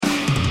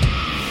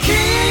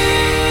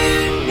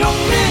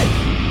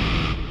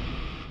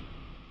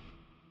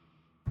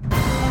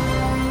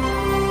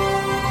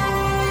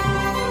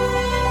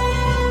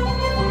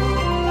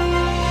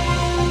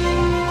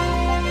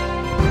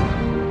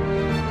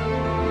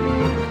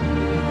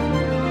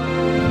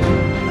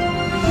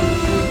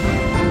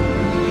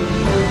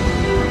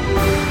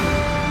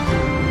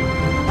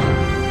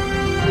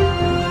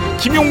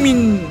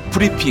김용민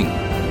브리핑.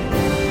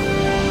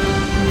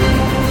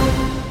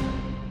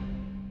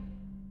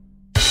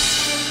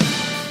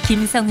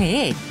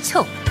 김성회의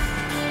촉.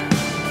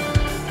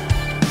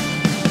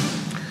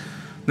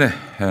 네,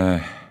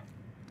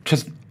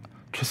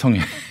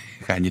 최성회가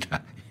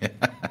아니라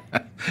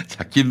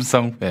자,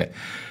 김성회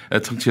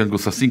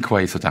정치연구소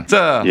싱크와이 소장.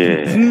 자,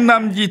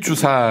 홍남기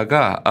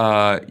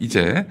주사가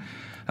이제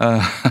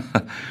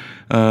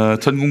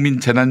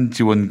전국민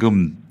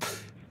재난지원금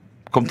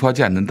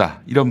검토하지 않는다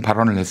이런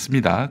발언을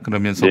했습니다.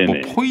 그러면서 뭐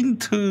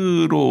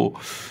포인트로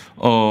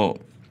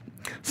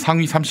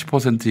상위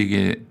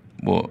 30%에게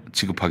뭐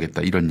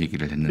지급하겠다 이런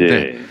얘기를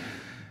했는데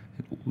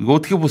이거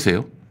어떻게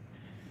보세요?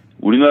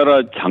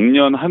 우리나라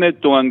작년 한 해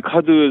동안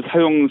카드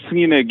사용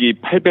승인액이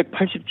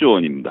 880조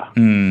원입니다.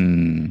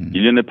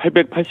 1년에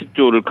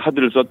 880조를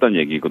카드를 썼다는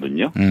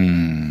얘기거든요.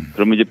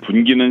 그러면 이제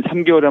분기는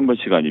 3개월에 한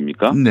번씩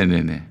아닙니까?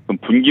 네네네. 그럼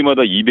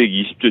분기마다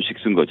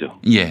 220조씩 쓴 거죠.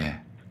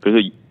 예.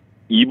 그래서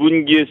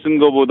 2분기에 쓴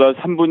거보다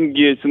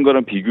 3분기에 쓴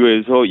거랑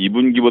비교해서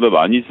 2분기보다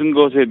많이 쓴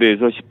것에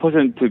대해서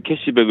 10%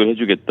 캐시백을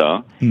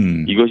해주겠다.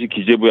 이것이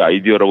기재부의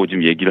아이디어라고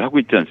지금 얘기를 하고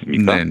있지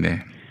않습니까? 네네.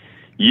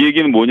 이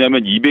얘기는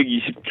뭐냐면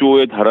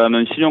 220조에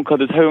달하는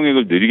신용카드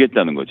사용액을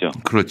늘리겠다는 거죠.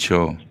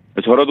 그렇죠.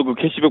 저라도 그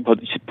캐시백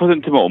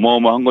 10%면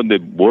어마어마한 건데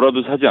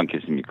뭐라도 사지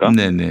않겠습니까?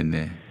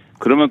 네네네.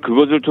 그러면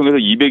그것을 통해서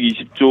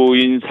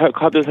 220조인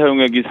카드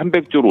사용액이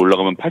 300조로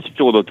올라가면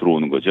 80조가 더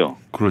들어오는 거죠.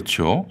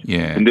 그렇죠.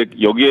 예. 근데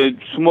여기에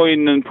숨어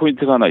있는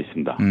포인트가 하나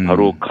있습니다.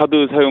 바로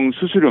카드 사용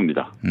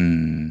수수료입니다.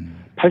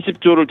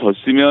 80조를 더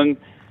쓰면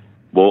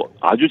뭐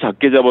아주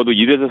작게 잡아도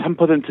 1에서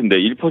 3%인데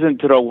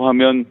 1%라고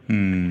하면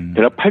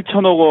대략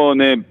 8천억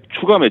원의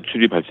추가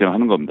매출이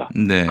발생하는 겁니다.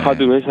 네.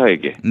 카드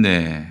회사에게.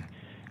 네.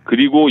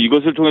 그리고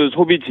이것을 통해서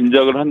소비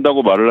진작을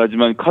한다고 말을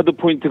하지만 카드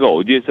포인트가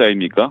어디에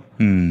쌓입니까?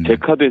 제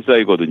카드에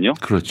쌓이거든요.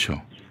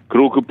 그렇죠.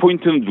 그리고 그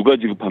포인트는 누가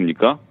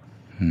지급합니까?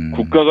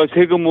 국가가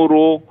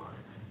세금으로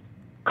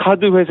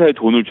카드 회사에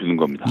돈을 주는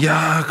겁니다.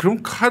 야, 그럼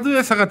카드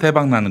회사가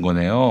대박 나는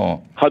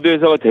거네요. 카드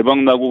회사가 대박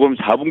나고 그럼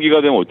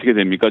 4분기가 되면 어떻게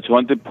됩니까?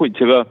 저한테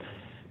제가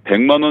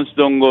 100만 원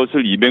쓰던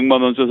것을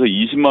 200만 원 써서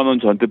 20만 원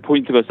저한테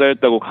포인트가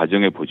쌓였다고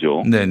가정해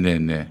보죠.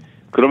 네네네.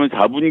 그러면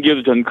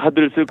 4분기에도 전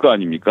카드를 쓸 거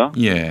아닙니까?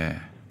 예.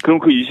 그럼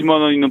그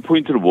 20만 원 있는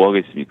포인트를 뭐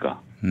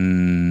하겠습니까?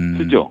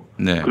 쓰죠.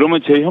 네.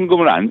 그러면 제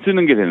현금을 안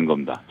쓰는 게 되는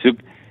겁니다. 즉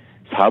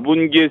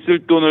 4분기에 쓸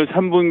돈을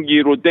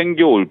 3분기로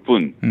땡겨올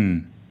뿐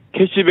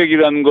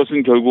캐시백이라는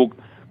것은 결국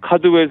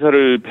카드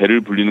회사를 배를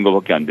불리는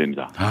것밖에 안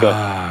됩니다.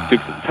 그러니까 즉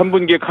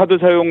 3분기에 카드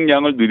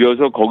사용량을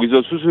늘려서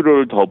거기서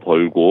수수료를 더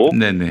벌고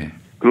네네.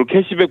 그리고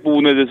캐시백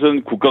부분에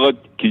대해서는 국가가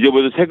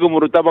기재부에서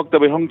세금으로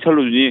따박따박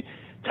형찰로 주니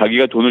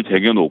자기가 돈을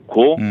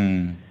쟁여놓고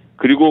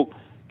그리고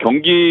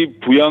경기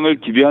부양을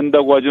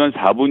기대한다고 하지만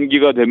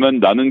 4분기가 되면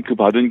나는 그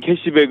받은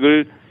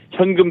캐시백을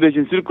현금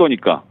대신 쓸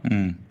거니까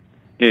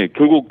예,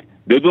 결국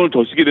내 돈을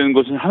더 쓰게 되는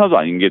것은 하나도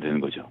아닌 게 되는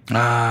거죠.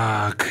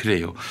 아,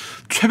 그래요.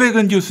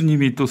 최백은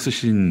교수님이 또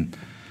쓰신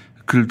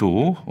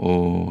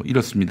글도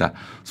이렇습니다.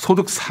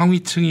 소득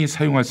상위층이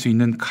사용할 수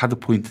있는 카드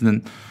포인트는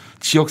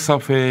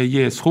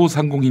지역사회의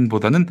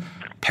소상공인보다는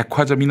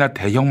백화점이나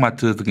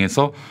대형마트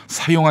등에서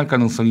사용할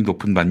가능성이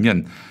높은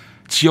반면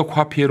지역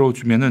화폐로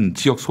주면은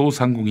지역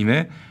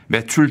소상공인의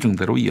매출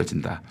증대로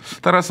이어진다.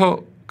 따라서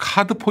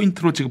카드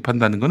포인트로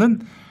지급한다는 것은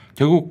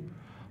결국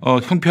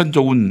형편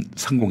좋은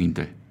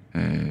상공인들,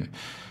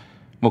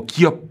 뭐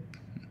기업,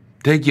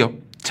 대기업,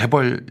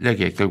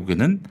 재벌에게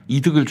결국에는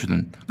이득을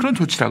주는 그런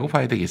조치라고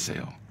봐야 되겠어요.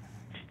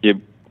 예.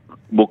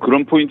 뭐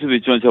그런 포인트도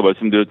있지만 제가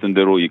말씀드렸던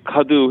대로 이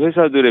카드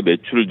회사들의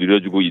매출을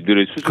늘려주고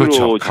이들의 수수료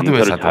그렇죠.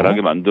 장사를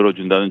잘하게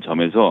만들어준다는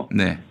점에서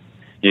네.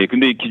 예,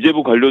 근데 이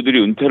기재부 관료들이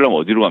은퇴를 하면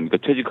어디로 갑니까?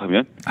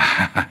 퇴직하면?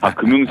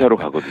 금융사로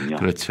가거든요.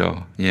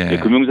 그렇죠. 예. 예,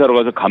 금융사로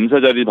가서 감사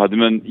자리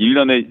받으면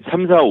 1년에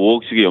 3, 4,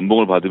 5억씩의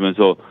연봉을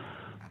받으면서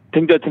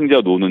탱자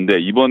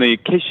노는데 이번에 이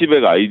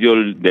캐시백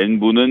아이디어를 낸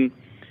분은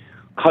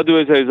카드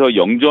회사에서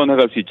영전해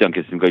갈 수 있지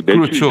않겠습니까?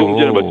 매출 그렇죠. 조금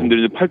전에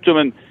말씀드린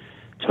 8조면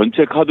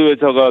전체 카드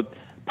회사가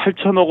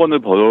 8천억 원을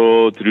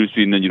벌어들일 수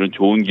있는 이런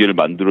좋은 기회를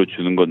만들어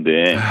주는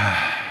건데,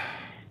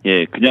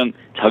 예, 그냥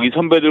자기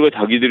선배들과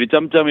자기들이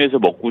짬짬이해서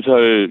먹고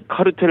살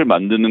카르텔을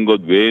만드는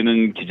것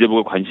외에는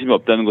기재부가 관심이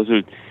없다는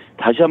것을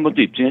다시 한번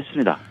또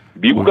입증했습니다.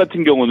 미국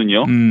같은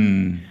경우는요,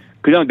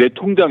 그냥 내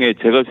통장에,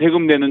 제가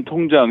세금 내는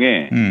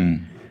통장에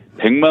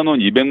 100만 원,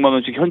 200만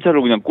원씩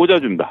현찰을 그냥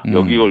꽂아줍니다.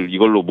 여기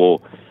이걸로 뭐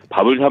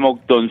밥을 사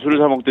먹던 술을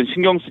사 먹던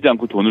신경 쓰지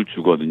않고 돈을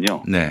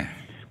주거든요. 네.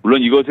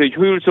 물론 이것의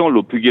효율성을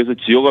높이기 위해서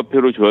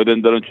지역화폐로 줘야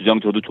된다는 주장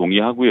저도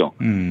동의하고요.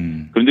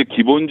 그런데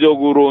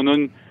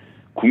기본적으로는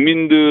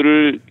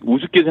국민들을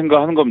우습게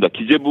생각하는 겁니다.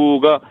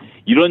 기재부가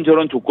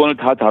이런저런 조건을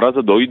다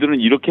달아서 너희들은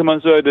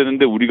이렇게만 써야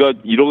되는데 우리가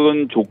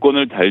이런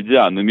조건을 달지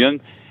않으면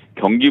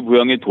경기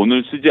부양에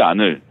돈을 쓰지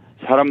않을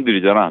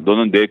사람들이잖아.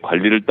 너는 내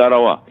관리를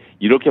따라와.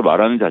 이렇게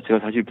말하는 자체가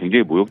사실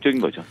굉장히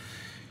모욕적인 거죠.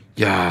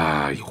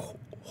 야,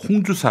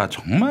 홍주사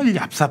정말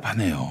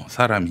얍삽하네요.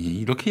 사람이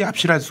이렇게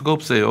얍실할 수가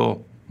없어요.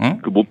 어?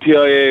 그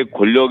모피아의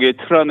권력의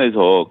틀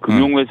안에서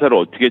금융회사를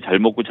어떻게 잘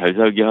먹고 잘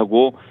살게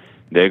하고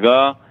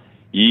내가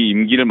이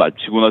임기를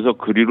마치고 나서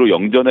그리로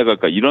영전해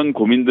갈까 이런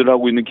고민들을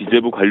하고 있는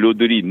기재부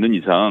관료들이 있는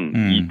이상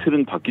이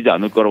틀은 바뀌지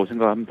않을 거라고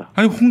생각합니다.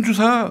 아니 홍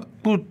주사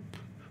뭐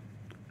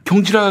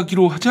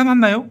경질하기로 하지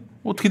않았나요?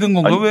 어떻게 된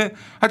건가? 아니, 왜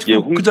아직도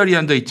예, 그 자리에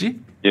앉아 있지?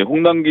 예,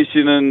 홍남기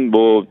씨는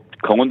뭐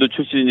강원도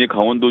출신이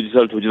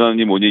강원도지사를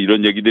도전하니 뭐니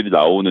이런 얘기들이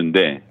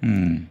나오는데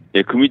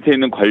예, 그 밑에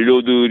있는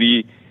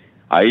관료들이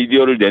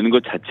아이디어를 내는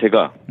것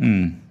자체가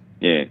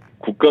예,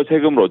 국가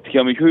세금을 어떻게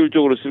하면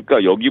효율적으로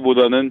쓸까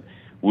여기보다는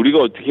우리가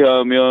어떻게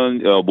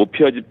하면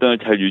모피아 집단을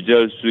잘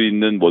유지할 수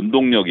있는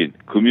원동력인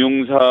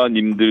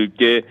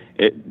금융사님들의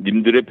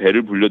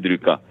배를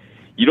불려드릴까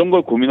이런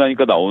걸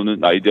고민하니까 나오는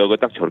아이디어가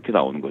딱 저렇게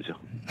나오는 거죠.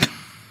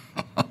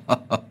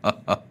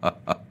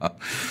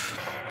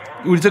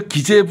 우리 저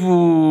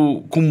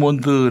기재부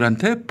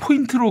공무원들한테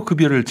포인트로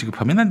급여를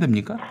지급하면 안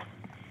됩니까?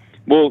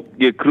 뭐,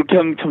 예, 그렇게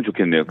하면 참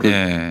좋겠네요.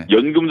 예.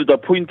 연금도 다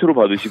포인트로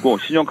받으시고,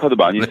 신용카드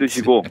많이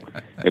쓰시고,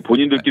 예,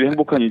 본인들끼리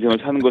행복한 인생을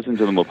사는 것은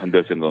저는 뭐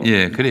반대할 생각입니다.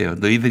 예, 그래요.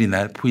 너희들이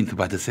날 포인트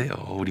받으세요.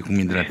 우리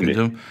국민들한테 네.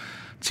 좀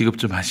지급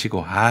좀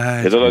하시고.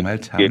 아, 게다가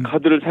정말 참. 예,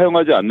 카드를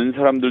사용하지 않는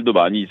사람들도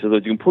많이 있어서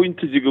지금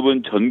포인트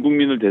지급은 전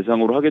국민을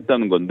대상으로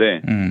하겠다는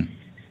건데,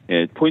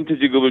 예, 포인트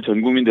지급을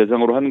전 국민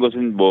대상으로 하는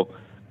것은 뭐,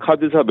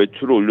 카드사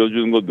매출을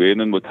올려주는 것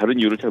외에는 뭐 다른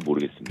이유를 잘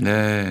모르겠습니다.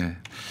 네.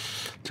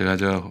 제가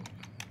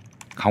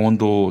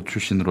강원도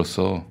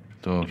출신으로서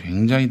또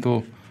굉장히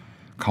또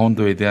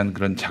강원도에 대한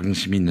그런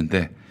자긍심이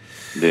있는데,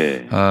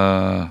 네.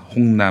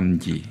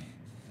 홍남기,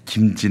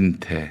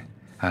 김진태,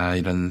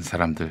 이런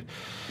사람들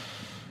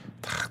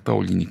딱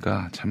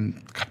떠올리니까 참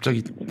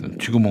갑자기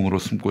쥐구멍으로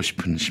숨고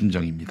싶은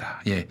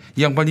심정입니다. 예,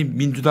 이 양반이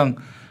민주당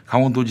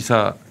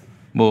강원도지사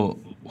뭐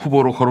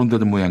후보로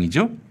거론되는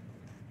모양이죠?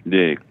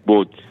 네,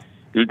 뭐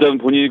일단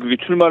본인이 그게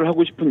출마를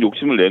하고 싶은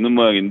욕심을 내는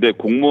모양인데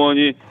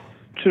공무원이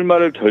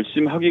출마를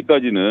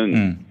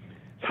결심하기까지는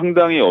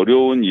상당히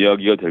어려운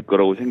이야기가 될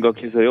거라고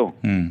생각해서요.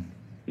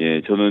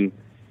 예, 저는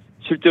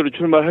실제로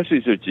출마를 할 수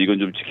있을지 이건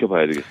좀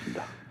지켜봐야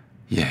되겠습니다.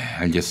 예,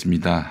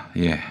 알겠습니다.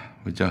 예,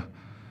 그죠.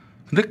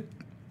 근데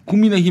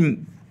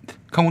국민의힘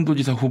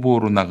강원도지사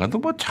후보로 나가도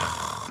뭐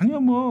전혀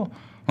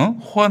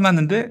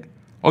호환하는데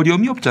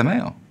어려움이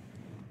없잖아요.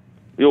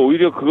 예,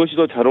 오히려 그것이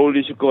더 잘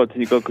어울리실 것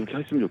같으니까 그렇게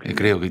했으면 좋겠네요. 예,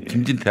 그래요.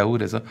 김진태하고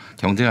그래서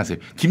경쟁하세요.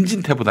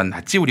 김진태보단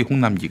낫지 우리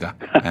홍남기가.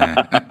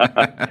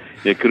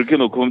 예, 그렇게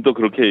놓고 보면 또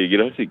그렇게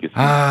얘기를 할 수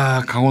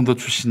있겠습니다. 강원도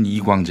출신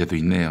이광재도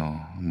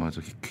있네요.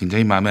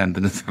 굉장히 마음에 안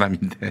드는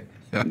사람인데.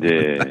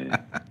 네.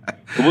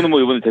 그분은 뭐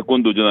이번에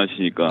대권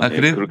도전하시니까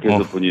그래요? 예, 그렇게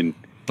해서 본인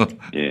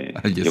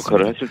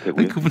역할을 하실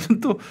테고요. 아니,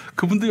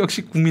 그분도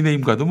역시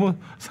국민의힘과도 뭐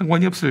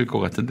상관이 없을 것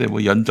같은데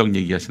뭐 연정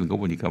얘기하시는 거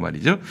보니까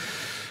말이죠.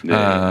 네.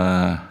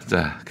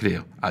 자,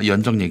 그래요.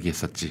 연정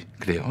얘기했었지.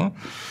 그래요.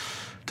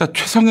 자,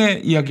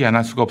 최성애 이야기 안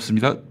할 수가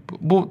없습니다.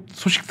 뭐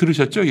소식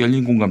들으셨죠?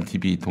 열린공감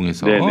TV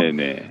통해서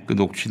네네네. 그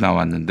녹취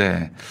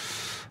나왔는데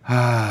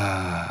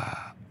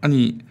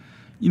아니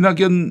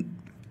이낙연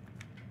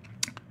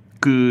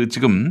그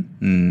지금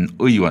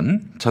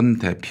의원 전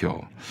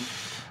대표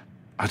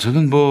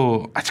저는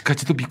뭐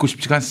아직까지도 믿고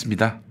싶지가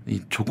않습니다. 이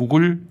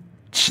조국을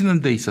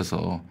치는 데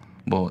있어서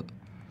뭐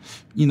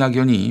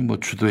이낙연이 뭐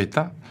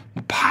주도했다,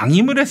 뭐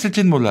방임을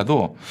했을진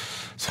몰라도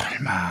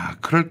설마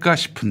그럴까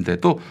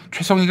싶은데 또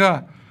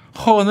최성희가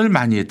허언을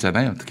많이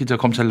했잖아요. 특히 저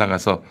검찰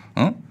나가서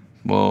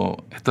뭐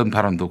했던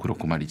발언도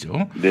그렇고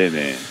말이죠.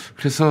 네네.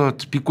 그래서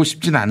믿고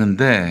싶진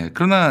않은데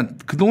그러나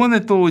그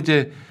동안에 또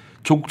이제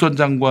조국 전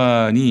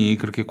장관이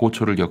그렇게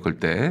고초를 겪을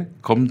때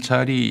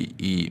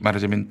검찰이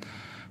말하자면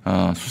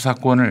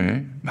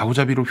수사권을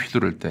마구잡이로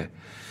휘두를 때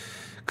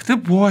그때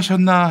뭐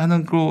하셨나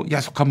하는 그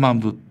야속한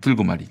마음도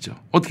들고 말이죠.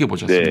 어떻게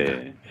보셨습니까?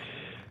 네.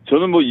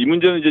 저는 뭐 이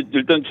문제는 이제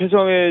일단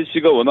최성애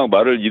씨가 워낙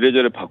말을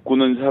이래저래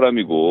바꾸는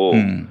사람이고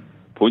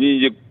본인이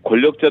이제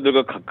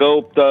권력자들과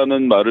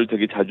가까웠다는 말을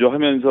되게 자주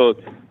하면서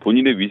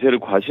본인의 위세를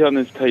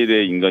과시하는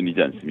스타일의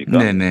인간이지 않습니까?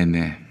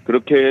 네네네.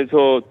 그렇게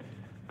해서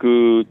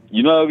그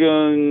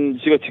이낙연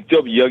씨가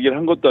직접 이야기를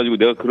한 것도 아니고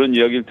내가 그런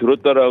이야기를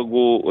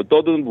들었다라고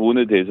떠드는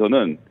부분에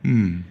대해서는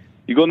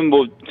이거는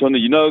뭐 저는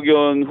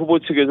이낙연 후보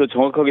측에서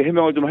정확하게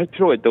해명을 좀 할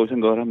필요가 있다고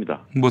생각을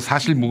합니다. 뭐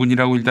사실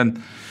무근이라고 일단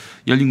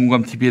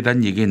열린공감 TV에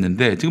대한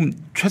얘기했는데 지금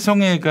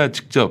최성애가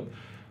직접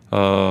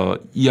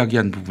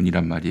이야기한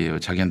부분이란 말이에요.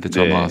 자기한테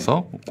전화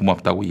와서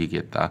고맙다고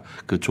얘기했다.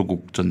 그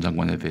조국 전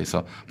장관에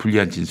대해서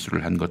불리한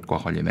진술을 한 것과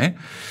관련해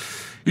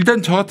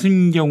일단 저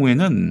같은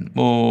경우에는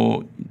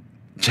뭐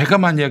제가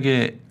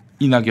만약에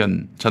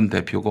이낙연 전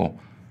대표고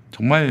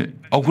정말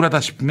억울하다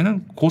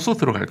싶으면 고소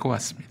들어갈 것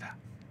같습니다.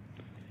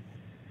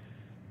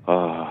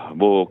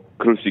 뭐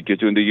그럴 수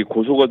있겠죠. 근데 이게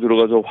고소가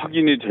들어가서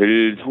확인이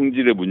될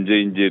성질의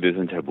문제인지에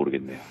대해서는 잘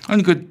모르겠네요.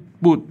 아니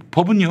뭐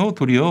법은요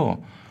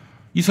도리어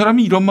이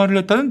사람이 이런 말을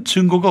했다는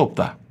증거가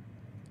없다.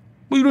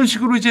 뭐 이런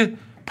식으로 이제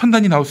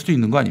판단이 나올 수도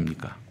있는 거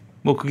아닙니까?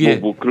 뭐 그게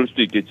뭐 그럴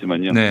수도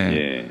있겠지만요. 네.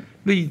 예.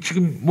 근데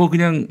지금 뭐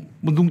그냥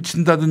뭐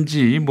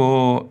뭉친다든지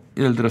뭐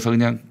예를 들어서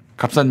그냥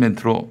값싼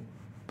멘트로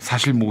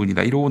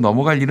사실무근이다 이러고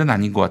넘어갈 일은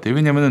아닌 것 같아요.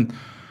 왜냐하면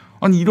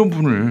아니 이런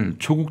분을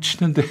조국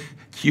치는데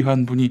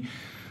기여한 분이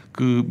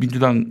그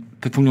민주당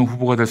대통령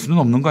후보가 될 수는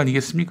없는 거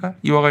아니겠습니까?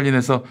 이와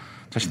관련해서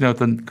자신의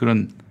어떤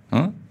그런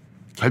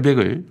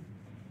결백을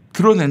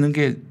드러내는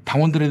게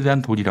당원들에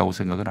대한 도리라고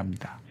생각을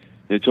합니다.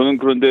 네, 저는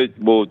그런데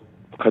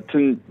다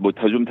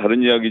좀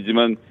다른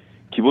이야기지만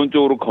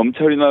기본적으로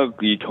검찰이나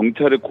이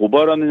경찰에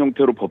고발하는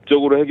형태로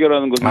법적으로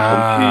해결하는 것은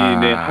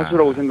정치인의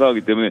하수라고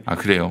생각하기 때문에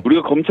그래요.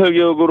 우리가 검찰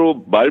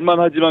개혁으로 말만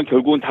하지만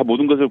결국은 다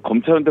모든 것을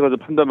검찰한테 가서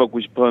판단받고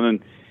싶어하는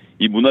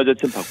이 문화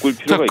자체는 바꿀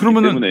필요가 있기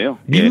때문에요.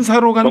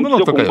 민사로 가는 건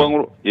어떨까요?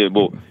 공방으로,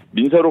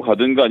 민사로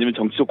가든가 아니면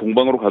정치적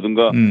공방으로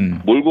가든가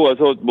몰고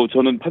가서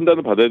저는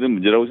판단을 받아야 되는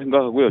문제라고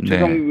생각하고요. 네.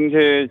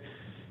 최성해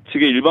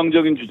측의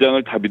일방적인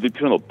주장을 다 믿을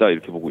필요는 없다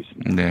이렇게 보고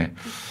있습니다. 네.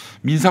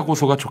 민사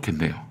고소가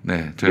좋겠네요.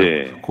 네.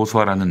 제가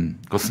고소하라는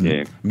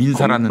것은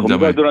민사라는 점을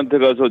검사들한테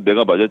가서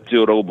내가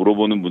맞았지요라고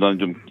물어보는 문화는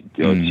좀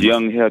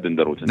지양해야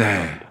된다고 저는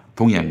생각합니다.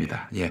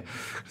 동의합니다. 예.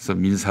 그래서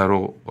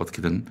민사로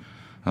어떻게든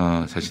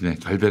자신의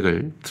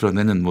결백을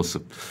드러내는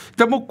모습.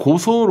 일단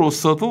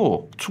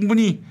고소로서도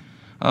충분히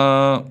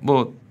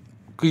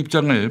그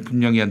입장을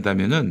분명히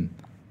한다면은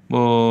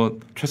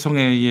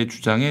최성해의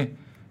주장에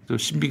또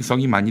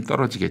신빙성이 많이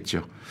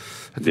떨어지겠죠.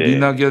 네.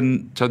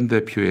 이낙연 전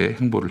대표의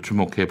행보를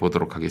주목해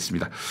보도록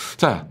하겠습니다.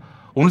 자,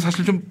 오늘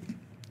사실 좀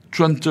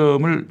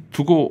주안점을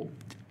두고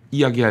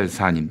이야기할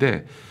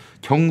사안인데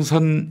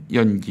경선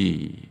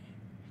연기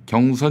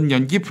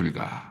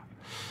불가.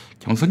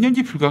 경선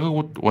연기 불가가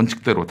곧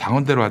원칙대로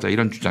당원대로 하자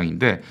이런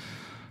주장인데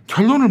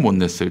결론을 못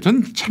냈어요.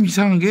 저는 참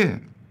이상한 게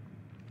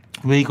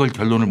왜 이걸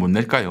결론을 못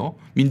낼까요?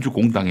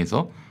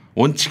 민주공당에서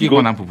원칙에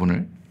관한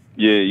부분을.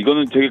 예,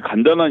 이거는 되게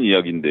간단한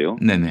이야기인데요.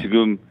 네네.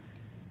 지금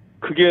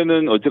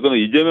크게는 어쨌거나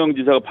이재명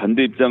지사가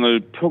반대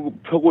입장을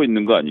펴고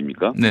있는 거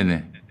아닙니까?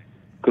 네네.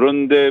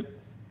 그런데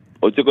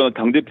어쨌거나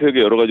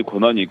당대표에게 여러 가지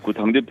권한이 있고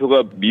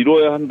당대표가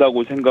미뤄야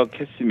한다고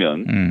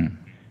생각했으면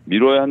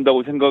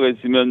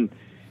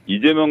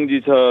이재명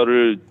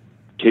지사를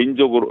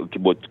개인적으로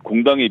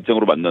공당의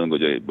입장으로 만나는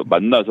거죠.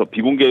 만나서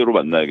비공개로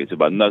만나야겠죠.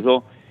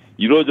 만나서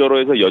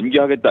이러저러해서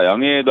연기하겠다,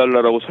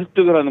 양해해달라고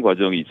설득을 하는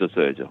과정이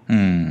있었어야죠.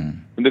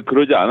 근데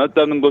그러지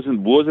않았다는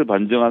것은 무엇을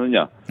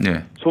반증하느냐?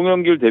 네.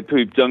 송영길 대표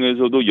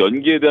입장에서도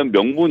연기에 대한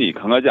명분이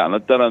강하지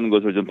않았다라는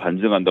것을 좀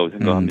반증한다고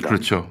생각합니다.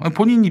 그렇죠.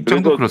 본인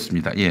입장도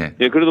그렇습니다. 예.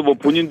 예, 그래서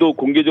본인도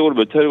공개적으로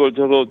몇 차례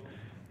걸쳐서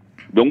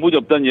명분이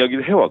없다는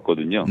이야기를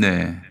해왔거든요.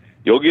 네.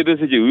 여기에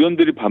대해서 이제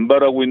의원들이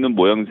반발하고 있는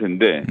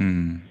모양새인데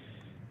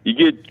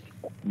이게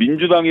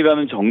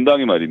민주당이라는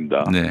정당이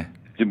말입니다. 네.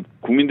 지금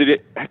국민들이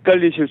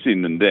헷갈리실 수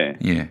있는데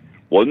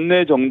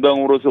원내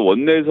정당으로서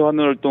원내에서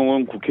하는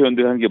활동은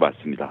국회의원들이 하는 게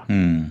맞습니다.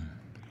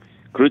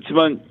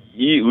 그렇지만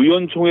이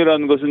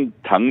의원총회라는 것은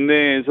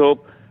당내에서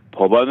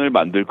법안을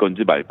만들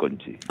건지 말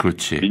건지,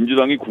 그렇지.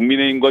 민주당이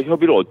국민의힘과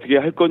협의를 어떻게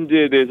할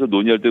건지에 대해서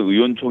논의할 때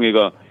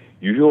의원총회가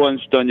유효한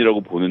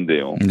수단이라고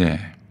보는데요. 네.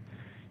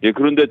 예,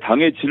 그런데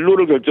당의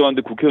진로를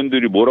결정하는데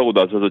국회의원들이 뭐라고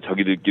나서서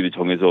자기들끼리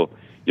정해서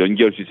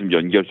연기할 수 있으면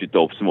연기할 수 있다,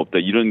 없으면 없다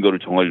이런 거를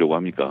정하려고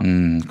합니까?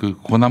 그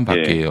권한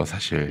밖이에요,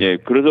 사실. 예,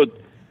 그래서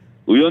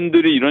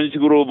의원들이 이런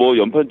식으로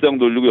연판장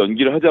돌리고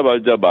연기를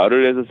하자마자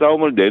말을 해서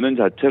싸움을 내는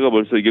자체가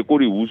벌써 이게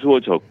꼴이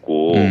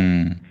우스워졌고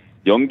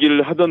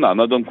연기를 하든 안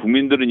하든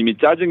국민들은 이미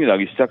짜증이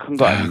나기 시작한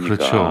거 아닙니까?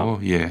 그렇죠.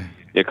 예.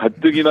 예,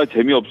 가뜩이나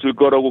재미없을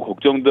거라고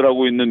걱정들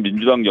하고 있는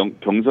민주당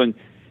경선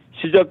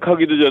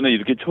시작하기도 전에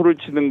이렇게 초를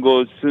치는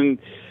것은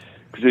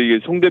그래서 이게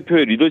송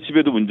대표의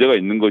리더십에도 문제가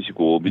있는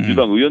것이고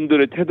민주당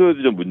의원들의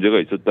태도에도 좀 문제가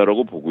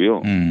있었다라고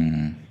보고요.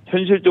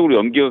 현실적으로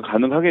연기가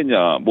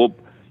가능하겠냐?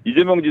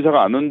 이재명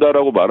지사가 안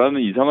온다라고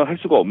말하는 이상을 할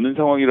수가 없는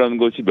상황이라는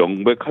것이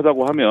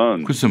명백하다고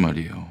하면 글쎄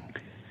말이에요.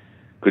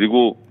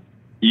 그리고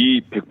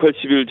이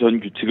 180일 전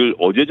규칙을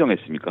어제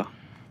정했습니까?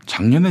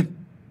 작년에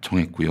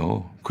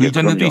정했고요. 그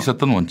이전에도 그럼요.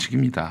 있었던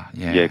원칙입니다.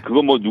 예,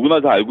 그거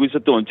누구나 다 알고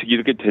있었던 원칙이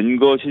이렇게 된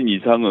것인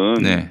이상은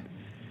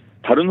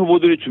다른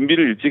후보들이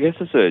준비를 일찍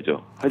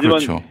했었어야죠. 하지만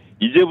그렇죠.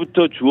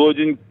 이제부터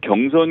주어진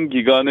경선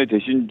기간에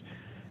대신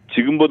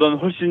지금보다는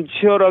훨씬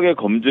치열하게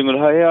검증을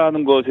해야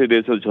하는 것에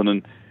대해서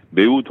저는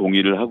매우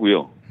동의를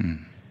하고요.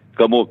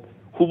 그러니까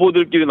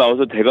후보들끼리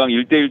나와서 대강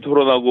 1대1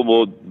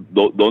 토론하고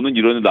너는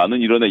이러네 나는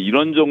이러네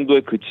이런 정도에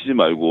그치지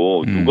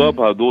말고 누가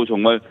봐도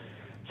정말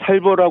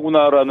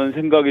살벌하구나라는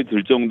생각이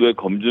들 정도의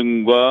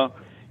검증과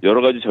여러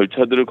가지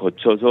절차들을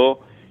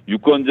거쳐서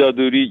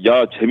유권자들이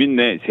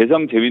재밌네.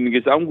 세상 재밌는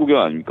게 싸움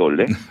구경 아닙니까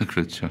원래?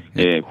 그렇죠.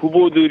 예,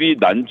 후보들이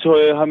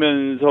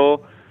난처해하면서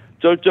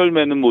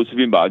쩔쩔매는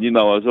모습이 많이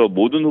나와서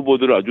모든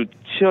후보들을 아주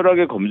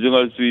치열하게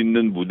검증할 수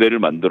있는 무대를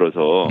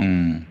만들어서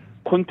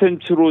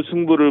콘텐츠로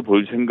승부를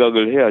볼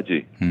생각을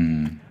해야지.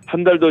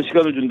 한 달 더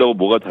시간을 준다고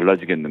뭐가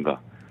달라지겠는가?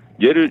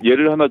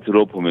 예를 하나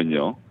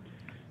들어보면요.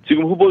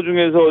 지금 후보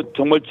중에서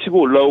정말 치고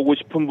올라오고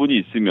싶은 분이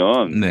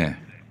있으면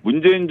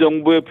문재인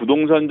정부의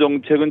부동산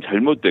정책은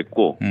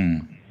잘못됐고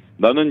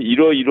나는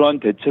이러이러한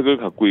대책을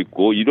갖고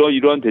있고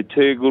이러이러한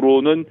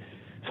대책으로는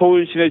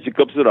서울 시내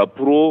집값을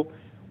앞으로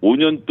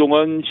 5년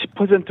동안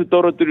 10%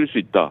 떨어뜨릴 수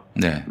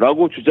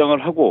있다라고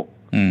주장을 하고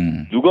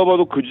누가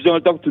봐도 그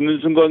주장을 딱 듣는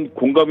순간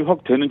공감이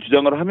확 되는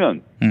주장을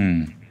하면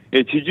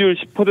예, 지지율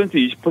 10%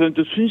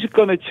 20%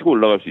 순식간에 치고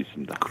올라갈 수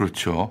있습니다.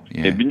 그렇죠.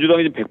 예. 예,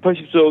 민주당이 지금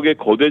 180석의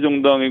거대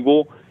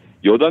정당이고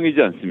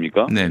여당이지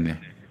않습니까? 네네.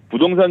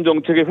 부동산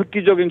정책의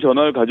획기적인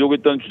전환을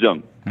가져오겠다는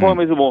주장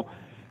포함해서 뭐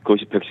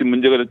그것이 백신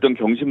문제가 됐든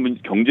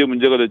경제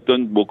문제가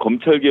됐든 뭐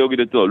검찰 개혁이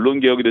됐든 언론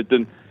개혁이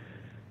됐든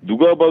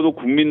누가 봐도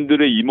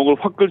국민들의 이목을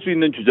확 끌 수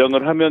있는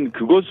주장을 하면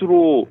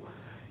그것으로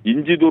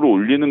인지도를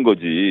올리는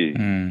거지.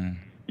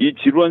 이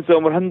지루한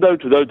싸움을 한 달,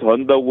 두 달 더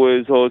한다고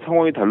해서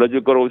상황이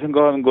달라질 거라고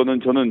생각하는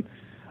거는 저는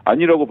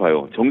아니라고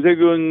봐요.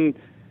 정세균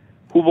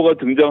후보가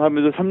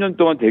등장하면서 3년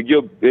동안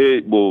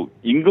대기업의 뭐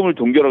임금을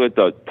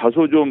동결하겠다.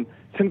 다소 좀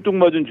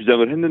생뚱맞은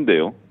주장을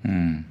했는데요.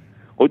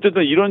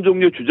 어쨌든 이런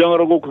종류의 주장을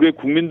하고 그게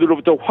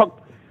국민들로부터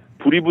확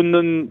불이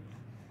붙는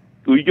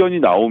의견이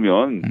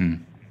나오면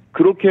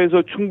그렇게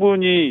해서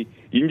충분히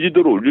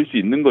인지도를 올릴 수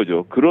있는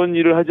거죠. 그런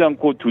일을 하지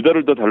않고 두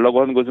달을 더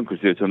달라고 하는 것은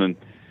글쎄요. 저는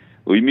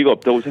의미가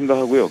없다고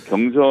생각하고요.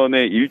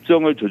 경선의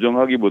일정을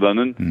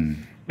조정하기보다는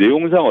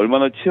내용상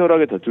얼마나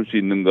치열하게 다툴 수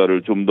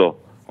있는가를 좀 더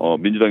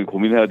민주당이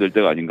고민해야 될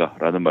때가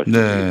아닌가라는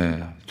말씀입니다.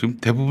 네, 지금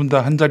대부분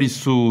다 한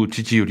자릿수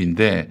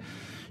지지율인데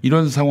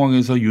이런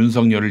상황에서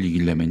윤석열을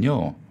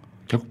이기려면요.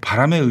 결국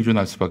바람에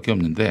의존할 수밖에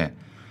없는데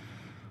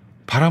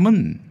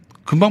바람은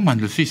금방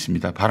만들 수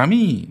있습니다.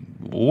 바람이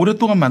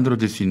오랫동안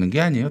만들어질 수 있는 게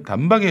아니에요.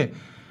 단박에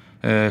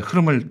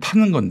흐름을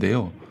타는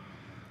건데요.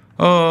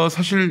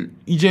 사실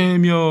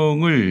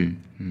이재명을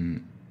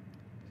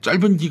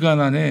짧은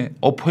기간 안에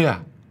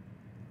엎어야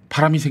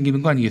바람이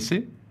생기는 거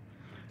아니겠어요?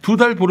 두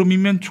달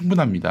보름이면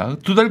충분합니다.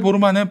 두 달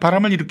보름 안에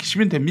바람을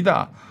일으키시면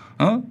됩니다.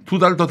 두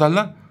달 더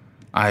달라?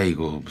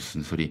 아이고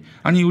무슨 소리.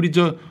 아니 우리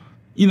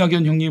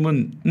이낙연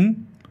형님은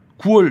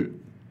 9월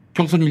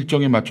경선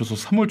일정에 맞춰서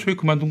 3월 초에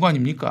그만둔 거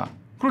아닙니까?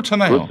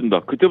 그렇잖아요. 그렇습니다.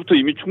 그때부터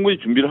이미 충분히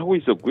준비를 하고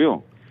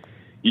있었고요.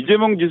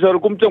 이재명 지사를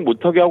꼼짝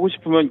못하게 하고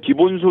싶으면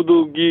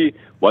기본소득이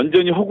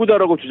완전히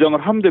허구다라고 주장을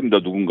하면 됩니다.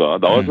 누군가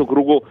나와서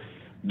그러고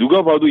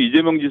누가 봐도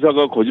이재명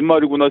지사가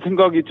거짓말이구나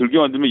생각이 들게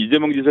만들면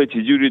이재명 지사의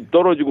지지율이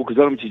떨어지고 그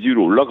사람 지지율이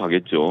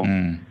올라가겠죠.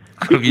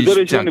 그 두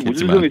달의 시간에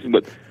무슨 소용이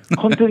있습니까?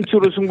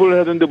 컨텐츠로 승부를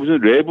해야 되는데 무슨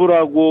랩을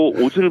하고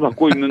옷을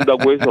바꿔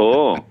입는다고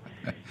해서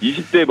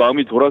 20대의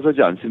마음이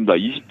돌아서지 않습니다.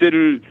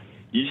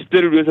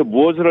 20대를 위해서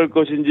무엇을 할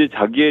것인지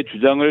자기의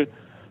주장을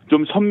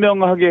좀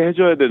선명하게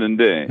해줘야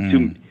되는데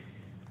지금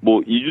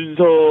뭐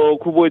이준석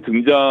후보의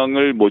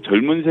등장을 뭐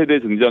젊은 세대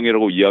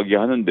등장이라고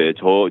이야기하는데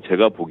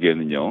제가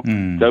보기에는요.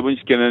 짧은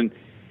시간에는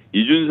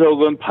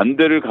이준석은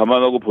반대를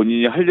감안하고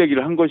본인이 할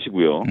얘기를 한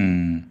것이고요.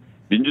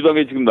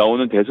 민주당에 지금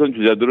나오는 대선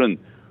주자들은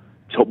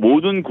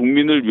모든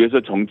국민을 위해서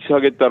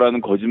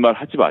정치하겠다라는 거짓말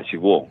하지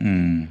마시고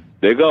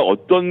내가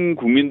어떤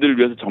국민들을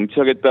위해서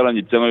정치하겠다라는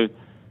입장을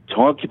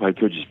정확히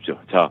밝혀주십시오.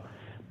 자,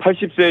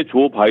 80세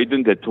조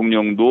바이든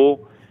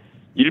대통령도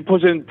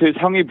 1%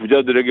 상위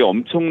부자들에게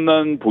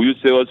엄청난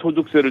보유세와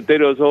소득세를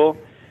때려서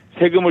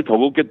세금을 더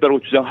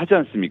걷겠다고 주장하지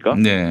않습니까?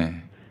 네.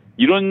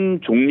 이런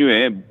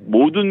종류의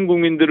모든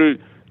국민들을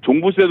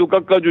종부세도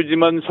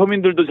깎아주지만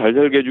서민들도 잘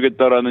살게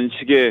해주겠다라는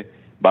식의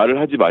말을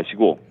하지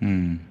마시고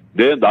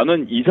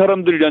나는 이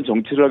사람들을 위한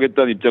정치를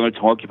하겠다는 입장을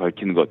정확히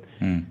밝히는 것.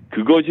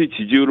 그것이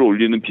지지율을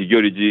올리는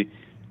비결이지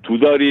두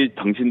달이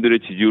당신들의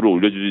지지율을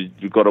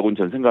올려줄 거라고는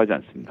저는 생각하지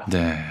않습니다.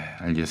 네,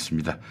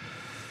 알겠습니다.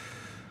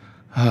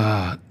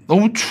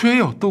 너무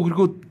추해요.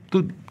 그리고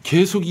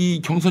계속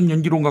이 경선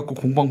연기론 갖고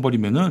공방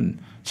벌이면은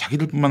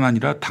자기들뿐만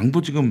아니라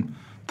당도 지금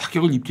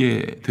타격을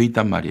입게 돼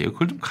있단 말이에요.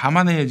 그걸 좀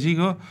감안해야지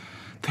이거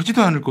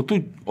되지도 않을 것도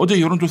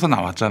어제 여론조사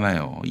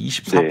나왔잖아요.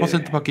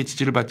 24%밖에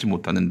지지를 받지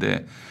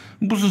못하는데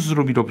무슨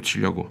수로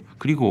밀어붙이려고.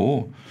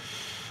 그리고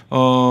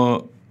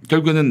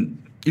결국에는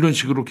이런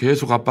식으로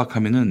계속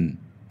압박하면은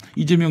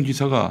이재명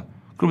지사가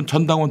그러면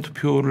전당원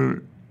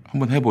투표를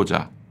한번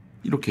해보자.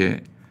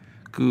 이렇게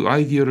그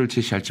아이디어를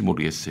제시할지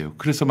모르겠어요.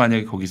 그래서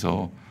만약에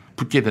거기서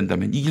붙게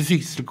된다면 이길 수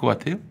있을 것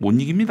같아요? 못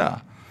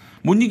이깁니다.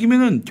 못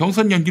이기면은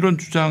경선 연기론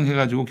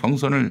주장해가지고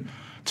경선을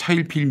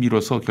차일피일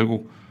밀어서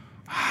결국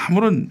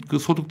아무런 그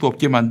소득도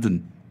없게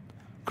만든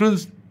그런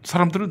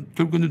사람들은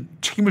결국에는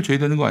책임을 져야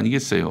되는 거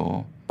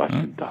아니겠어요?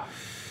 맞습니다.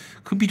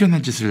 그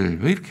미련한 짓을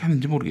왜 이렇게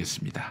하는지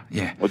모르겠습니다.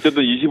 예.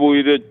 어쨌든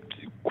 25일에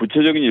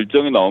구체적인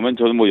일정이 나오면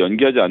저는 뭐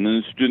연기하지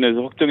않는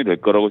수준에서 확정이 될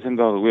거라고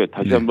생각하고요.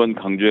 다시 한번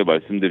강조해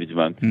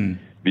말씀드리지만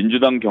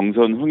민주당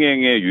경선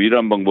흥행의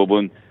유일한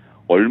방법은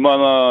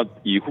얼마나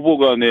이 후보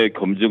간의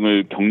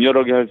검증을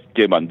격렬하게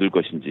하게 만들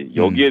것인지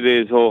여기에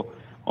대해서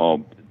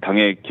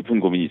당의 깊은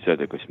고민이 있어야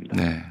될 것입니다.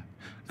 네,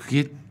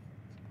 그게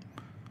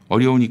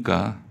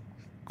어려우니까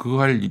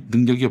그거 할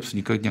능력이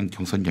없으니까 그냥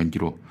경선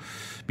연기로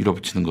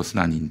밀어붙이는 것은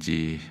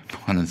아닌지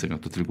하는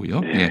생각도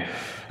들고요. 네. 예,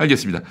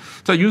 알겠습니다.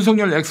 자,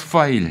 윤석열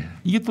X파일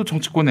이게 또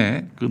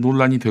정치권에 그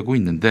논란이 되고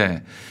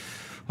있는데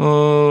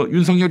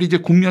윤석열이 이제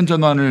국면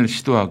전환을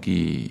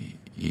시도하기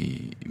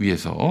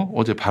위해서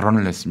어제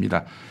발언을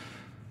했습니다.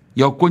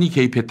 여권이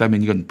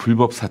개입했다면 이건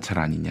불법 사찰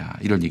아니냐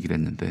이런 얘기를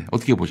했는데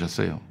어떻게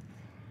보셨어요?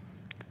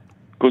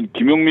 그건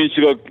김용민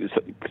씨가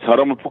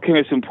사람을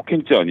폭행했으면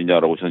폭행죄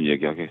아니냐라고 저는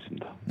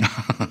얘기하겠습니다.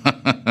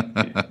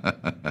 예.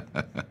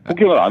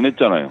 폭행을 안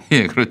했잖아요.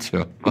 예,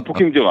 그렇죠. 그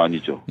폭행죄가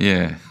아니죠.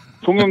 예.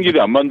 송영길이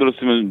안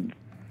만들었으면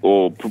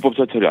불법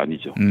사찰이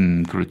아니죠.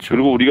 그렇죠.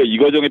 그리고 우리가 이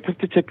과정에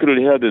팩트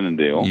체크를 해야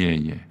되는데요. 예,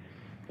 예.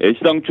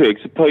 애시당초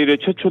엑스파일의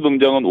최초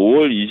등장은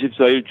 5월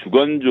 24일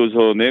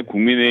주간조선의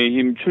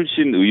국민의힘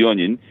출신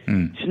의원인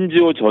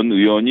신지호 전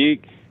의원이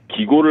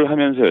기고를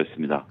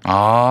하면서였습니다.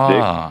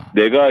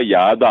 내가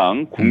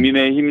야당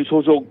국민의힘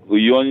소속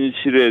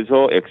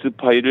의원실에서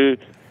엑스파일을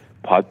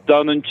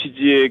봤다는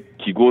취지의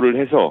기고를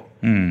해서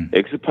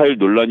엑스파일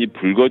논란이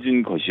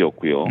불거진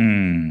것이었고요.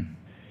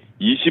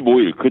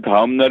 25일 그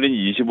다음 날인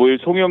 25일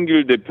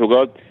송영길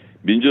대표가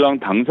민주당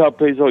당사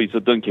앞에서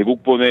있었던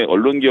개국본의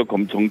언론개혁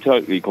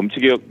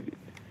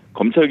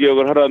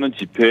검찰개혁을 하라는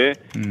집회에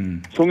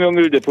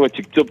송영길 대표가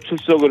직접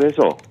출석을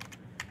해서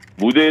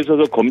무대에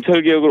서서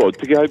검찰개혁을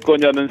어떻게 할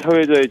거냐는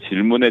사회자의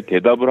질문에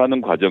대답을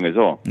하는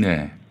과정에서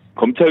네.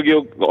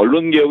 검찰개혁,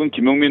 언론개혁은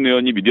김용민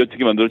의원이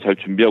미디어특위 만들어 잘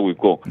준비하고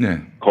있고 네.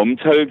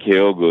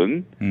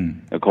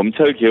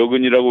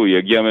 검찰개혁은이라고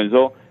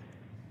얘기하면서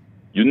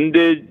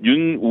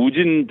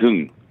윤우진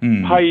등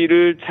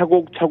파일을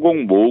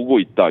차곡차곡 모으고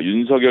있다.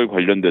 윤석열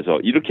관련돼서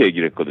이렇게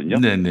얘기를 했거든요.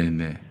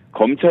 네네네.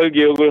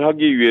 검찰개혁을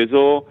하기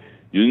위해서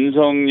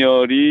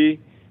윤석열이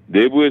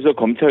내부에서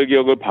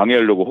검찰개혁을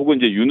방해하려고 혹은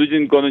이제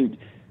윤우진 건은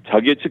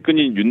자기의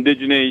측근인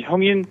윤대준의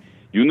형인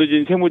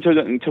윤우진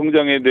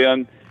세무청장에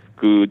대한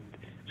그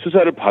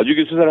수사를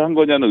봐주기 수사를 한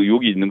거냐는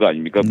의혹이 있는 거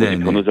아닙니까?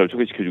 변호사를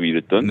소개시켜주고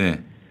이랬던. 네.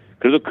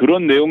 그래서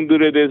그런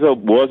내용들에 대해서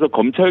모아서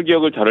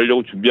검찰개혁을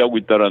잘하려고 준비하고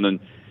있다라는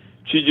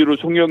취지로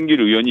송영길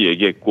의원이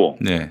얘기했고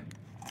네.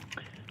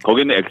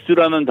 거기는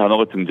X라는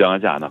단어가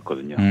등장하지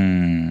않았거든요.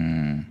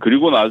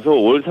 그리고 나서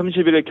 5월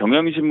 30일에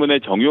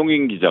경향신문의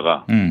정용인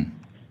기자가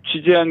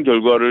취재한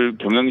결과를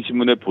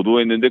경향신문에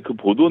보도했는데 그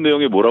보도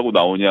내용에 뭐라고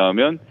나오냐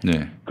하면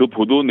네. 그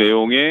보도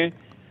내용에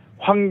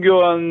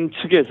황교안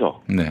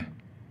측에서 네.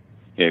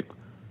 예,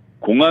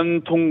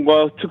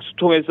 공안통과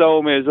특수통의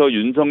싸움에서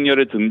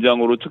윤석열의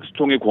등장으로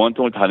특수통이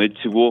공안통을 다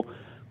내치고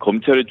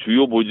검찰의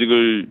주요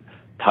보직을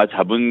다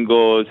잡은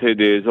것에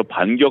대해서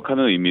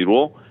반격하는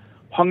의미로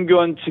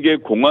황교안 측의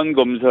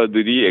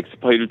공안검사들이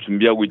엑스파일을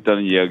준비하고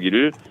있다는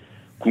이야기를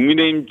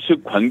국민의힘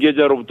측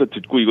관계자로부터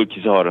듣고 이걸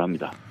기사화를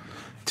합니다.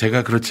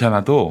 제가 그렇지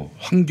않아도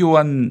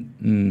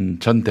황교안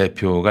전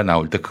대표가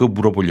나올 때 그거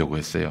물어보려고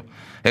했어요.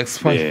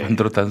 엑스파일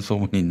만들었다는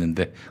소문이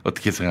있는데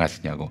어떻게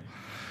생각하시냐고.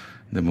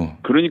 근데 뭐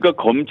그러니까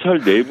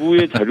검찰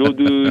내부의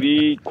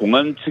자료들이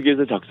공안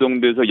측에서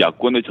작성돼서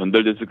야권에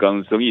전달됐을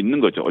가능성이 있는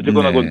거죠.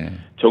 어쨌거나 그건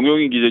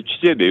정용인 기자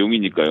취재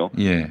내용이니까요.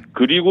 예.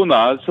 그리고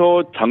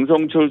나서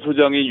장성철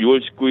소장이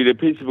 6월 19일에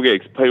페이스북에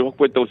엑스파일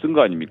확보했다고 쓴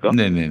거 아닙니까?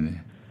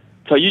 네네네.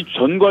 자, 이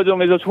전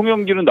과정에서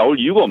송영길은 나올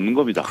이유가 없는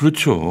겁니다.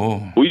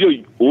 그렇죠. 오히려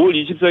 5월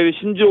 24일에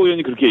신지호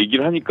의원이 그렇게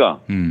얘기를 하니까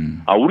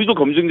우리도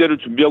검증자를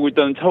준비하고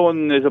있다는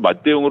차원에서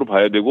맞대응으로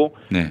봐야 되고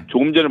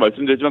조금 전에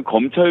말씀드렸지만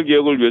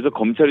검찰개혁을 위해서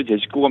검찰이 제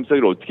식구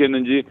감싸기를 어떻게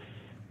했는지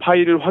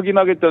파일을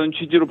확인하겠다는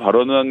취지로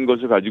발언한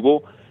것을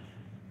가지고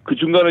그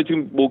중간에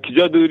지금 뭐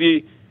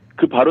기자들이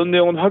그 발언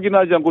내용은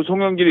확인하지 않고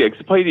송영길이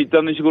엑스파일이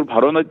있다는 식으로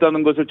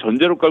발언했다는 것을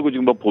전제로 깔고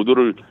지금 막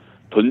보도를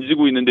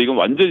던지고 있는데 이건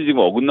완전히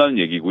지금 어긋나는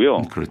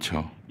얘기고요.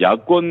 그렇죠.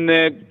 야권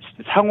내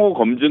상호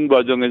검증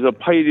과정에서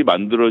파일이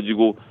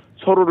만들어지고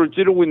서로를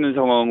찌르고 있는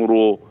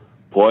상황으로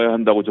보아야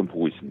한다고 좀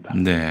보고 있습니다.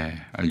 네,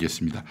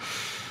 알겠습니다.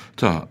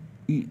 자,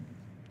 이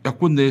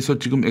야권 내에서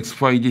지금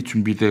엑스파일이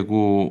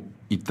준비되고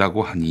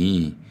있다고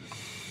하니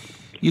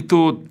이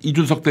또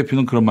이준석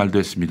대표는 그런 말도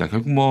했습니다.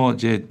 결국 뭐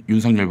이제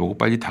윤석열 보고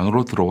빨리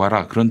당으로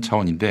들어와라 그런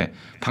차원인데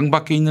당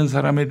밖에 있는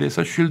사람에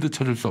대해서 쉴드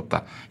쳐줄 수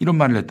없다 이런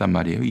말을 했단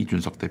말이에요.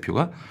 이준석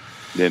대표가.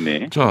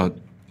 네네. 자,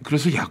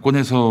 그래서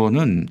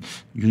야권에서는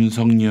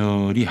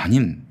윤석열이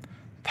아닌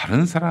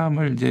다른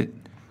사람을 이제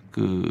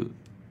그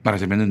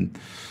말하자면은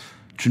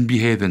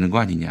준비해야 되는 거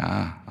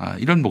아니냐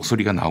이런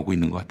목소리가 나오고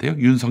있는 것 같아요.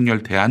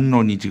 윤석열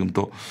대안론이 지금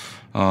또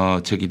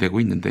제기되고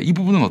있는데 이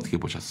부분은 어떻게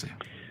보셨어요?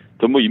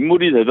 전 뭐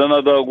인물이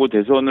대단하다고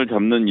대선을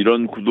잡는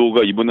이런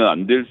구도가 이번엔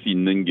안 될 수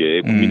있는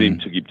게 국민의힘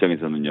측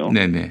입장에서는요.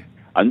 네네.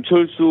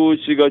 안철수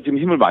씨가 지금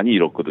힘을 많이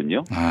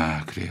잃었거든요.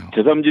 아, 그래요.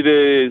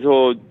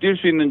 제3지대에서 뛸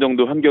수 있는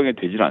정도 환경에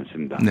되질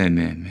않습니다.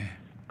 네네네.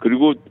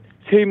 그리고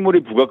새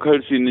인물이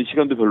부각할 수 있는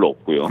시간도 별로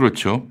없고요.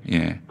 그렇죠.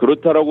 예.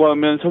 그렇다라고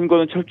하면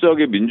선거는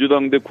철저하게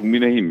민주당 대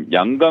국민의힘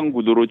양강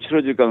구도로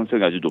치러질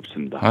가능성이 아주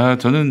높습니다.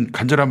 저는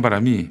간절한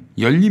바람이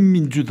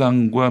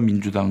열린민주당과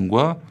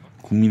민주당과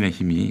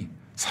국민의힘이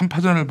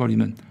 3파전을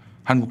벌이는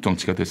한국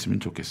정치가 됐으면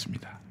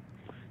좋겠습니다.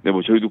 네,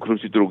 뭐 저희도 그럴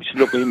수 있도록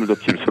실력과 힘을 더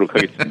기울이도록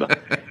하겠습니다.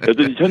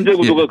 여튼 현재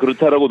구도가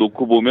그렇다라고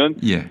놓고 보면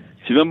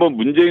지난번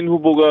문재인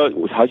후보가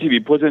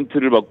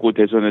 42%를 받고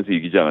대선에서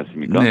이기지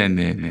않았습니까?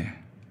 네네네.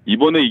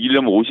 이번에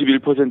이기려면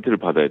 51%를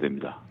받아야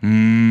됩니다.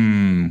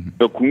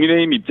 그러니까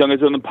국민의힘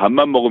입장에서는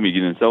반만 먹으면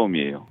이기는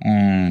싸움이에요.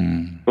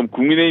 그럼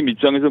국민의힘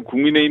입장에서는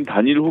국민의힘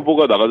단일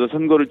후보가 나가서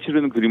선거를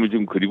치르는 그림을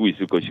지금 그리고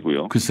있을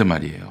것이고요. 글쎄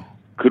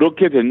말이에요.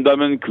 그렇게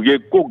된다면 그게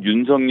꼭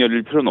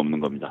윤석열일 필요는 없는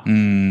겁니다.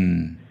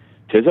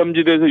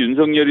 제3지대에서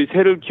윤석열이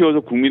새를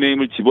키워서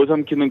국민의힘을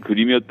집어삼키는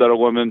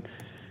그림이었다라고 하면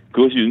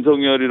그것이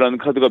윤석열이라는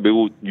카드가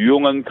매우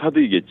유용한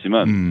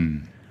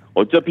카드이겠지만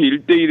어차피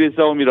 1대1의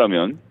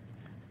싸움이라면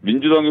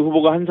민주당의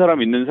후보가 한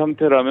사람 있는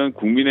상태라면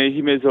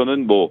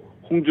국민의힘에서는 뭐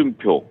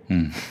홍준표,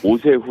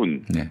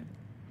 오세훈, 네.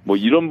 뭐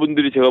이런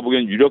분들이 제가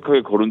보기엔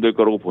유력하게 거론될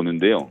거라고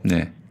보는데요.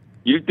 네.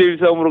 1대1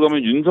 싸움으로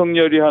가면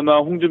윤석열이 하나,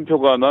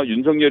 홍준표가 하나,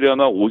 윤석열이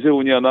하나,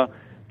 오세훈이 하나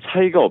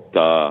차이가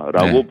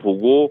없다라고 네.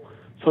 보고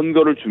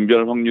선거를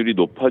준비할 확률이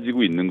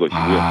높아지고 있는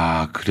것이고요.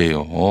 아,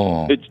 그래요.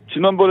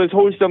 지난번에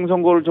서울시장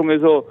선거를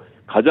통해서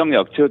가장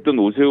약체였던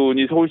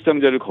오세훈이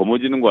서울시장 자리를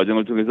거머쥐는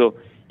과정을 통해서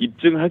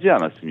입증하지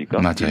않았습니까?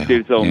 맞아요.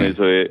 1대1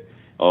 싸움에서의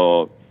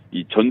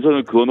이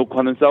전선을 그어놓고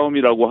하는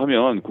싸움이라고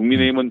하면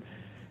국민의힘은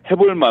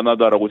해볼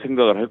만하다라고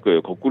생각을 할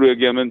거예요. 거꾸로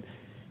얘기하면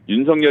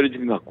윤석열이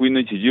지금 갖고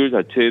있는 지지율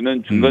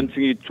자체는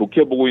중간층이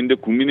좋게 보고 있는데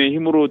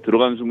국민의힘으로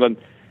들어가는 순간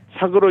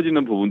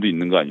사그러지는 부분도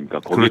있는 거 아닙니까?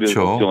 거기에 그렇죠.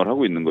 대해서 걱정을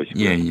하고 있는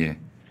것이고요.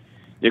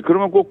 예,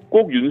 그러면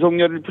꼭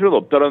윤석열일 필요는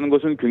없다라는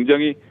것은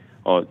굉장히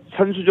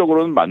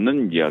산수적으로는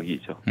맞는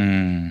이야기죠.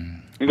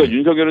 그러니까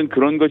윤석열은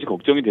그런 것이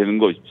걱정이 되는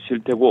것일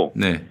테고.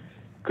 네.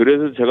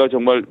 그래서 제가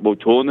정말 뭐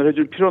조언을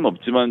해줄 필요는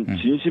없지만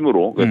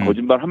진심으로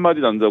거짓말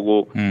한마디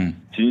난다고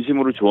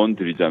진심으로 조언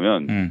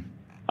드리자면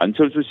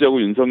안철수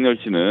씨하고 윤석열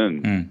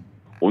씨는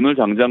오늘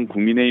당장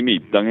국민의힘에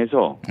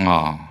입당해서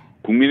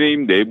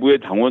국민의힘 내부의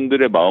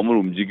당원들의 마음을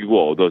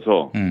움직이고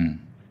얻어서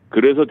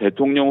그래서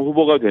대통령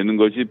후보가 되는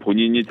것이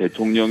본인이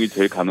대통령이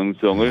될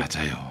가능성을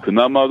맞아요.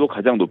 그나마도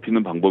가장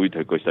높이는 방법이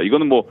될 것이다.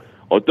 이거는 뭐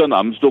어떤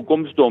암수도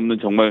꼼수도 없는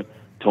정말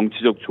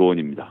정치적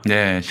조언입니다.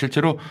 네,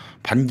 실제로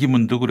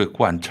반기문도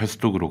그랬고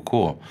안철수도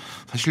그렇고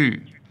사실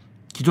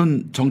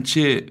기존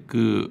정치의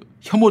그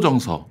혐오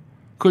정서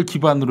그걸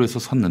기반으로 해서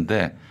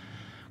섰는데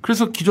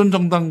그래서 기존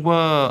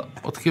정당과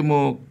어떻게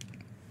뭐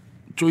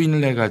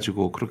조인을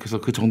해가지고 그렇게 해서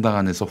그 정당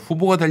안에서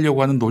후보가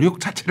되려고 하는 노력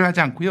자체를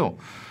하지 않고요.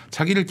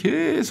 자기를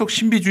계속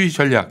신비주의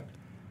전략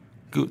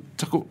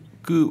자꾸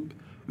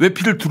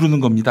외피를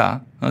두르는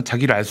겁니다.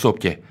 자기를 알 수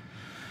없게.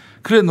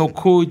 그래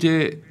놓고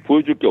이제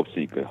보여줄 게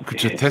없으니까요.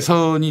 그렇죠.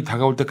 대선이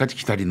다가올 때까지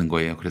기다리는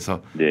거예요.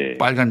 그래서 네.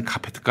 빨간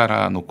카페트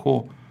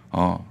깔아놓고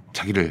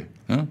자기를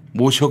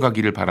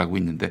모셔가기를 바라고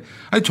있는데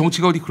아니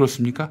정치가 어디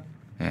그렇습니까?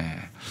 예.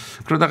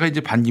 그러다가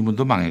이제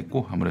반기문도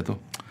망했고 아무래도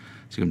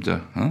지금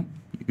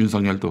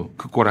윤석열도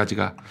그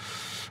꼬라지가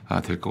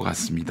될 것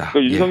같습니다.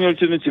 그러니까 윤석열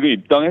씨는 지금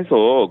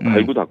입당해서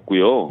갈고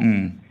닦고요.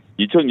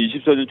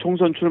 2024년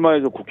총선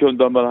출마해서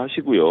국회의원도 한번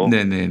하시고요.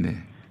 네네네.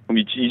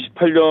 그럼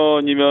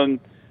 28년이면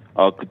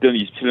그때는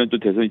 27년 또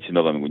대선이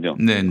지나가는군요.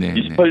 네네.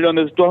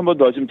 28년에서 또 한 번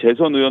더 하시면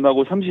재선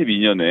의원하고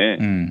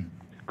 32년에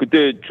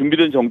그때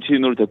준비된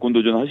정치인으로 대권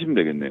도전하시면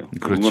되겠네요.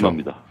 그렇죠.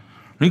 응원합니다.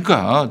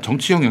 그러니까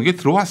정치 영역에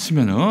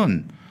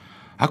들어왔으면은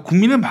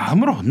국민의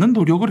마음을 얻는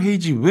노력을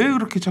해야지 왜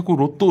그렇게 자꾸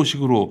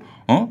로또식으로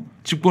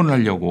집권을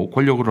하려고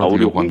권력을 얻으려고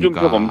우리 홍준표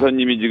합니까?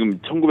 검사님이 지금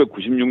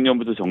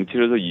 1996년부터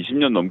정치를 해서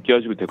 20년 넘게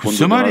하시고 대권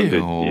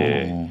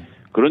도전하는데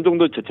그런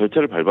정도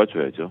절차를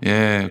밟아줘야죠.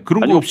 예,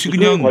 그런 거 없이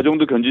그냥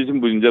과정도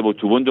견디신 분인데 뭐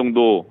 2번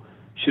정도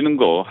쉬는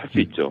거 할 수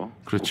있죠.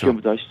 그렇죠.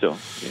 국회부터 하시죠.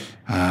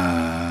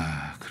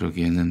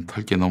 그러기에는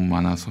털 게 너무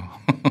많아서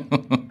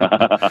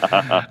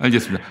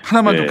알겠습니다.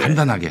 하나만 좀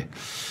간단하게.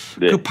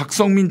 그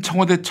박성민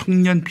청와대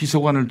청년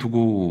비서관을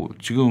두고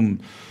지금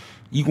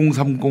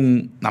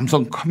 2030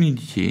 남성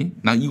커뮤니티,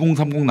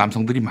 2030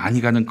 남성들이 많이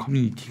가는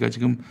커뮤니티가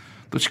지금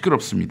또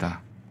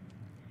시끄럽습니다.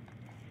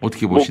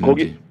 어떻게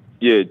보시는지?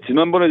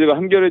 지난번에 제가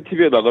한겨레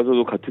TV에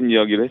나가서도 같은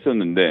이야기를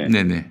했었는데,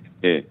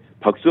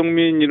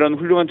 박성민이라는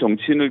훌륭한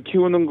정치인을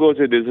키우는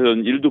것에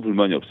대해서는 1도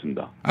불만이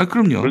없습니다.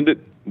 그럼요. 그런데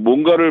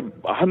뭔가를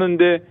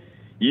하는데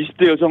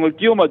 20대 여성을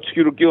끼워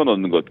맞추기로 끼워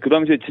넣는 것. 그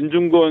당시에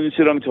진중권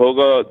씨랑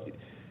저가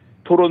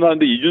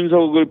토론하는데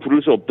이준석을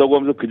부를 수 없다고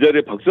하면서 그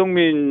자리에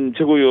박성민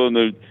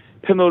최고위원을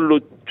패널로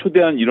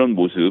초대한 이런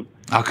모습.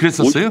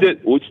 그랬었어요?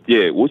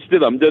 50대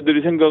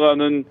남자들이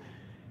생각하는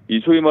이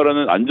소위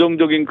말하는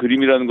안정적인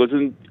그림이라는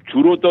것은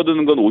주로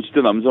떠드는 건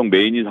 50대 남성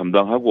메인이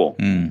담당하고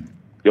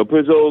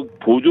옆에서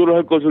보조를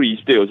할 것으로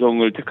 20대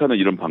여성을 택하는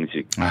이런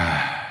방식.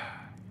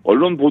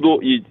 언론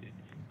보도 이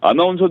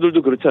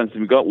아나운서들도 그렇지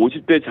않습니까?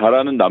 50대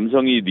잘하는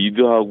남성이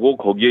리드하고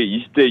거기에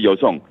 20대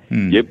여성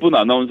예쁜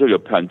아나운서를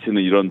옆에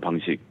앉히는 이런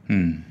방식.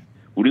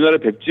 우리나라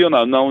백지연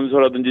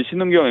아나운서라든지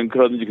신은경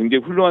앵커라든지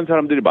굉장히 훌륭한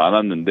사람들이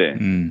많았는데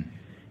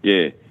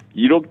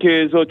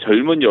이렇게 해서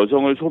젊은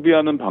여성을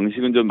소비하는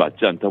방식은 좀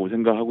맞지 않다고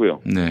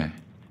생각하고요.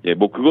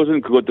 뭐 그것은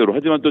그것대로.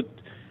 하지만 또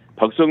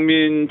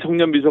박성민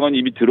청년 비서관이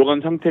이미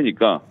들어간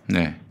상태니까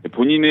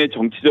본인의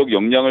정치적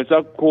역량을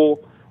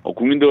쌓고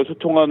국민들과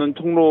소통하는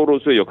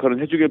통로로서의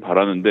역할은 해주길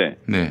바라는데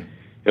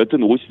여튼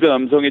 50대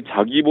남성이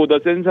자기보다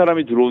센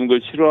사람이 들어오는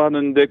걸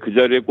싫어하는데 그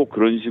자리에 꼭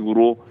그런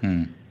식으로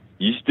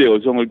 20대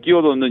여성을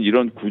끼워 넣는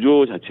이런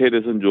구조 자체에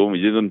대해서는 좀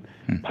이제는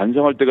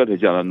반성할 때가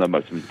되지 않았나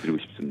말씀을 드리고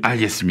싶습니다.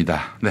 알겠습니다.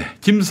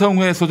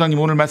 김성회 소장님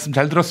오늘 말씀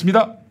잘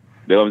들었습니다.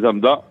 네,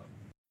 감사합니다.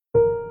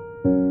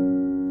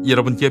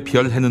 여러분께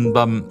별 해는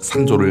밤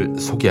상조를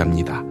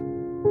소개합니다.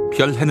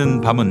 별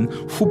해는 밤은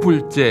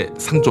후불제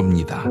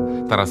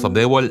상조입니다. 따라서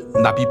매월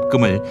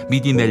납입금을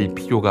미리 낼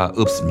필요가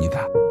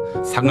없습니다.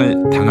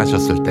 상을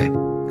당하셨을 때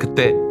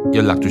그때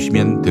연락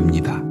주시면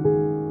됩니다.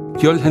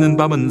 별 해는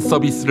밤은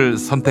서비스를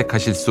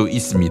선택하실 수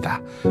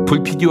있습니다.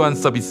 불필요한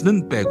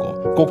서비스는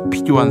빼고 꼭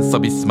필요한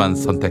서비스만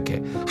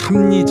선택해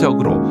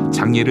합리적으로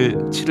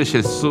장례를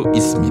치르실 수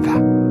있습니다.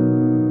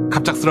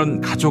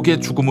 갑작스런 가족의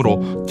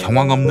죽음으로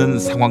경황 없는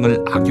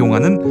상황을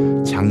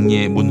악용하는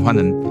장례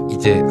문화는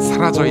이제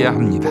사라져야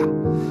합니다.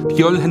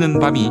 별 해는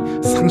밤이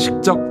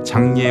상식적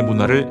장례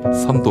문화를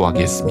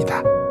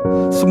선도하겠습니다.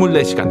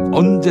 24시간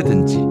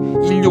언제든지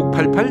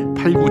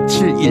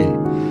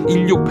 1688-8971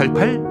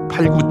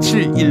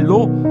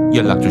 1688-8971로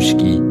연락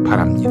주시기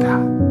바랍니다.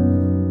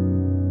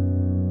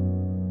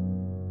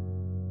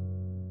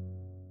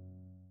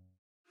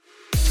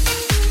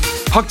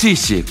 박지희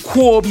씨,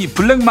 코업이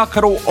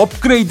블랙마카로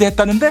업그레이드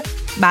했다는데?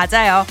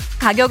 맞아요.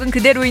 가격은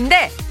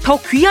그대로인데 더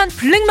귀한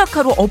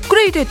블랙마카로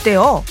업그레이드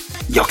했대요.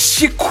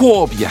 역시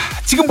코업이야.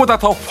 지금보다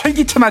더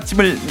활기찬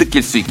아침을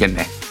느낄 수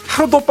있겠네.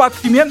 하루도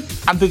빠뜨리면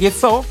안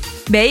되겠어.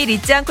 매일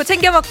잊지 않고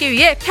챙겨 먹기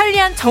위해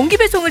편리한 정기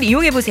배송을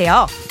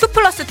이용해보세요.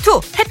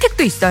 2+2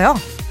 혜택도 있어요.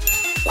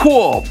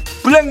 코업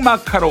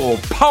블랙마카로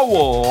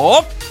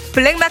파워업.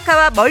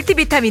 블랙마카와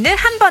멀티비타민을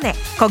한 번에,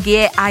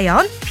 거기에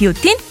아연,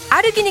 비오틴,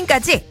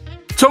 아르기닌까지.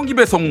 정기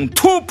배송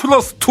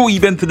 2+2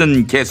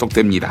 이벤트는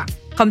계속됩니다.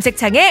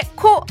 검색창에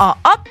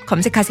코어업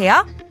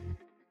검색하세요.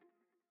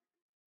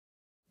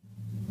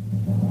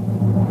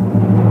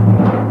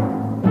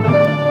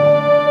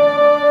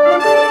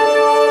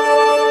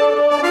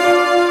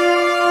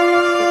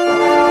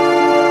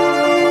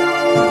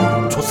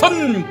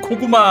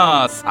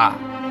 조선고구마사.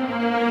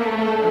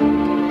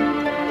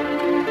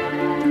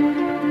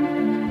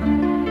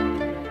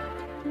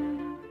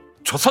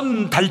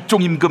 조선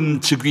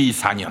달종임금 즉위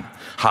 4년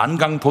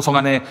한강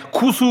도성안에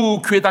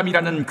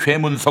구수괴담이라는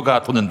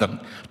괴문서가 도는 등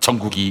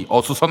전국이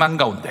어수선한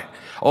가운데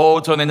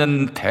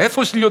어전에는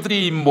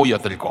대소신료들이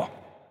모여들고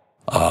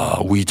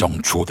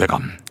위정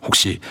주호대감,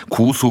 혹시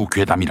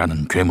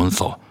구수괴담이라는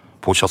괴문서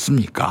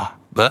보셨습니까?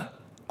 뭐?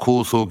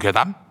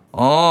 구수괴담?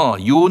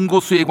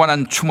 윤고수에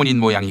관한 추문인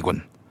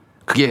모양이군.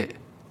 그게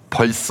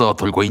벌써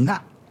돌고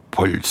있나?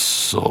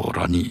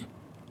 벌써라니.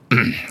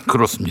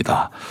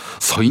 그렇습니다.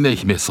 서인의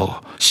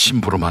힘에서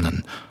심부름하는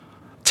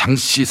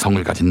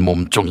장씨성을 가진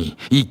몸종이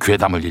이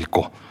괴담을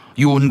읽고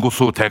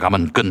윤구수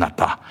대감은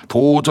끝났다,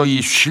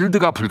 도저히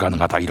쉴드가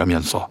불가능하다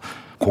이러면서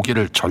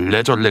고개를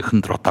절레절레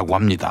흔들었다고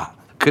합니다.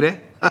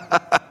 그래?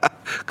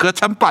 그거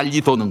참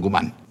빨리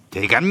도는구만.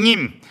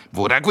 대감님,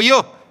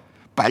 뭐라고요?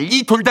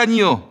 빨리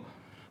돌다니요.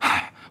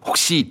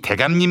 혹시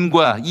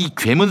대감님과 이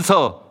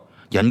괴문서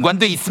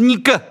연관돼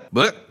있습니까?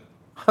 뭐?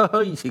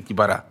 이 새끼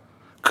봐라.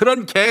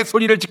 그런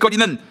개소리를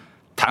짓거리는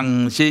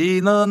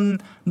당신은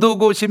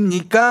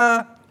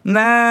누구십니까?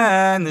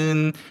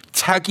 나는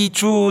자기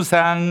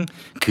주상,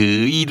 그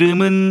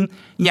이름은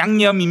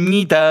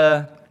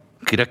양념입니다.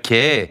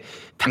 그렇게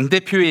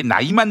당대표의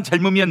나이만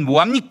젊으면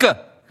뭐합니까?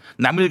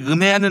 남을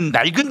음해하는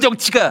낡은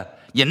정치가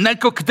옛날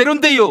거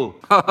그대로인데요.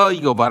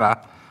 이거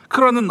봐라.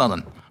 그러는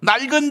너는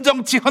낡은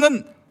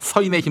정치하는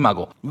서인의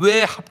힘하고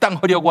왜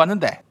합당하려고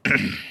하는데?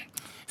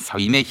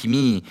 서인의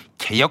힘이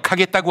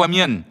개혁하겠다고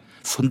하면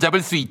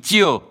손잡을 수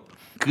있지요.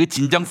 그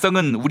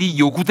진정성은 우리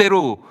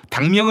요구대로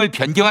당명을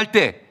변경할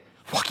때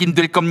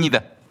확인될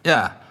겁니다.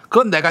 야,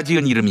 그건 내가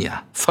지은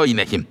이름이야.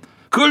 서인의 힘.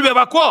 그걸 왜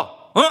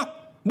바꿔?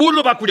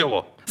 뭘로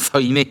바꾸려고?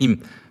 서인의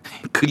힘.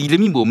 그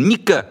이름이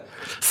뭡니까?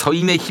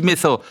 서인의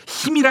힘에서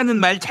힘이라는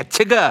말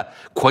자체가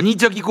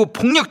권위적이고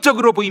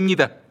폭력적으로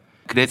보입니다.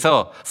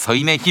 그래서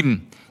서인의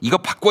힘, 이거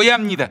바꿔야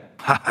합니다.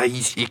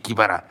 이 새끼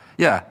봐라.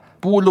 야,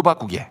 뭘로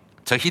바꾸게?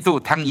 저희도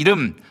당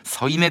이름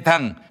서인의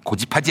당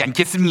고집하지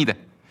않겠습니다.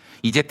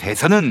 이제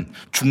대선은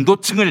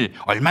중도층을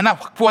얼마나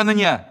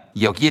확보하느냐,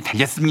 여기에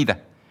달렸습니다.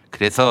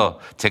 그래서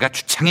제가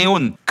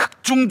주창해온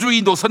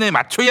극중주의 노선에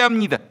맞춰야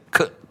합니다.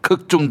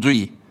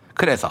 극중주의.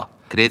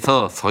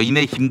 그래서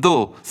서인의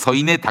힘도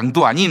서인의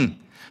당도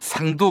아닌,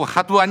 상도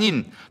하도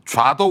아닌,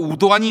 좌도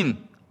우도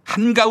아닌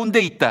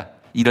한가운데 있다,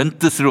 이런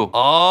뜻으로.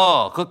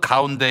 그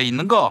가운데에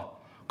있는 거?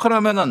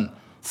 그러면은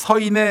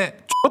서인의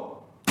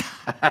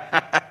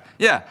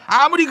야,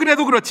 아무리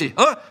그래도 그렇지.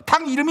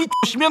 당 이름이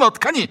조시면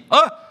어떡하니?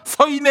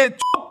 서인의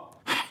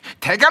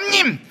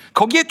대감님,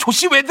 거기에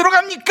조시 왜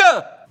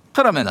들어갑니까?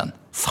 그러면은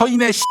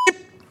서인의 10.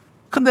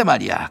 근데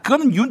말이야,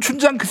 그거는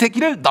윤춘장 그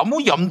새끼를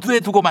너무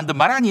염두에 두고 만든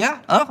말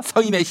아니야?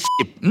 서인의 10.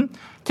 응?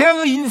 걔가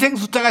그 인생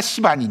숫자가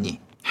 10 아니니?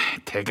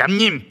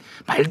 대감님,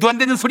 말도 안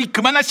되는 소리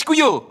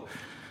그만하시고요.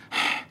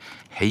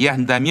 해야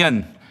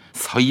한다면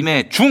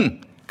서인의 중,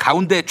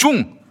 가운데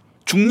중,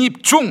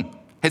 중립 중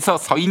해서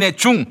서인의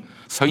중,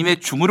 서인의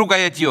중으로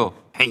가야지요.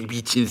 에이,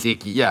 미친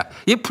새끼. 야,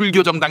 얘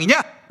불교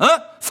정당이냐?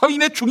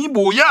 서인의 중이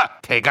뭐야?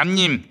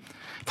 대감님,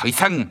 더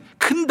이상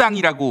큰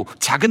당이라고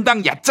작은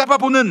당 얕잡아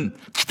보는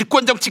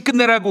기득권 정치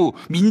끝내라고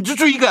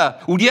민주주의가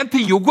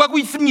우리한테 요구하고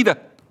있습니다.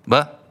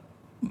 뭐?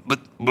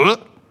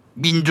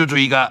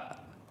 민주주의가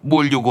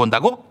뭘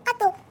요구한다고?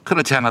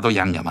 그렇지 않아도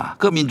양념아,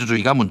 그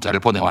민주주의가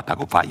문자를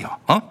보내왔다고 봐요.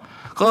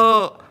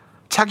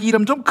 자기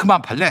이름 좀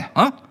그만 팔래?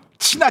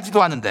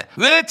 친하지도 않은데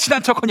왜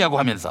친한 척하냐고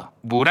하면서.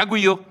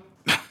 뭐라고요?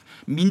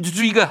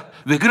 민주주의가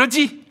왜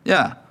그러지?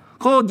 야,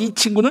 네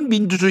친구는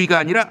민주주의가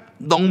아니라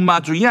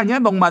넉마주의 아니야?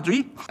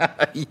 넉마주의?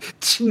 이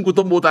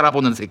친구도 못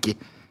알아보는 새끼.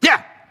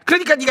 야,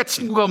 그러니까 네가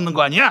친구가 없는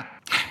거 아니야?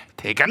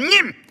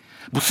 대감님,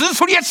 무슨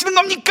소리 하시는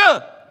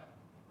겁니까?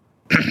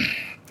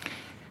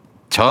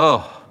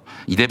 저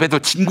이래봬도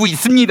친구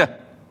있습니다.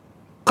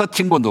 그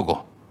친구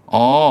누구?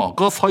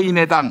 그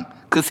서인회당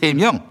그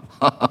 3명.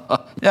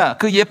 야,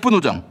 그 예쁜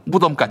우정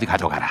무덤까지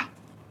가져가라.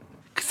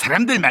 그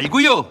사람들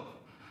말고요.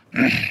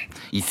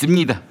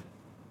 있습니다.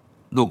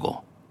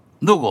 누구?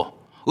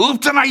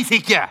 없잖아 이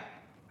새끼야.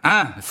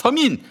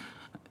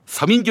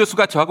 서민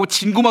교수가 저하고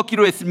친구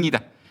먹기로 했습니다.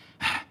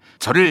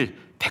 저를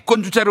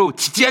대권 주자로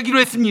지지하기로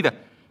했습니다.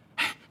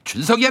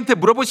 준석이한테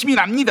물어보시면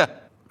압니다.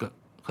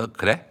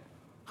 그래?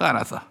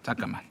 알았어.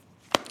 잠깐만.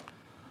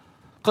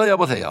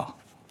 여보세요.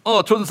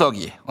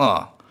 준석이.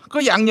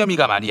 그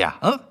양념이가 말이야.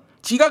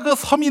 지가 그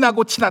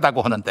서민하고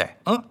친하다고 하는데.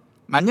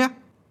 맞냐?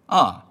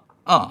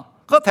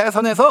 그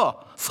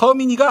대선에서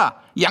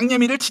서민이가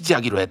양념이를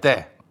지지하기로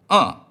했대.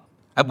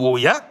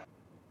 뭐야?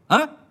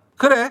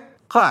 그래.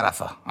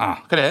 알았어.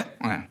 그래.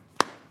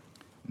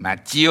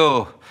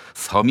 맞지요.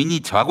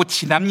 서민이 저하고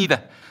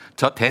친합니다.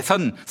 저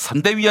대선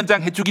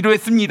선대위원장 해주기로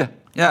했습니다.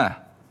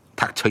 야,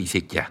 닥쳐 이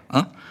새끼야.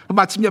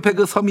 마침 옆에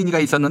그 서민이가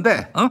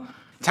있었는데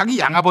자기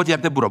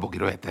양아버지한테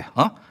물어보기로 했대.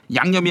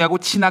 양념이하고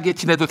친하게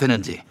지내도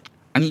되는지.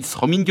 아니,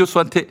 서민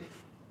교수한테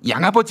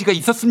양아버지가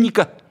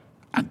있었습니까?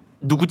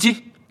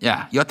 누구지?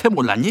 야, 여태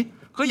몰랐니?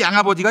 그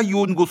양아버지가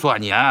유은고수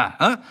아니야.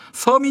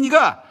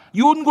 서민이가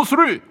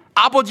유은고수를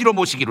아버지로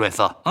모시기로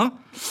했어.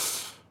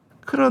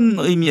 그런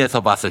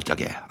의미에서 봤을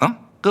적에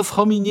그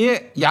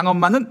서민이의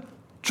양엄마는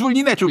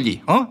줄리네,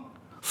 줄리.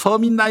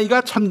 서민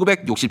나이가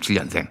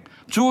 1967년생,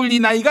 줄리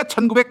나이가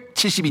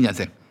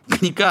 1972년생.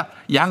 그러니까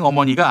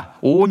양어머니가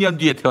 5년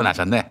뒤에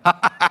태어나셨네.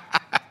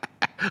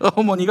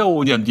 어머니가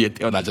 5년 뒤에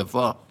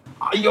태어나셨어.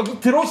 여기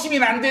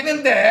들어오시면 안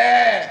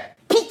되는데.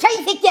 비켜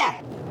이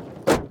새끼야.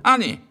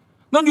 아니,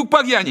 넌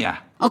육박이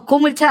아니야.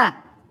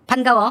 고물차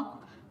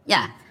반가워.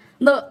 야,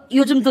 너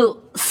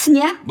요즘도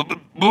쓰냐?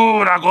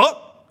 뭐라고?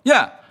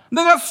 야,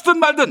 내가 쓰든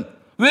말든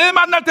왜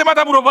만날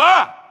때마다 물어봐?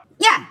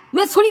 야,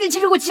 왜 소리를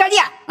지르고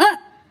지랄이야?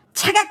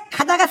 차가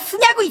가다가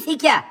쓰냐고 이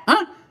새끼야.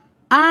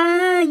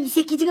 이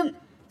새끼 지금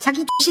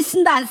자기 씨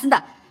쓴다 안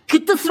쓴다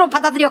그 뜻으로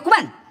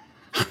받아들였구만.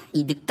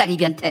 이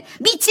늑다리변태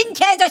미친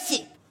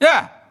개아저씨.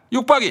 야,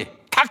 육박이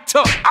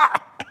닥쳐.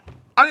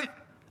 아니,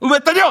 왜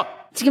때려?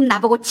 지금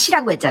나보고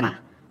치라고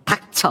했잖아.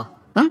 닥쳐.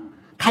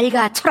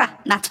 달가 쳐라.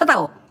 나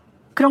쳐다오.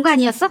 그런 거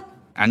아니었어?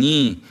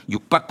 아니,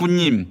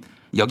 육박군님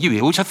여기 왜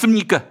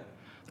오셨습니까?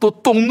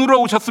 또 똥 누러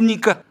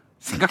오셨습니까?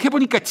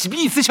 생각해보니까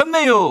집이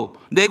있으셨네요.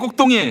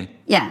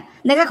 내곡동에. 야,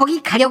 내가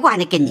거기 가려고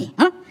안 했겠니?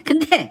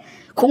 근데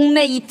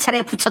공매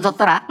입찰에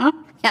붙여졌더라.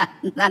 야,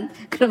 난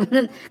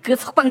그러면은 그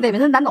석방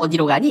되면은 난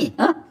어디로 가니?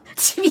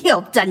 집이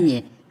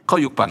없잖니. 거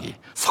육박이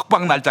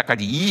석방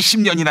날짜까지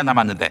 20년이나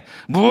남았는데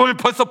뭘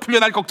벌써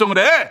풀려날 걱정을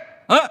해?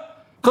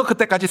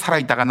 그때까지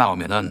살아있다가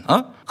나오면은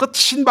그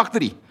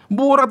친박들이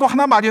뭐라도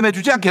하나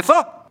마련해주지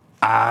않겠어?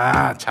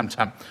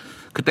 참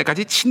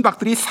그때까지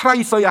친박들이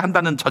살아있어야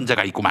한다는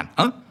전제가 있구만.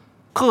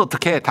 그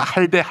어떻게 다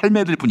할배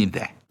할매들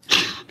뿐인데.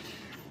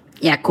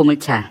 야,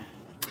 고물차,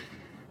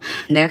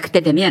 내가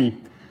그때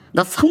되면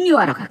너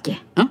성묘하러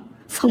갈게.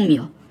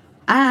 성묘.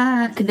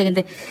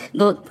 근데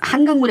너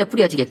한강물에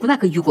뿌려지겠구나,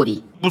 그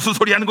유골이. 무슨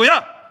소리 하는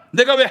거야?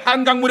 내가 왜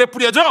한강물에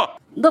뿌려져?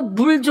 너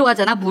물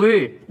좋아하잖아,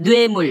 물.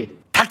 뇌물.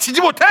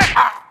 닥치지 못해?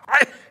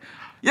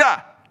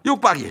 야,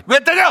 육박이 왜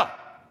때려?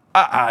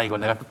 이거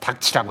내가 또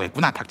닥치라고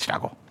했구나.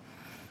 닥치라고.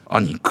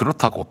 아니,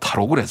 그렇다고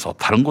탈옥을 해서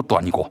다른 것도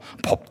아니고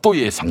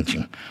법도의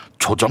상징,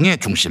 조정의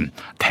중심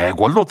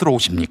대궐로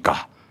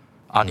들어오십니까?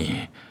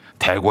 아니,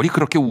 대궐이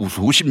그렇게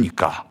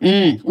우스우십니까?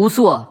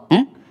 우스워.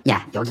 응?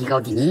 야, 여기가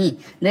어디니?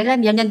 내가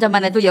몇 년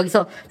전만 해도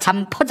여기서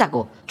잠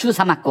퍼자고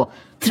주사 맞고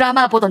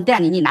드라마 보던 때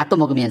아니니, 낫도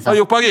먹으면서.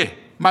 육박이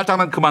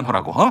말장난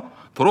그만하라고.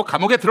 도로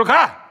감옥에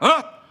들어가.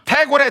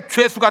 대궐의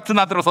죄수가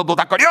드나들어서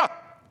노닥거려.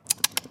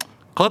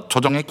 그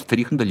조정의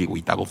기틀이 흔들리고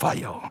있다고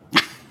봐요.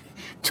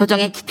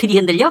 조정의 기틀이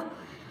흔들려?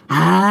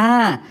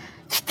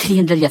 기틀이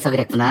흔들려서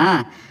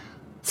그랬구나.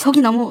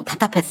 속이 너무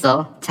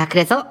답답했어. 자,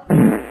 그래서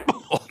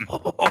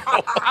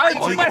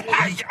정말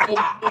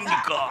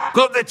뭡니까?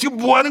 그런데 지금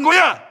뭐 하는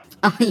거야?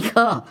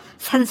 이거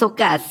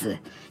산소가스,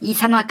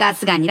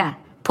 이산화가스가 아니라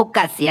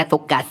독가스야,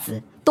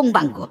 독가스.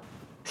 똥방구.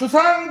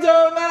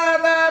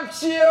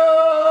 주상전환합시오.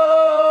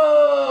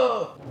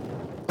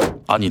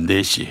 아니,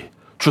 4시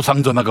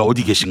주상전하가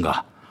어디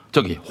계신가?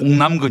 저기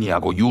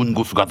홍남근이하고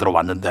유은고수가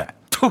들어왔는데.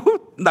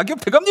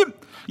 낙엽 대감님,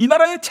 이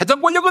나라의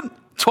재정 권력은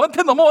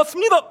저한테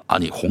넘어왔습니다.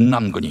 아니,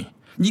 홍남근이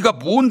네가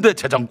뭔데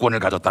재정권을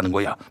가졌다는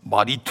거야?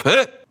 말이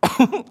돼?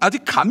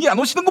 아직 감이 안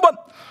오시는구만.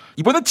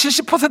 이번엔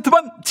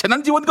 70%만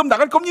재난지원금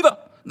나갈 겁니다.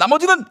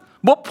 나머지는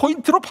뭐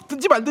포인트로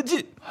받든지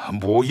말든지.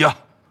 뭐야?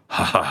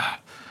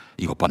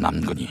 이것 봐,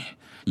 남근이.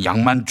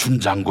 양만춘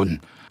장군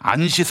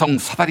안시성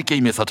사다리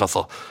게임에서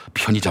져서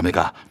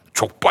편의점에가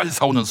족발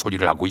사오는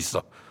소리를 하고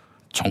있어.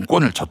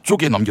 정권을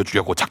저쪽에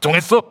넘겨주려고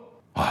작정했어?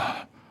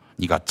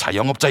 네가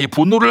자영업자의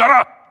분노를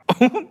알아?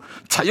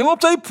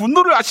 자영업자의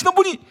분노를 아시는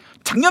분이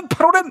작년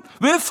 8월엔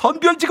왜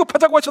선별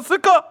지급하자고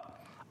하셨을까?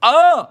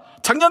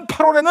 작년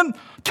 8월에는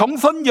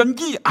경선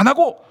연기 안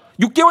하고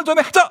 6개월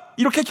전에 하자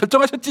이렇게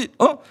결정하셨지.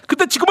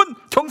 그때 지금은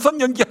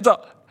경선 연기하자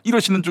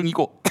이러시는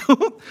중이고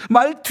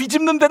말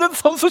뒤집는 데는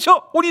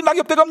선수셔 우리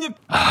낙엽 대감님.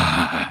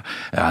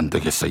 안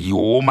되겠어. 이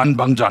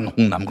오만방자한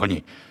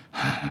홍남건이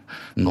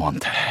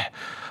너한테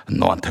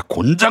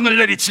곤장을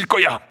내리칠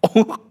거야.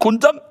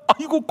 곤장?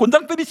 아이고,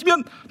 곤장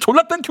때리시면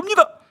졸라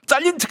땡큐입니다.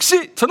 잘린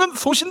즉시 저는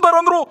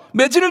소신발언으로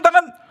매질을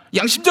당한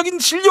양심적인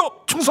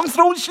신료,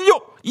 충성스러운 신료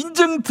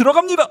인증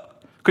들어갑니다.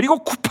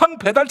 그리고 쿠팡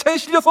배달차에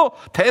실려서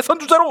대선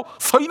주자로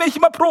서인의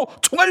힘 앞으로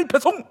총알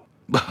배송.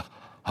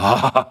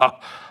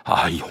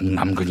 이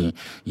홍남근이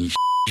이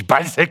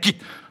씨발 새끼.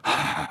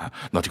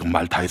 너 지금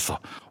말 다 했어.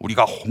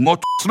 우리가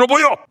홍어젖으로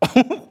보여.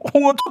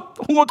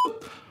 홍어젖.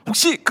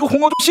 혹시 그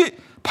홍어젖이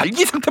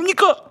발기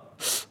상태입니까?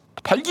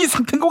 발기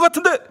상태인 것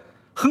같은데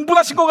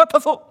흥분하신 것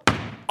같아서.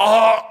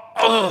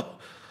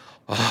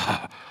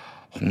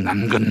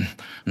 홍남근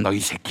너 이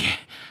새끼.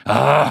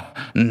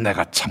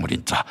 내가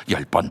참을인자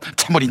 10번,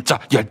 참을인자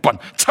 10번,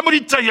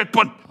 참을인자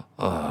 10번.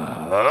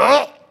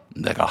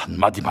 내가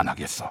한마디만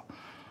하겠어.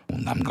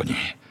 홍남근이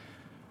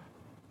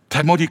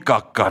대머리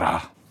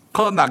깎아라.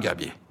 그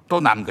낙엽이 또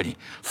남근이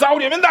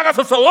싸우려면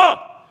나가서 싸워.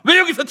 왜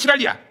여기서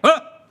지랄이야?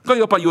 그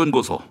여봐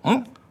연고소.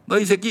 너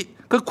이 새끼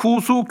그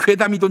구수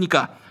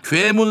괴담이도니까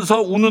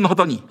괴문서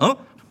운운하더니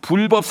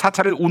불법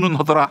사찰을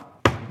운운하더라.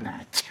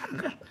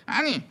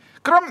 아니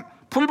그럼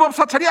불법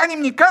사찰이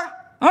아닙니까?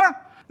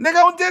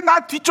 내가 언제 나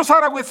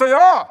뒷조사하라고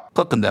했어요?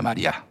 근데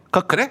말이야.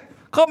 그래?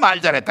 그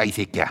말 잘했다 이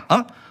새끼야.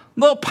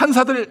 너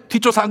판사들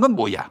뒷조사한 건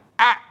뭐야?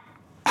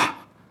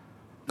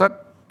 너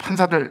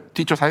판사들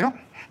뒷조사요?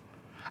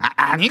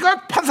 아니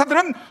그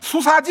판사들은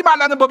수사하지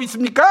말라는 법이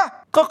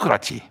있습니까?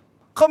 그렇지.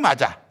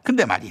 맞아.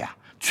 근데 말이야.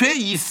 죄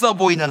있어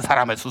보이는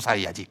사람을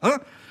수사해야지.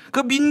 그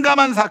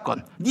민감한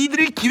사건,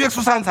 니들이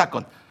기획수사한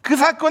사건, 그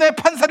사건의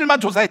판사들만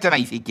조사했잖아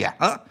이 새끼야.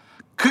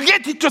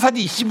 그게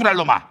뒷조사지 이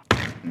씨부랄놈아.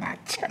 나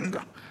참.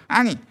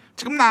 아니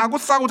지금 나하고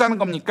싸우자는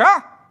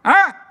겁니까?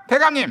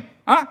 대감님.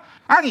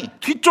 아니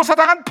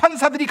뒷조사당한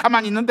판사들이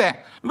가만히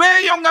있는데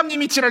왜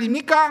영감님이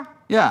지랄입니까?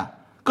 야,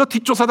 그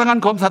뒷조사당한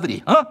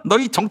검사들이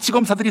너희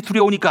정치검사들이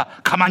두려우니까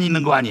가만히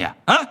있는 거 아니야?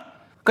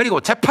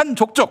 그리고 재판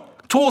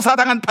족족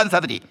조사당한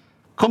판사들이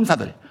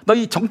검사들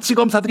너희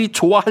정치검사들이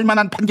좋아할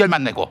만한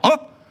판결만 내고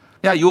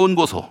야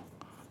요원고소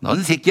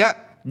넌 새끼야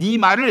네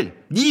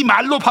말을 네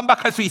말로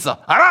반박할 수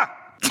있어 알아?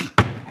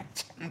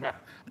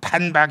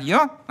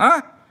 반박이요?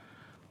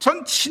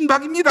 전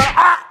친박입니다.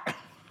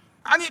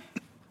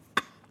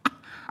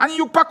 아니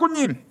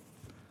육박구님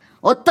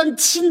어떤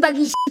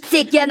친박이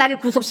새끼야 나를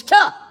구속시켜?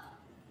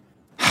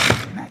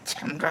 나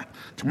참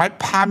정말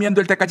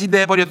파면될 때까지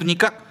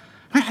내버려두니까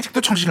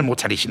아직도 정신을 못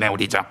차리시네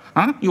우리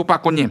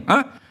육박구님.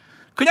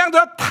 그냥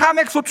저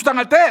탄핵소추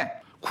당할 때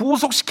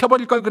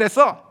구속시켜버릴 걸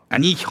그랬어.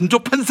 아니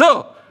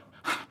형조판서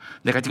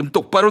내가 지금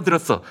똑바로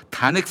들었어.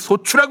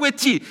 탄핵소추라고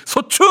했지.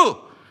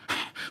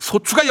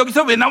 소추가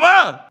여기서 왜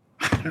나와?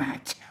 나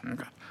참.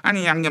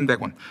 아니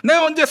양념대군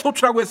내가 언제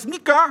소추라고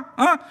했습니까?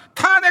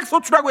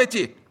 탄핵소추라고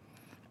했지.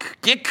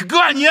 그게 그거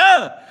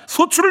아니야.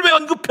 소추를 왜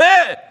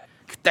언급해?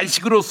 그딴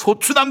식으로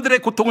소추남들의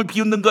고통을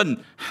비웃는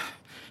건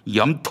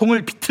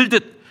염통을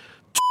비틀듯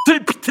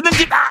X를 비트는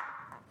게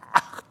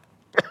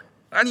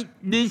아니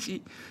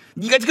네시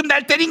네가 지금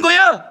날 때린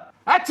거야?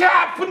 제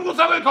아픈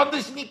구석을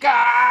건드시니까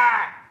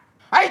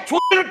아이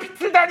X를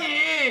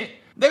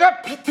비틀다니.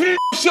 내가 비틀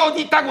곳이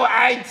어디 있다고.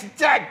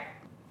 진짜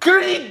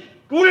그러니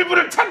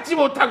울분을 참지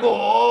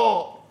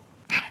못하고.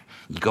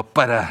 이것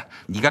봐라.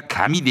 네가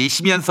감히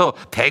내쉬면서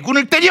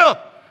대군을 때려.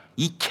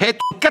 이 개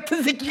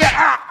X같은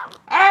새끼가.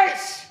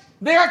 아이씨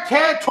내가 개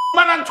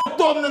X만한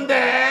X도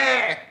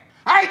없는데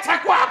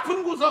자꾸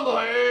아픈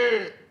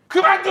구석을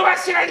그만 좀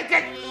하시라니까.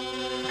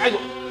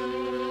 아이고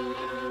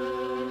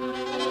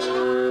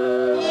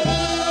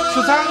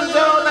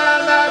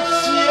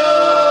주상전환합시오.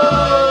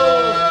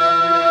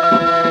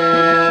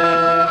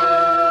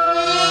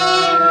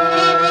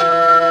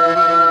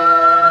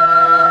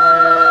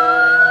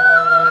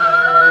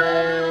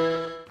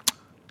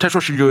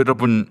 대소신료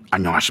여러분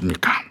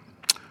안녕하십니까?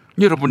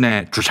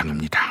 여러분의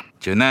주상입니다.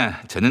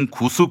 저는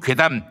구수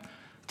괴담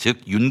즉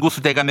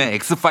윤구수 대감의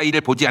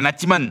X파일을 보지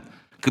않았지만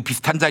그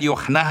비슷한 자료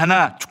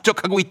하나하나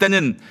축적하고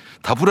있다는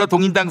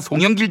더불어동인당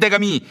송영길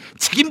대감이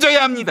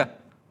책임져야 합니다.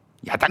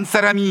 야당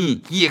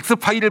사람이 이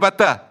X파일을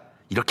봤다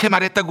이렇게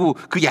말했다고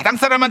그 야당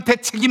사람한테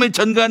책임을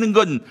전가하는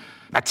건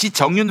마치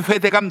정윤회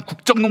대감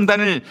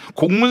국정농단을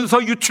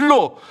공문서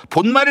유출로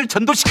본말을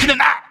전도시키는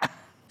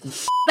이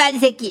씨발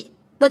새끼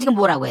너 지금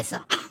뭐라고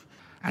했어?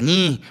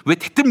 아니 왜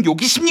대뜸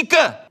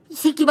욕이십니까? 이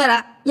새끼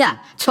봐라.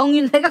 야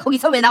정윤회가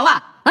거기서 왜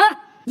나와?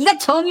 네가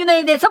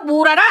정윤회에 대해서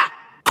뭘 알아?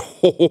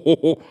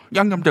 호호호호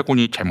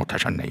양념대군이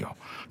잘못하셨네요.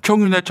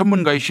 정윤회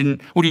전문가이신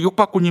우리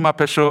육박구님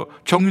앞에서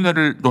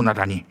정윤회를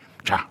논하다니.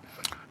 자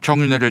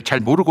정윤회를 잘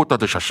모르고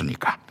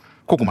떠드셨으니까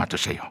고구마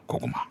드세요.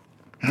 고구마.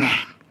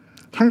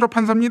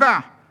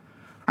 형조판서입니다.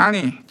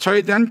 아니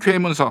저에 대한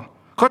괴문서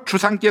그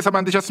주상께서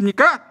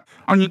만드셨습니까?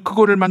 아니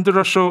그거를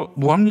만들어서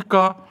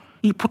뭐합니까?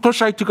 이 포털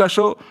사이트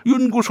가서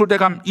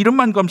윤구소대감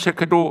이름만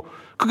검색해도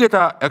그게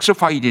다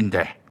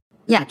X파일인데.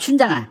 야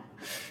춘장아,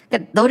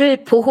 그러니까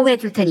너를 보호해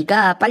줄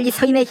테니까 빨리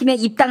서인의 힘에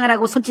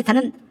입당하라고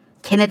손짓하는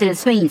걔네들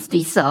소행일 수도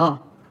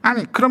있어.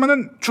 아니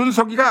그러면은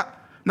준석이가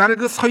나를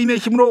그 서인의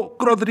힘으로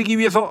끌어들이기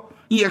위해서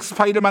이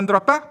X파일을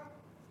만들었다?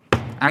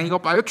 아니 이거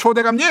봐요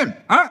초대감님,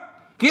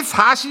 그게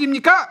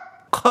사실입니까?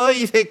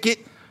 거이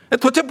새끼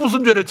도대체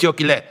무슨 죄를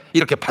지었길래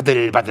이렇게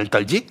바들바들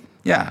떨지?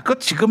 야 그거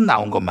지금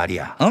나온 건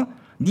말이야.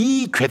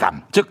 네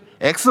괴담 즉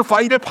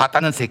X파일을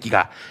봤다는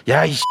새끼가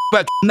야 이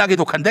씨발 존나게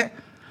독한데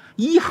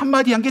이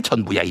한마디 한 게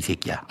전부야 이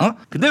새끼야.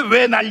 근데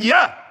왜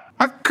난리야?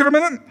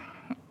 그러면은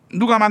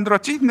누가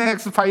만들었지 내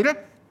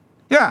X파일을?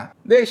 야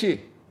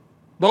내시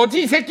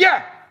너지 이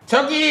새끼야?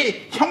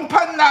 저기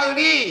형판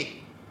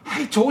나으리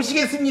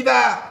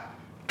좋으시겠습니다.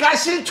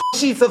 까실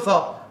족이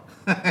있어서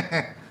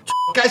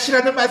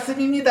까시라는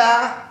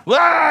말씀입니다.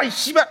 와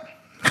씨발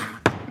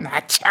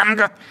나 참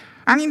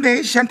아니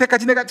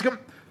내시한테까지 내가 지금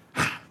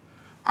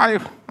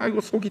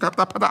아이고 속이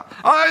답답하다.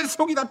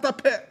 속이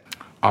답답해.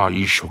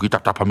 이 속이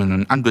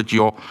답답하면은 안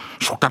되지요.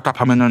 속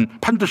답답하면은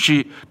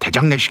반드시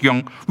대장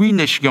내시경, 위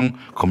내시경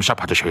검사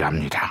받으셔야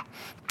합니다.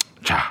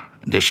 자,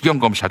 내시경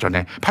검사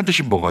전에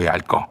반드시 먹어야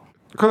할 거.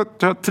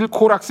 저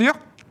들코락스요?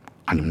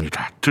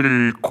 아닙니다.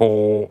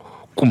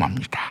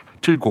 들고구마입니다.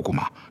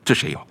 들고구마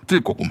드세요.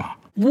 들고구마.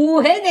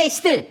 뭐해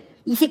내시들,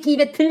 이 새끼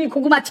입에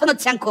들고구마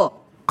쳐넣지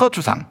않고. 그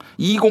주상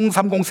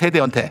 2030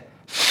 세대한테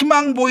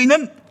희망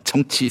보이는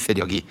정치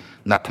세력이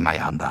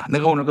나타나야 한다.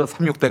 내가 오늘 그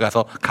 36대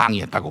가서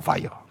강의했다고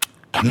봐요.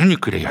 당연히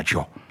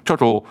그래야죠.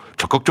 저도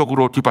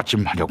적극적으로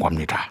뒷받침하려고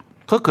합니다.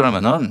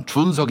 그러면은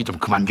준석이 좀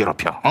그만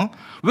괴롭혀.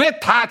 왜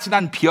다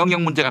지난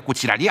비영역 문제 갖고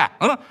지랄이야?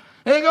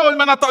 애가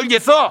얼마나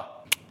떨겠어?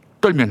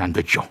 떨면 안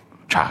되죠.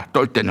 자,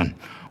 떨 때는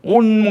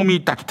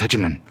온몸이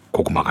따뜻해지는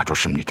고구마가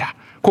좋습니다.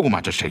 고구마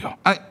드세요.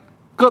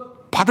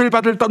 그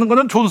바들바들 떠는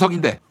거는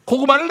준석인데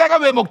고구마를 내가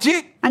왜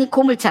먹지? 아니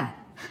고물차,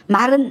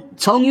 말은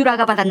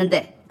정유라가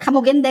받았는데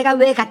감옥엔 내가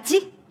왜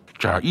갔지?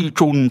 자, 이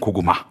좋은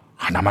고구마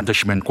하나만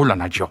드시면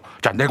곤란하죠.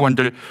 자,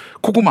 내관들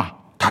고구마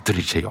다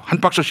드리세요. 한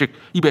박스씩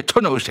입에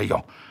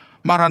쳐넣으세요.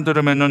 말 안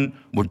들으면은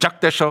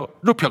문짝대서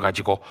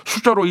눕혀가지고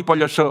수저로 입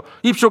벌려서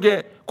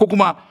입속에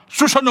고구마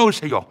쑤셔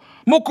넣으세요.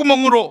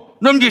 목구멍으로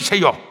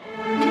넘기세요.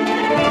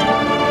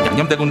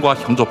 양념대군과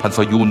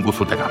형조판서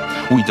유은구소대감,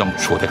 우의정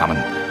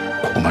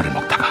추호대감은 고구마를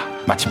먹다가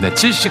마침내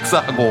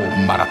질식사하고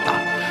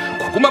말았다.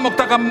 고구마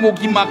먹다가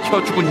목이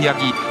막혀 죽은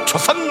이야기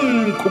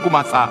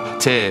조선고구마사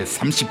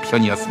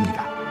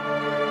제30편이었습니다.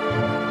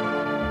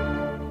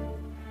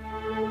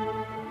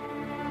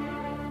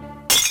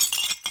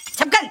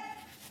 잠깐!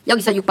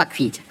 여기서 육박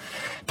퀴즈.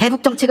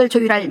 대북 정책을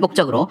조율할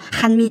목적으로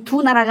한미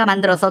두 나라가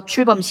만들어서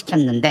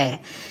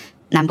출범시켰는데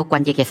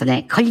남북관계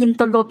개선에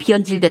걸림돌로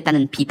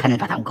비언질됐다는 비판을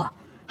받아온 거.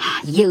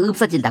 이게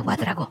없어진다고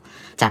하더라고.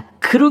 자,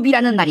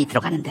 그룹이라는 말이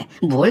들어가는데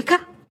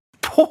뭘까?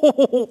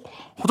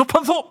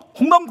 호조판서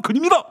홍남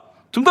근입니다.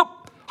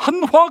 정답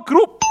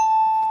한화그룹.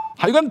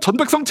 하여간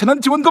전백성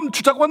재난지원금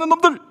주자고 하는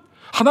놈들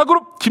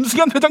하나그룹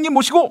김승현 회장님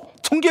모시고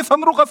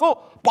청계산으로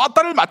가서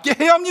빠따를 맞게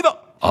해야 합니다.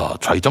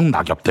 좌이정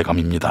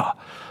낙엽대감입니다.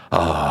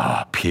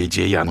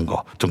 폐지해야 하는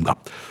거 정답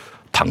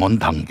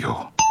당원당규.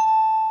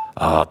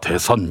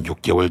 대선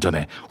 6개월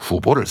전에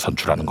후보를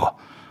선출하는 거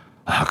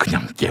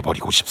그냥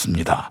깨버리고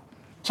싶습니다.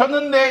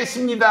 저는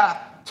냈습니다.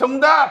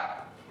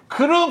 정답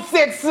그룹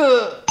섹스.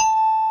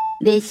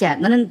 네시야,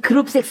 너는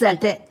그룹 섹스 할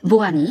때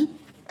뭐하니?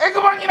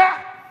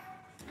 그만이라.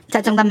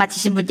 자, 정답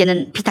맞히신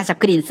분께는 비타샵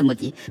그린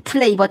스무디,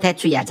 플레이버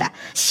대추야자,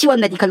 시원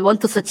메디컬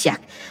원투스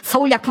치약,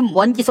 서울약품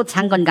원기소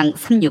장건강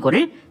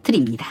 365를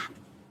드립니다.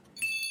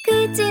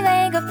 긁지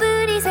말고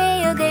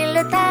뿌리세요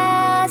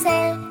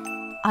글루타셀.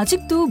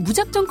 아직도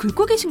무작정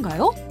긁고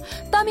계신가요?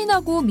 땀이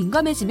나고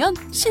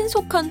민감해지면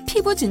신속한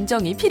피부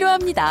진정이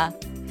필요합니다.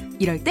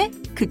 이럴 때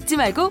긁지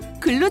말고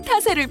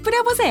글루타셀을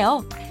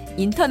뿌려보세요.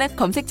 인터넷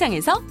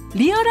검색창에서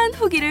리얼한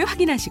후기를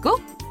확인하시고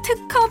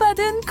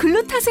특허받은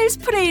글루타셀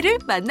스프레이를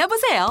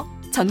만나보세요.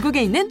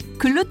 전국에 있는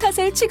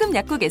글루타셀 취급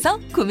약국에서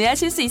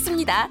구매하실 수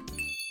있습니다.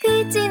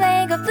 긁지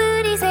말고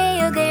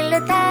뿌리세요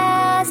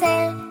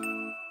글루타셀.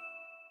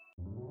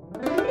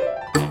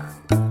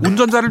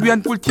 운전자를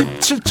위한 꿀팁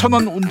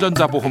 7,000원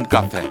운전자 보험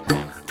카페.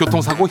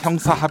 교통사고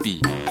형사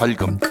합의,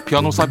 벌금,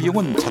 변호사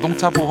비용은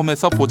자동차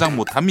보험에서 보장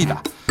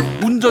못합니다.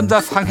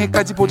 운전자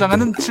상해까지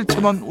보장하는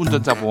 7,000원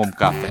운전자 보험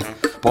카페.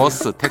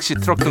 버스, 택시,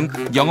 트럭 등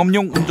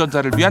영업용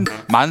운전자를 위한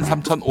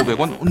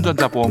 13,500원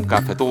운전자 보험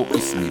카페도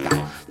있습니다.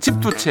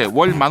 집 두 채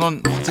월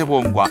 10,000원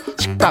화재보험과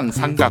식당,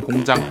 상가,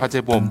 공장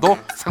화재보험도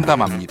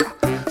상담합니다.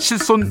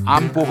 실손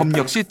암보험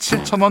역시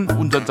 7,000원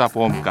운전자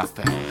보험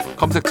카페.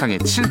 검색창에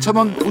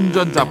 7,000원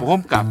운전자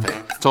보험 카페.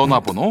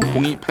 전화번호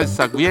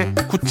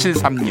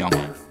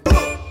 02849-9730.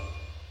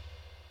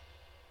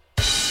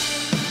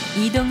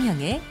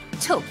 이동형의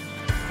촉.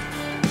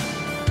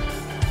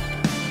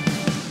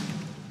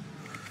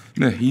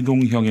 네,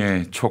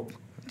 이동형의 촉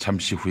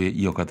잠시 후에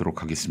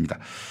이어가도록 하겠습니다.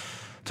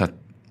 자,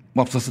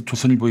 앞서서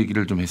조선일보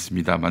얘기를 좀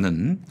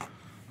했습니다만은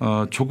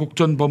조국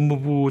전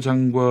법무부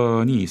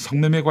장관이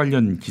성매매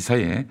관련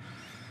기사에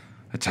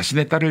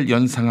자신의 딸을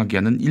연상하게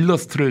하는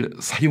일러스트를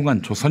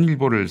사용한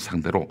조선일보를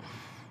상대로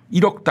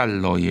 1억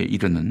달러에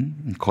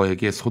이르는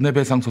거액의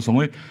손해배상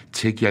소송을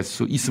제기할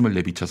수 있음을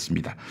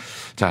내비쳤습니다.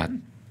 자,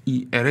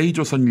 이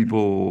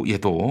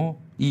LA조선일보에도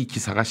이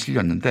기사가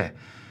실렸는데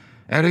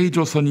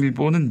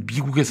LA조선일보는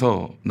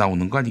미국에서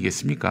나오는 거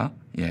아니겠습니까?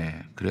 예,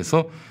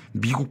 그래서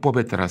미국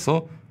법에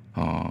따라서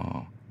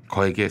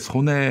거액의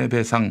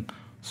손해배상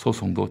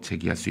소송도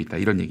제기할 수 있다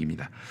이런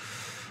얘기입니다.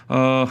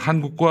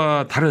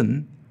 한국과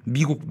다른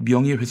미국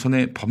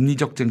명예훼손의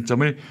법리적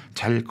쟁점을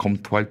잘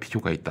검토할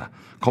필요가 있다.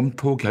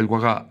 검토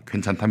결과가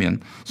괜찮다면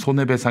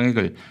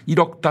손해배상액을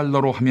 1억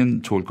달러로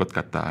하면 좋을 것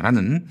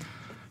같다라는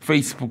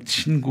페이스북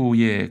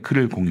친구의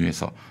글을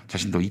공유해서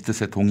자신도 이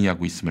뜻에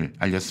동의하고 있음을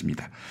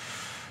알렸습니다.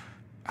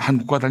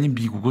 한국과 달리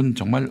미국은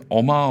정말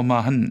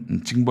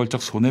어마어마한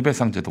징벌적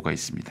손해배상 제도가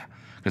있습니다.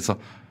 그래서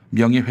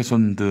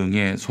명예훼손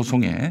등의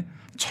소송에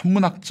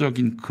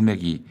천문학적인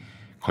금액이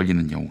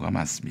걸리는 경우가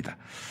많습니다.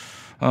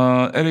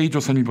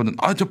 LA조선일보는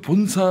저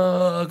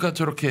본사가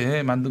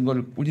저렇게 만든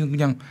걸 우리는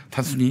그냥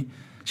단순히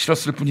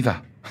실었을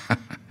뿐이다.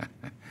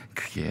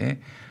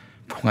 그게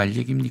통할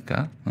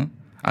얘기입니까?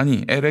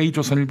 아니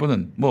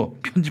LA조선일보는 뭐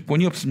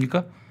편집본이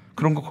없습니까?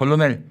 그런 거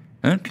걸러낼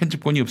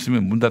편집본이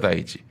없으면 문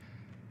닫아야지.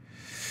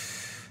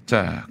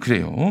 자,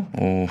 그래요.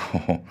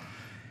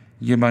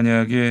 이게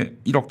만약에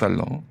 1억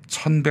달러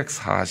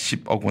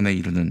 1140억 원에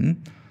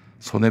이르는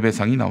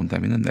손해배상이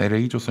나온다면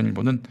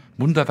LA조선일보는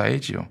문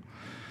닫아야지요.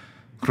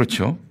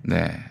 그렇죠.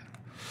 네.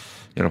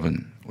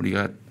 여러분,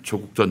 우리가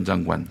조국 전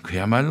장관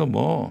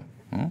그야말로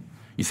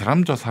이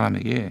사람 저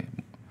사람에게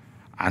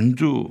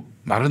안주,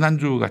 마른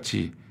안주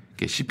같이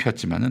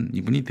씹혔지만은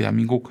이분이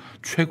대한민국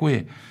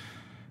최고의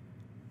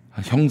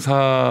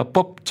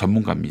형사법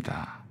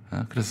전문가입니다.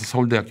 그래서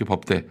서울대학교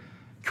법대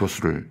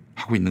교수를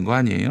하고 있는 거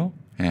아니에요?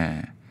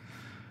 예.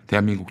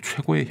 대한민국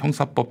최고의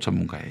형사법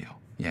전문가예요.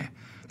 예.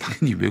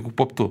 당연히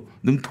외국법도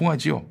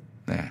능통하지요.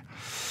 네.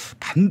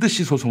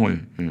 반드시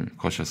소송을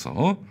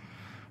거셔서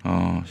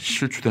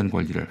실추된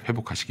권리를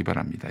회복하시기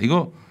바랍니다.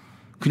 이거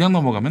그냥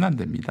넘어가면 안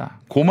됩니다.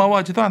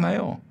 고마워하지도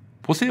않아요.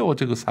 보세요.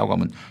 어제 그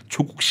사과문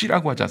조국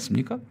씨라고 하지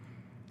않습니까?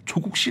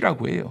 조국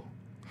씨라고 해요.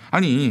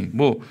 아니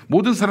뭐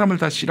모든 사람을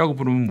다 씨라고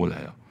부르면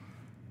몰라요.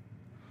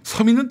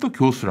 서민은 또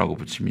교수라고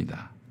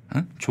붙입니다.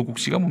 조국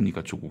씨가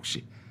뭡니까? 조국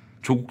씨.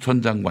 조국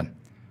전 장관.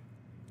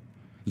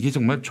 이게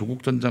정말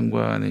조국 전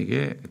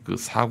장관에게 그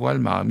사과할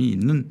마음이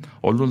있는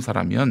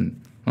언론사라면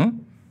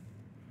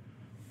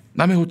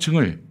남의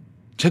호칭을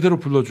제대로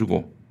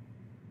불러주고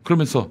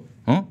그러면서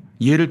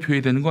이해를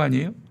표해야 되는 거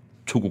아니에요?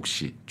 조국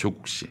씨,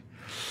 조국 씨.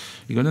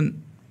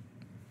 이거는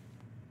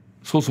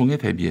소송에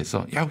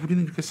대비해서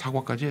우리는 이렇게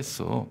사과까지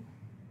했어.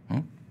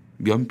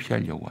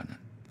 면피하려고 하는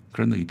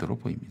그런 의도로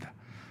보입니다.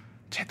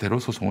 제대로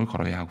소송을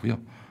걸어야 하고요.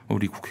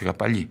 우리 국회가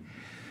빨리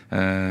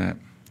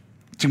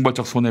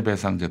징벌적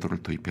손해배상 제도를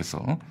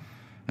도입해서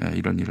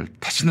이런 일을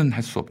다시는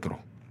할 수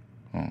없도록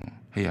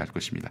해야 할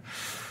것입니다.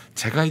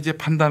 제가 이제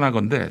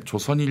판단하건대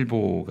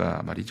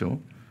조선일보가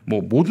말이죠.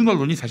 뭐 모든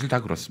언론이 사실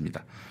다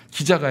그렇습니다.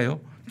 기자가요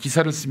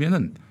기사를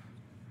쓰면은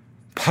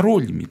바로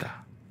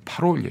올립니다.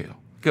 바로 올려요.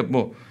 그러니까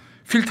뭐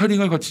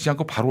필터링을 거치지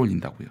않고 바로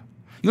올린다고요.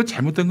 이거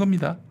잘못된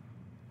겁니다.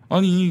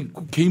 아니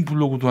그 개인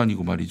블로그도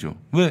아니고 말이죠.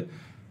 왜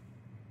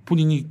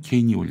본인이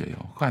개인이 올려요?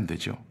 그거 안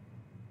되죠.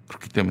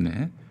 그렇기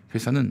때문에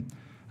회사는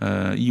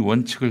이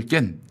원칙을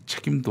깬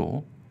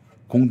책임도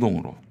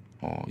공동으로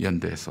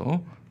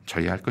연대해서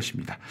져야 할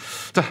것입니다.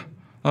 자,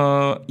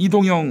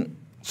 이동형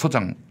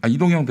소장,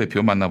 이동형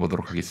대표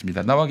만나보도록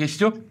하겠습니다. 나와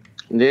계시죠?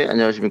 네,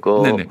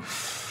 안녕하십니까. 네네.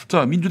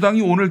 자,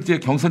 민주당이 오늘 이제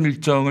경선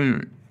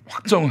일정을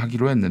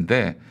확정하기로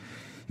했는데,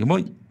 뭐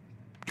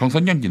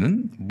경선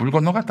연기는 물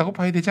건너갔다고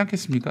봐야 되지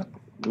않겠습니까?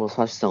 뭐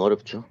사실상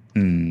어렵죠.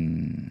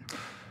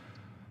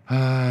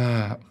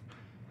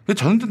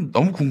 저는 좀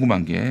너무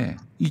궁금한 게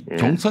이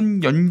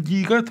경선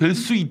연기가 될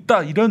수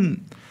있다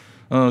이런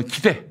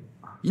기대,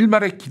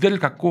 일말의 기대를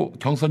갖고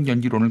경선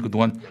연기론을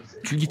그동안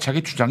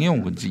줄기차게 주장해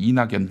온 건지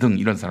이낙연 등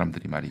이런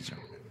사람들이 말이죠.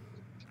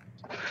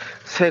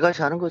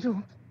 새가시 하는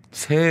거죠.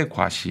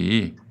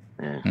 새과시.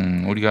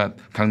 우리가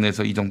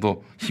당내에서 이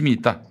정도 힘이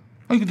있다.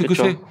 아니 근데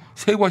그렇죠. 그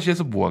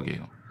새과시에서 뭐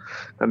하게요?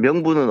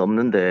 명분은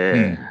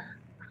없는데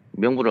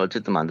명분을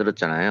어쨌든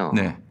만들었잖아요.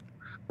 네.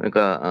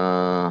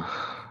 그러니까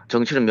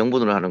정치는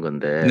명분으로 하는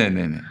건데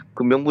네네네.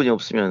 그 명분이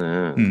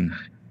없으면은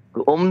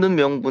그 없는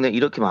명분에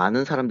이렇게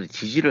많은 사람들이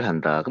지지를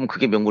한다. 그럼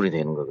그게 명분이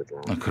되는 거거든.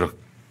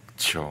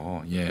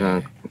 그렇죠.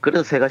 예.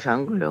 그래서 새가시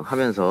한 거예요.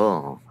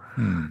 하면서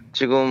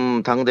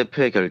지금 당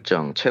대표의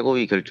결정,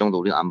 최고위 결정도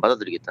우리는 안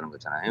받아들이겠다는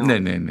거잖아요.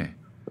 네네네.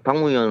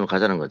 당무위원으로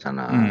가자는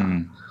거잖아.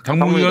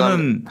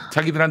 당무위원은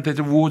자기들한테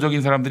좀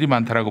우호적인 사람들이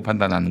많다라고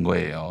판단하는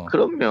거예요.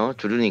 그럼요,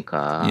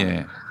 주류니까.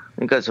 예.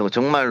 그러니까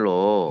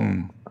정말로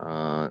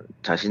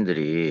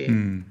자신들이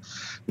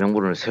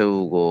명분을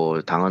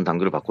세우고 당헌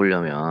당규를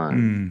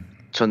바꾸려면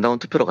전당원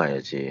투표로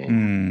가야지.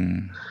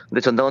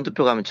 근데 전당원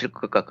투표 가면 질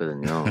것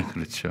같거든요.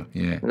 그렇죠.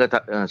 예.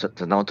 그러니까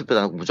전당원 투표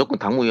안 하고 무조건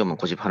당무위원만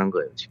고집하는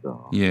거예요, 지금.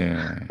 예.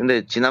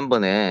 근데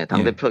지난번에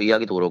당대표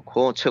이야기도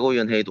그렇고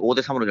최고위원 회의도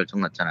 5대 3으로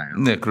결정났잖아요.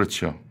 네,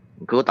 그렇죠.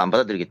 그것도 안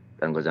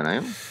받아들이겠다는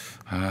거잖아요.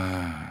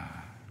 아.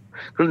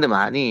 그런데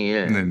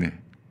만일 네네.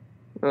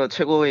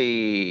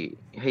 최고회의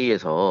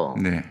회의에서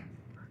네.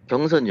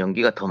 경선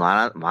연기가 더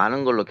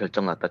많은 걸로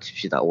결정났다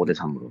칩시다. 5대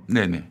 3으로.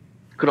 네네.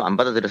 그럼 안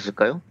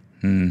받아들였을까요?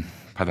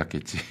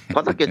 받았겠지.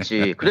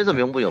 받았겠지. 그래서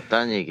명분이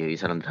없다는 얘기예요. 이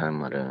사람들 하는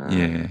말은.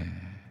 예.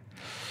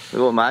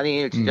 그리고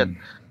만일 진짜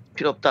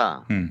필요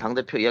없다.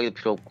 당대표 이야기도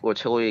필요 없고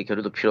최고회의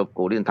결의도 필요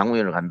없고 우리는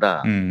당무위원을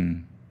간다.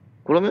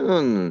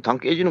 그러면은 당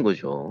깨지는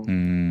거죠.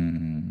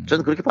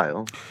 저는 그렇게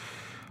봐요.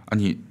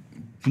 아니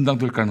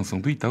분당될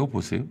가능성도 있다고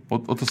보세요.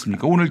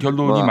 어떻습니까? 오늘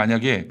결론이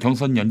만약에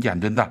경선 연기 안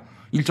된다.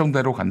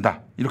 일정대로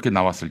간다. 이렇게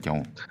나왔을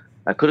경우.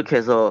 그렇게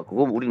해서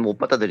그거 우리는 못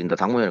받아들인다.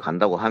 당무위원을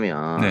간다고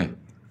하면 네.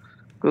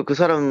 그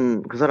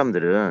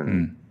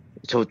사람들은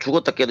저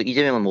죽었다 깨도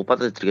이재명은 못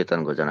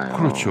받아들이겠다는 거잖아요.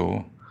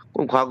 그렇죠.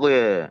 그럼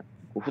과거에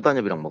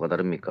후단협이랑 뭐가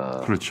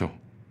다릅니까? 그렇죠.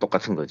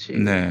 똑같은 거지.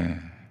 네.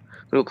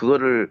 그리고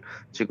그거를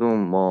지금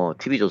뭐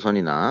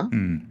TV조선이나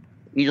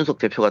이준석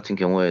대표 같은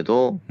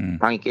경우에도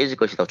당이 깨질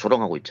것이다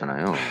조롱하고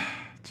있잖아요.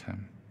 참.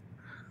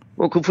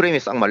 뭐 그 프레임이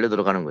싹 말려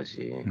들어가는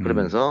거지.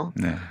 그러면서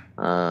네.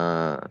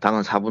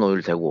 당은 4분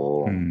 5일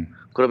되고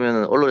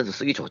그러면 언론에서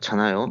쓰기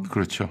좋잖아요.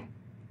 그렇죠.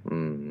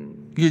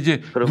 이게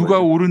이제 누가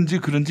거지. 옳은지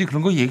그런지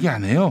그런 거 얘기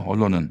안 해요.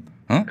 언론은.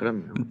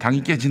 그럼요.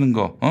 당이 깨지는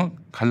거,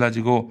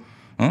 갈라지고,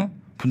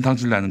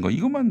 분탕질 나는 거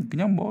이것만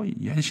그냥 뭐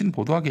연신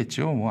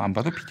보도하겠죠. 뭐 안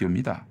봐도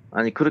비디오입니다.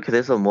 아니 그렇게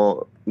돼서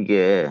뭐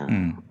이게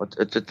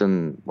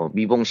어쨌든 뭐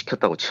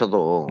미봉시켰다고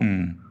쳐도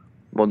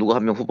뭐 누가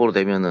한 명 후보로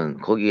되면은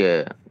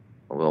거기에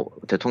뭐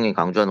대통령이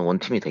강조하는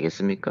원팀이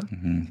되겠습니까?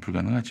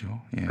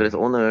 불가능하죠. 예. 그래서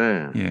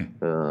오늘 예.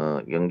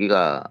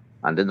 연기가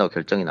안 된다고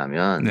결정이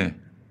나면 네.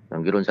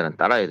 연기론자는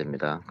따라야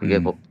됩니다.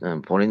 그게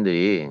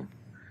본인들이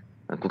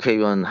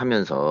국회의원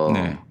하면서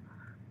네.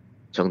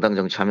 정당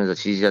정치하면서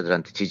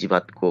지지자들한테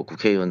지지받고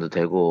국회의원도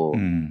되고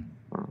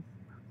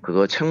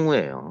그거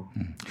책무예요.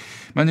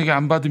 만약에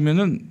안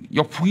받으면은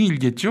역풍이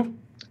일겠죠?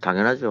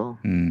 당연하죠.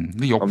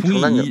 근데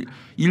역풍이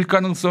일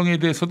가능성에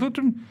대해서도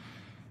좀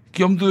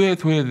염두에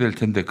둬야 될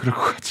텐데 그럴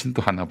것 같지는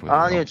않아 보여요.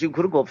 아니요, 지금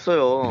그런 거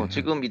없어요. 네.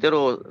 지금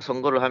이대로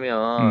선거를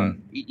하면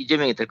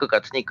이재명이 될 것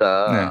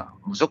같으니까 네.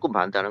 무조건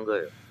반대하는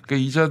거예요.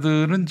 그러니까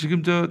이자들은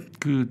지금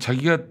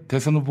자기가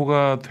대선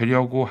후보가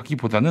되려고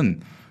하기보다는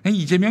그냥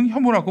이재명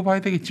혐오라고 봐야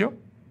되겠죠?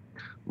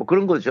 뭐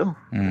그런 거죠.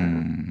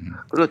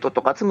 그리고 또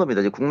똑같은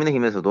겁니다. 이제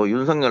국민의힘에서도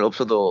윤석열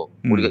없어도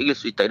우리가 이길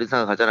수 있다 이런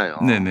생각하잖아요.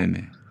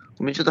 네네네.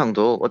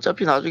 민주당도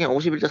어차피 나중에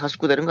 51대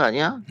 49 되는 거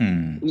아니야?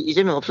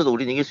 이재명 없어도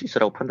우리는 이길 수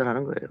있어라고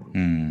판단하는 거예요.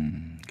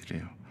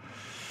 그래요.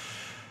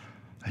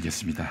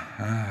 알겠습니다.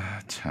 아,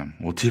 참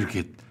어떻게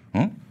이렇게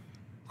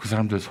그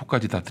사람들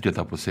속까지 다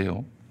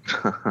들여다보세요.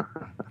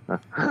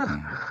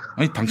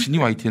 아니 당신이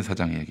YTN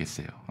사장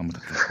해야겠어요.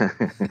 아무래도.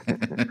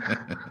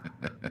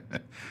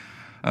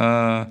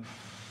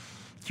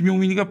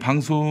 김용민이가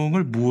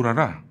방송을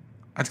무엇하라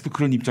아직도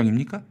그런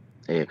입장입니까?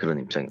 예, 그런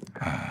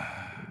입장입니다.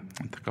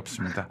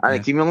 안타깝습니다. 아니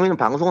네. 김용민은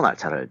방송은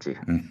잘 알지.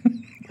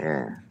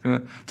 예.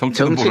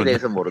 정치에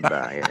대해서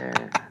모른다. 예.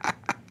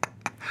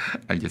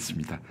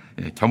 알겠습니다.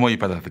 예, 겸허히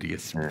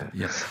받아들이겠습니다.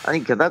 예.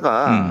 아니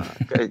게다가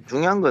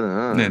중요한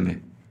거는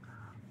네네.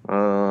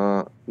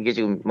 이게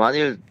지금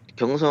만일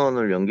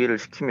경선을 연기를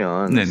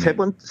시키면 네네. 세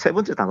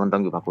번째 당원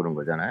당규 바꾸는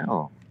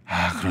거잖아요.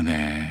 아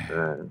그러네.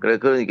 예.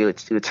 그러니까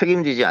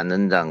책임지지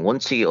않는 당,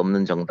 원칙이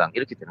없는 정당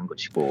이렇게 되는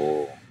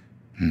것이고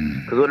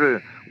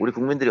그거를 우리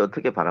국민들이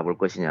어떻게 바라볼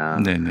것이냐.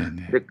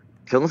 네네네. 근데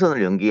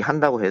경선을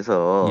연기한다고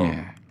해서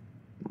예.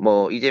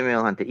 뭐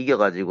이재명한테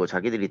이겨가지고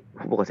자기들이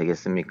후보가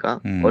되겠습니까?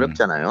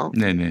 어렵잖아요.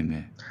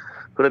 네네네.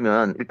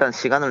 그러면 일단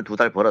시간을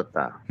 2달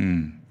벌었다.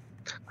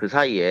 그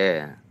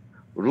사이에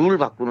룰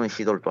바꾸는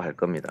시도를 또 할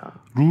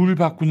겁니다. 룰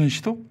바꾸는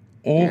시도?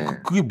 예.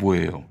 그게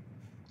뭐예요?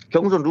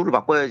 경선 룰을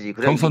바꿔야지.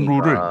 그래야 경선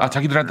이기니까. 룰을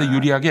자기들한테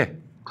유리하게?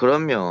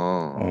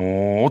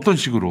 그럼요. 어떤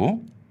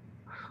식으로?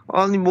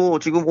 아니 뭐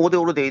지금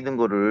 5대5로 돼 있는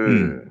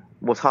거를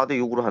뭐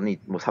 4대6으로 하니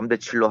뭐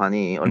 3대7로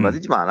하니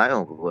얼마든지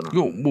많아요. 그거는.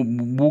 그거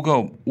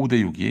뭐가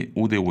 5대6이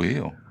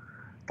 5대5예요?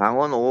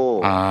 당원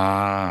 5,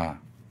 아.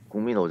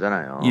 국민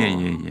 5잖아요.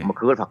 예. 뭐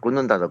그걸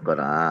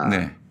바꾼다거나.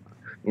 네.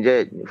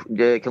 이제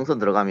경선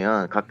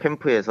들어가면 각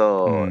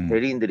캠프에서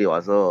대리인들이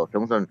와서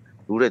경선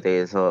룰에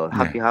대해서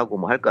합의하고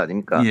뭐 할 거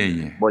아닙니까?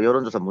 예. 뭐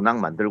여론조사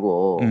문항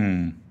만들고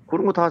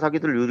그런 거 다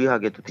자기들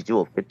유리하게 또 뒤집어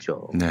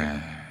엎겠죠. 네.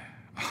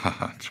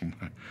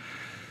 정말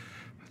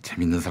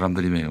재밌는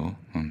사람들이네요.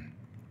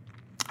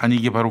 아니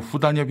이게 바로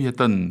후단협이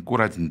했던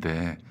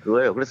꼬라지인데.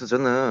 그거예요. 그래서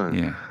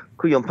저는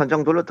그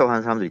연판장 돌렸다고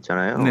하는 사람들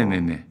있잖아요.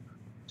 네네네.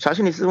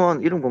 자신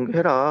있으면 이름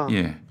공개해라.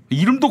 예.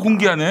 이름도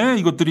공개하네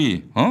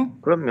이것들이.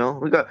 그럼요.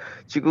 그러니까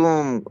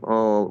지금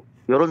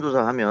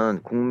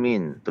여론조사하면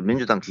국민 또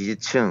민주당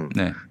지지층,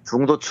 네.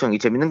 중도층 이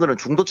재밌는 거는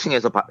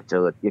중도층에서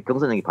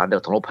경선연기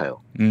반대가 더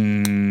높아요.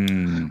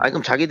 아니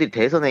그럼 자기들이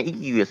대선에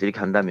이기기 위해서 이렇게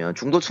한다면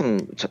중도층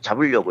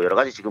잡으려고 여러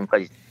가지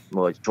지금까지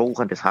뭐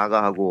조국한테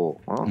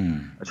사과하고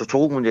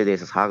조국 문제에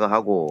대해서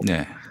사과하고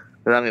네.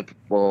 그다음에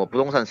뭐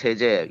부동산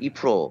세제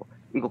 2%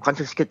 이거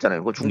관철시켰잖아요.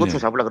 그거 중도층 네.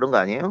 잡으려 그런 거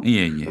아니에요?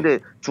 예. 근데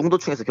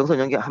중도층에서 경선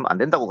연기하면 안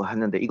된다고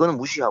했는데 이거는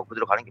무시하고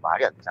그대로 가는 게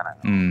말이 안 되잖아요.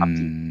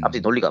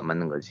 앞뒤 논리가 안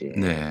맞는 거지.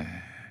 네.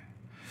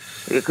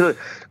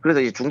 그래서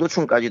이제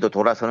중도층까지도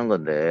돌아서는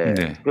건데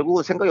네.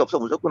 결국 생각이 없어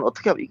무조건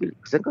어떻게 하면 이길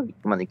그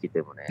생각만 있기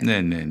때문에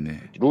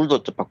네.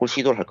 룰도 바꿀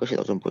시도를 할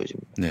것이다 좀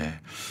보여집니다. 네.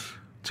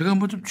 제가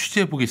한번 좀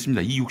취재해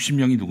보겠습니다. 이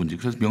 60명이 누군지.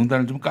 그래서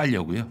명단을 좀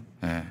깔려고요.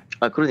 네.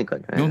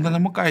 그러니까요. 명단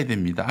한번 까야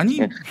됩니다. 아니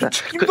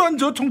책임도 안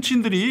져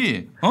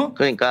정치인들이.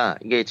 그러니까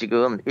이게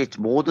지금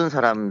모든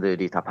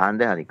사람들이 다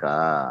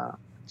반대하니까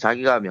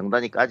자기가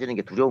명단이 까지는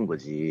게 두려운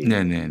거지.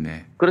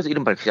 네네네. 그래서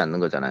이름 밝히지 않는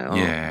거잖아요.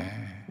 예,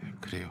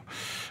 그래요.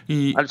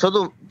 아니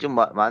저도 좀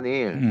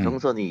만일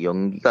경선이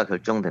연기가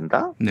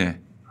결정된다. 네.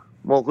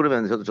 뭐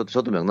그러면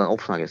저도 명단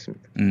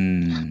오픈하겠습니다.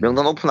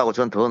 명단 오픈하고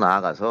전 더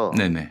나아가서.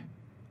 네네.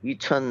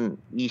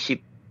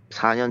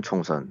 2024년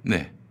총선.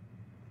 네.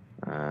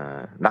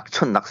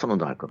 낙선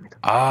운동 할 겁니다.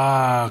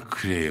 아,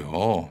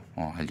 그래요.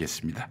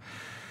 알겠습니다.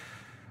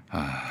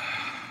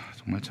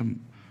 정말 좀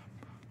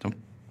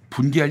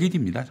분개할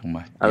일입니다,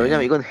 정말.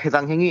 왜냐면 이건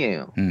해당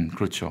행위예요.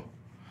 그렇죠.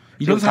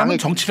 이런 사람은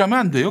정치를 하면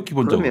안 돼요,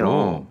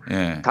 기본적으로.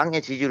 예.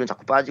 당의 지지율은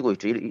자꾸 빠지고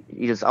있죠.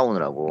 이를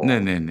싸우느라고.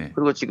 네네네.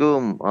 그리고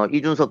지금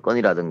이준석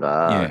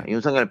건이라든가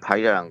윤석열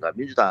파이라든가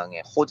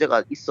민주당에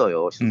호재가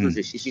있어요.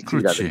 수술실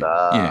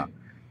CCTV라든가.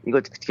 예. 이거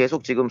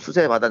계속 지금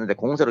수세 받았는데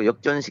공세로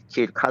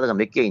역전시킬 카드가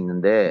몇 개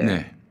있는데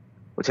네.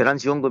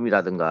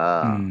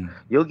 재난지원금이라든가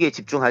여기에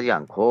집중하지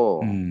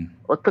않고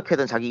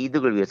어떻게든 자기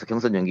이득을 위해서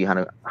경선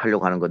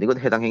연기하려고 하는 건 이건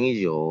해당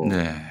행위죠.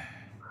 네.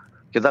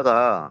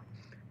 게다가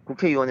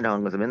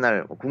국회의원이라는 것은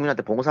맨날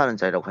국민한테 봉사하는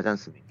자리라고 하지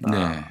않습니까?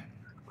 네.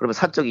 그러면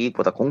사적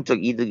이익보다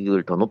공적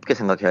이득을 더 높게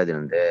생각해야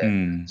되는데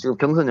지금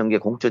경선 연기에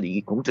공적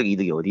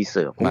이득이 어디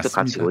있어요? 공적 맞습니다.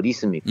 가치가 어디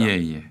있습니까?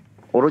 예.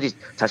 오로지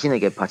자신의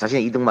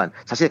이득만,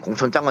 자신의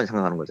공천장만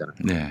생각하는 거잖아요.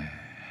 네,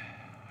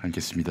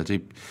 알겠습니다.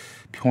 저희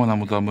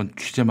평화나무도 한번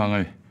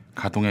취재망을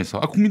가동해서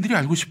국민들이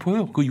알고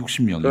싶어요. 그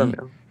 60명이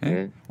그럼요.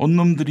 네. 어느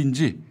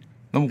놈들인지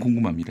너무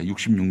궁금합니다.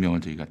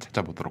 66명을 저희가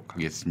찾아보도록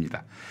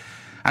하겠습니다.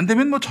 안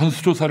되면 뭐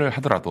전수조사를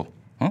하더라도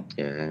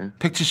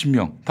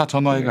 170명 다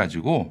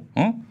전화해가지고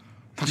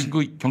당신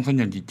그 경선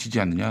연기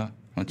지지하느냐,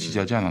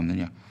 지지하지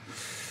않았느냐.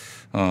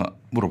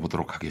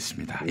 물어보도록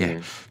하겠습니다.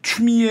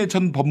 추미애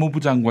전 법무부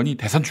장관이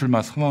대선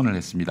출마 선언을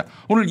했습니다.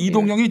 오늘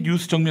이동형의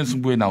뉴스 정면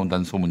승부에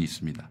나온다는 소문이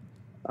있습니다.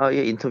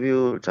 예,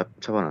 인터뷰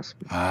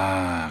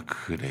잡아놨습니다.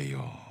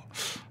 그래요.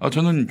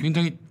 저는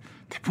굉장히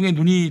태풍의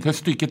눈이 될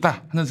수도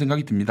있겠다 하는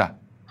생각이 듭니다.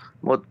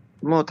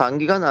 뭐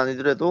단기간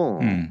아니더라도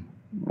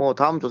뭐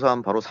다음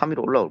조사하면 바로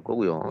 3위로 올라올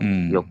거고요.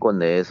 여권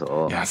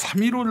내에서.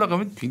 3위로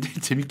올라가면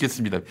굉장히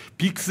재밌겠습니다.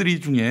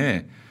 빅3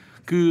 중에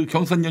그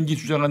경선 연기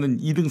주장하는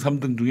 2등,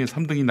 3등 중에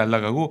 3등이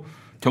날아가고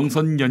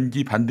경선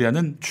연기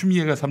반대하는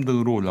추미애가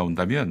 3등으로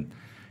올라온다면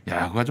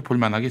그거 아주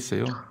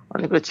볼만하겠어요.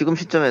 아니 그래 지금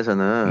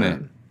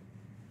시점에서는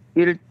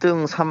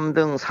 1등,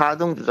 3등,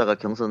 4등 주자가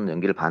경선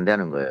연기를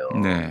반대하는 거예요.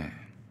 네.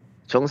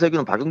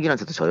 정세균은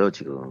박용진한테도 져요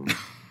지금.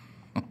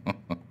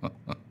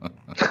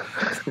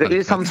 그러니까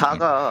 1, 3,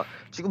 4가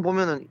지금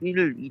보면은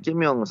 1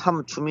 이재명,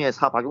 3 추미애,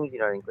 4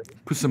 박용진이라니까요.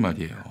 글쎄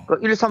말이에요.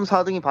 그러니까 1, 3,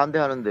 4등이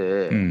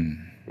반대하는데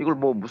이걸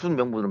뭐 무슨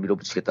명분으로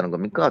밀어붙이겠다는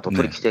겁니까?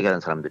 도토리 키재기 하는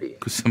사람들이.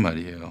 글쎄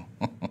말이에요.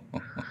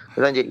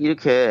 그러니까 이제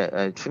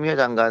이렇게 추미애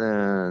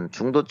장관은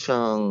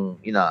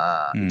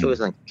중도층이나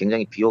이쪽에서는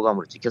굉장히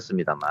비호감으로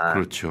찍혔습니다만,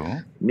 그렇죠.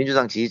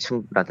 민주당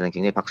지지층한테는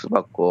굉장히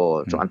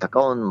박수받고 좀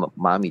안타까운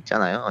마음이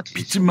있잖아요.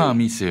 빚진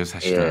마음이 있어요,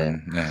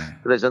 사실은. 네.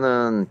 그래서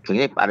저는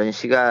굉장히 빠른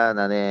시간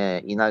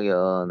안에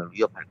이낙연을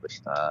위협할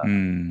것이다.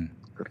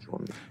 그렇게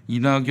봅니다.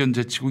 이낙연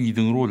제치고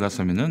 2등으로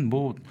올랐으면은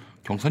뭐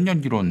경선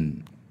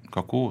연기론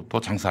갖고 더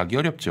장사하기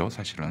어렵죠,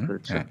 사실은.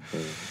 그렇죠. 네.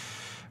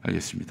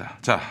 알겠습니다.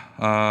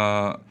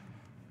 자,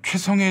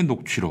 최성의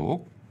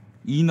녹취록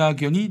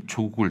이낙연이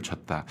조국을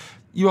쳤다.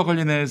 이와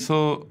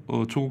관련해서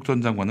조국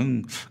전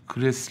장관은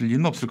그랬을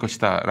리는 없을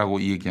것이다라고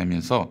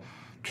얘기하면서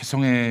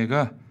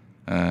최성애가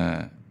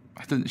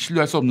하여튼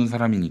신뢰할 수 없는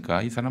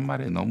사람이니까 이 사람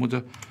말에 너무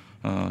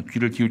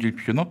귀를 기울일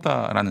필요는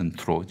없다라는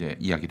투로 이제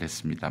이야기를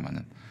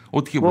했습니다만은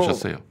어떻게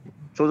보셨어요?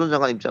 조 전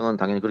장관 입장은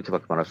당연히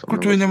그렇게밖에 말할 수 없는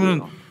거죠. 그렇죠.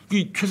 왜냐하면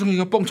이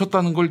최성애가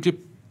뻥쳤다는 걸 이제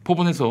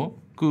법원에서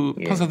그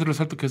판사들을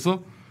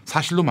설득해서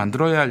사실로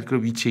만들어야 할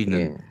그런 위치에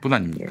있는 분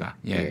아닙니까?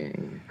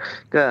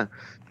 그러니까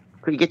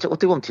이게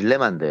어떻게 보면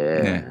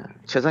딜레마인데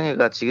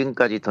최성애가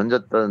지금까지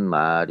던졌던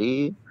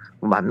말이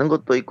맞는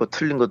것도 있고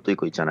틀린 것도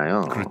있고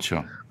있잖아요.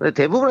 그렇죠. 근데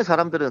대부분의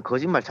사람들은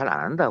거짓말 잘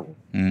안 한다고.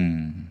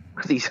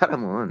 근데 이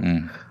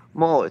사람은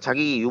뭐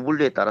자기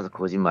유불리에 따라서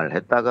거짓말을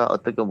했다가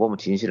어떻게 보면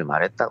진실을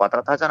말했다가 왔다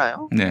갔다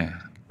하잖아요.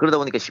 그러다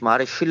보니까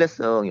말의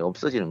신뢰성이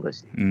없어지는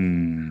거지.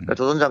 그러니까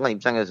조 전 장관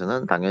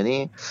입장에서는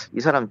당연히 이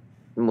사람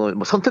뭐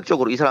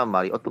선택적으로 이 사람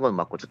말이 어떤 건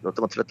맞고 어떤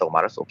건 틀렸다고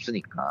말할 수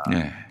없으니까.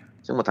 네.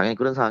 지금 뭐 당연히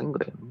그런 상황인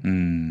거예요.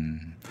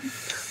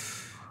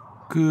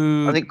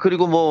 아니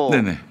그리고 뭐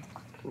네네.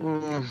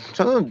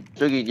 저는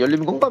저기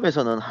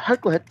열린공감에서는 할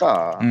거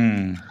했다.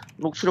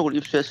 녹취록을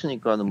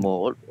입수했으니까는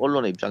뭐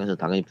언론의 입장에서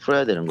당연히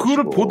풀어야 되는 거고.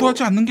 그걸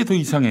보도하지 않는 게 더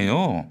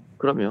이상해요.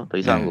 그럼요, 더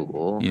이상한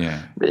거고. 예.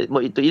 근데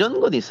뭐 또 이런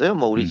건 있어요.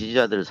 뭐 우리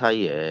지지자들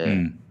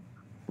사이에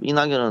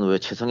이낙연은 왜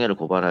최성해를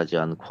고발하지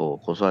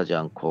않고 고소하지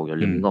않고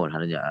열린공감을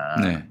하느냐.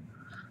 네.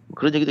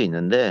 그런 얘기도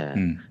있는데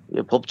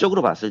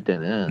법적으로 봤을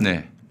때는.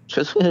 네.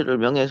 최성해를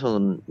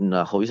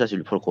명예훼손이나 허위사실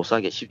유포로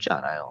고소하기 쉽지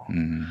않아요.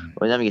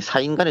 왜냐하면 이게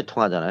사인 간에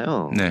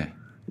통하잖아요. 네.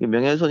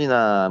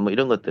 명예훼손이나 뭐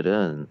이런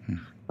것들은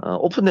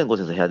오픈된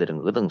곳에서 해야 되는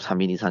거거든.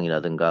 3인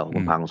이상이라든가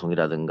혹은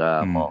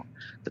방송이라든가 뭐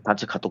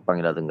단체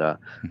카톡방이라든가.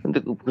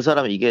 근데 그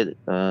사람이 이게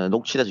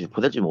녹취돼서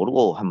유포될지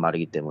모르고 한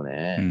말이기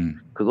때문에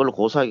그걸로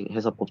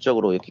고소해서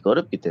법적으로 이렇게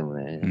어렵기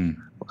때문에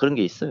뭐 그런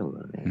게 있어요.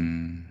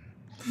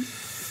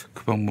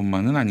 그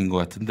방법만은 아닌 것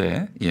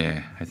같은데.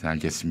 예, 하여튼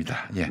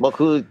알겠습니다. 예. 뭐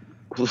그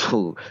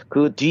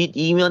뒷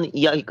이면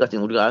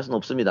이야기까지는 우리가 알 수는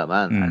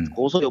없습니다만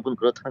고소 여부는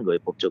그렇다는 거예요,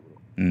 법적으로.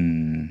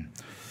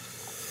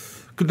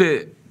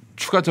 근데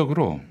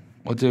추가적으로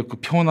어제 그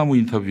평화나무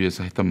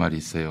인터뷰에서 했던 말이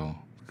있어요.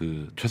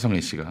 그 최성해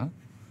씨가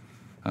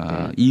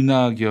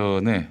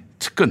이낙연의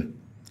측근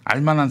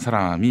알만한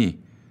사람이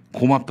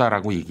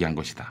고맙다라고 얘기한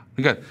것이다.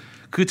 그러니까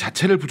그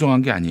자체를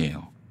부정한 게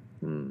아니에요.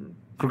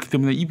 그렇기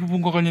때문에 이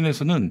부분과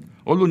관련해서는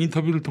언론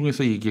인터뷰를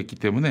통해서 얘기했기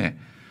때문에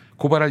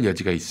고발할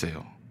여지가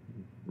있어요.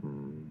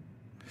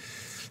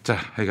 자,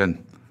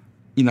 하여간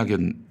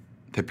이낙연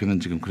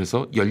대표는 지금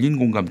그래서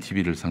열린공감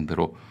TV를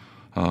상대로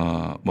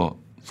뭐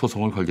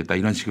소송을 걸겠다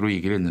이런 식으로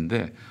얘기를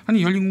했는데,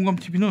 아니 열린공감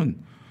TV는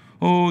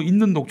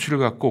있는 녹취를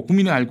갖고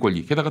국민의 알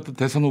권리, 게다가 또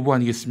대선 후보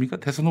아니겠습니까?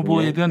 대선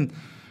후보에 대한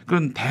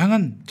그런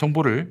다양한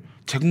정보를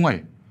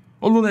제공할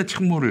언론의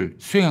책무를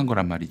수행한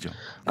거란 말이죠.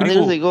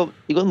 그리고 그래서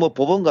이건 뭐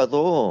법원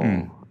가도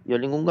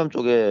열린공감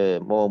쪽에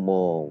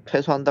뭐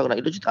패소한다거나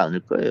이러지도 않을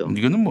거예요.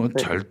 이거는 뭐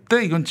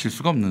절대 이건 질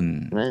수가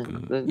없는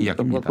그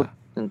이야기입니다.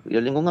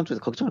 열린공감 쪽에서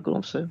걱정할 건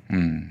없어요.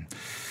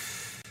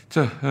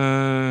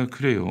 자,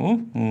 그래요.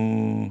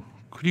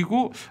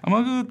 그리고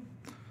아마 그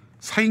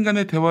사인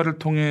간의 대화를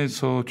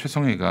통해서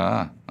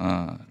최성해가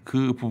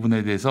그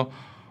부분에 대해서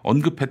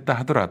언급했다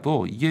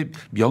하더라도 이게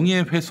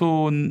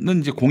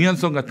명예훼손은 이제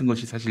공연성 같은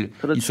것이 사실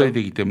그렇죠. 있어야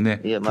되기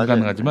때문에 예,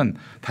 불가능하지만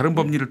다른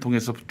법리를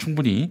통해서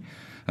충분히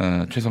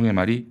최성해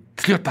말이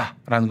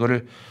틀렸다라는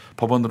거를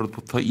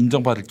법원으로부터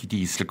인정받을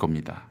길이 있을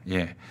겁니다.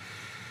 예.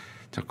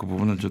 자, 그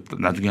부분은 좀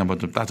나중에 한번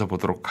좀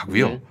따져보도록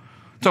하고요. 네.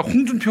 자,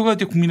 홍준표가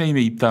이제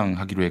국민의힘에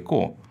입당하기로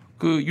했고,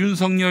 그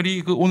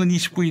윤석열이 그 오는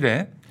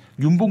 29일에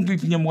윤봉길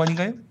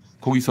기념관인가요?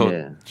 거기서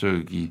네.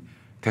 저기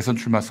대선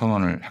출마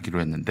선언을 하기로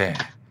했는데,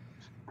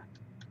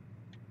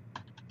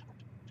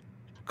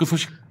 그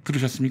소식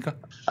들으셨습니까?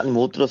 아니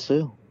못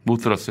들었어요. 못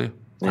들었어요.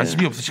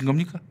 관심이 없으신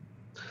겁니까?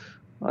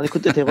 아니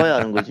그때 돼봐야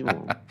아는 거지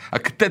뭐.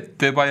 그때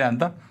돼봐야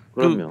한다?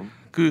 그럼요.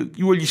 그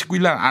 6월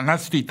 29일 날 안 할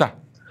수도 있다.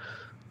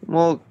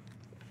 뭐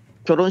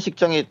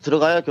결혼식장에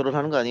들어가야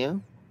결혼하는 거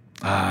아니에요?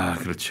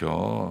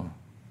 그렇죠.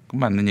 그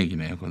맞는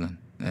얘기네요, 그거는.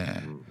 네.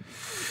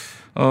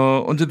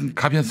 언제든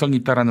가변성이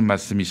있다라는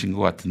말씀이신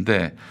것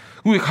같은데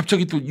왜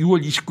갑자기 또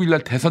 6월 29일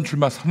날 대선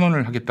출마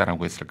선언을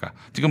하겠다라고 했을까?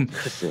 지금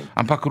글쎄.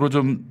 안팎으로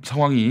좀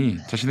상황이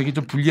자신에게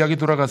좀 불리하게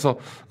돌아가서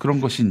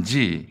그런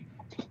것인지.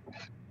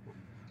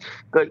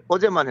 그러니까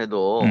어제만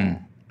해도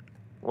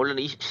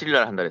원래는 27일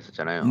날 한다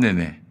그랬었잖아요.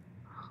 네네.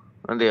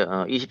 그런데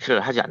 27일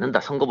날 하지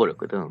않는다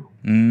선거버렸거든.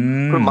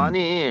 그럼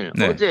만일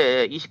네.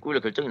 어제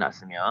 29일 결정이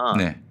났으면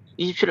네.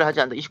 27일 하지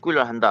않는다, 29일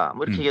날 한다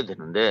뭐 이렇게 얘기해도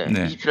되는데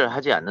네. 27일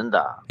하지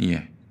않는다.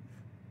 예.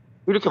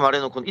 이렇게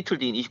말해놓고 이틀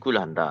뒤인 29일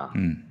날 한다.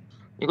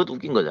 이것도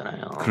웃긴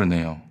거잖아요.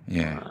 그러네요.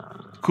 예.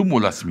 그건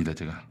몰랐습니다,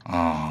 제가.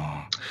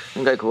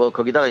 그러니까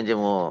거기다가 이제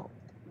뭐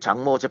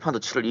장모 재판도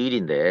 7월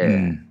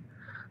 2일인데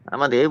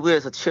아마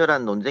내부에서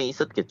치열한 논쟁이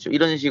있었겠죠.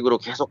 이런 식으로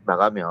계속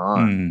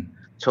나가면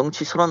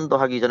정치 선언도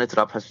하기 전에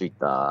드랍할 수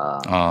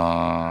있다.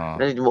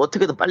 그래서 뭐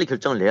어떻게든 빨리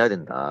결정을 내야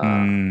된다.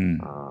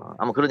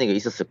 아마 그런 얘기가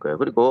있었을 거예요.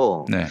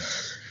 그리고 네.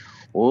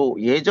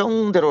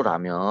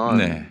 예정대로라면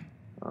네.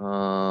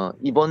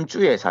 이번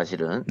주에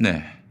사실은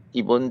네.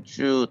 이번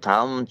주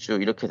다음 주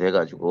이렇게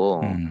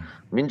돼가지고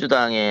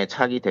민주당의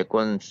차기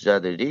대권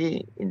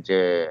주자들이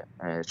이제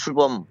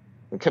출범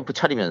캠프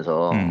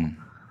차리면서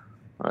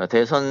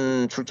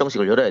대선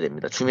출정식을 열어야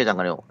됩니다. 추미애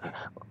장관이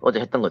어제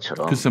했던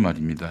것처럼. 글쎄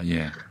말입니다.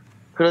 예.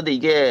 그런데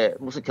이게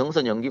무슨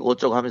경선 연기고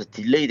어쩌고 하면서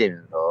딜레이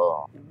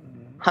되면서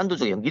한두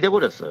주 연기돼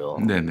버렸어요.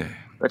 네네.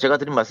 그러니까 제가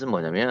드린 말씀은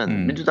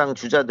뭐냐면 민주당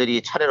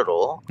주자들이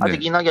차례로 아직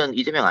네. 이낙연,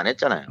 이재명 안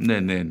했잖아요.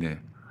 네네네.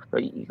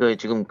 이거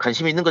지금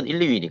관심 있는 건 1,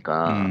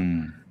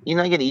 2위니까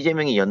이낙연,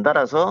 이재명이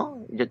연달아서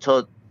이제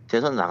저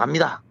대선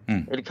나갑니다.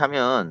 이렇게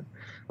하면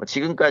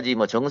지금까지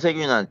뭐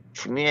정세균이나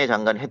추미애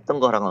장관이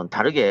했던 거랑은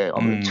다르게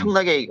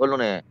엄청나게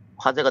언론에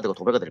화제가 되고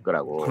도배가 될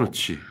거라고.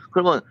 그렇지.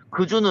 그러면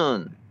그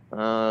주는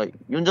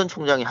윤 전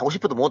총장이 하고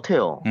싶어도 못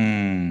해요.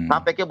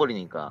 다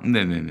뺏겨버리니까.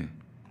 네네네.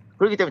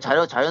 그렇기 때문에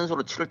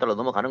자연수로 7월달로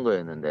넘어가는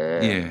거였는데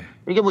예.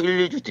 이게 뭐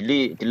 1, 2주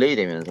딜레이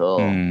되면서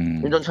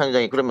윤 전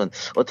차장이 그러면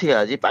어떻게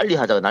해야지 빨리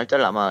하자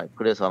날짜를 아마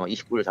그래서 아마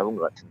 29일 잡은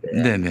것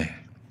같은데 네네.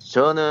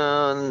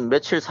 저는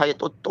며칠 사이에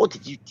또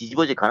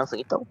뒤집어질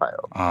가능성이 있다고 봐요.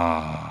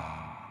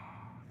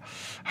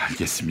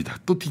 알겠습니다.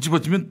 또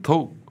뒤집어지면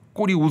더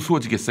꼴이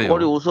우스워지겠어요.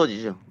 꼴이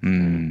우스워지죠.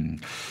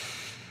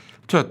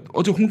 자,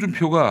 어제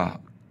홍준표가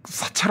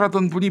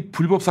사찰하던 분이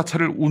불법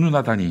사찰을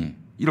운운하다니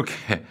이렇게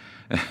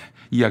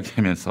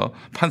이야기하면서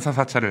판사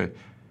사찰을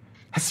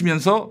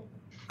했으면서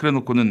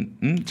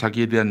그래놓고는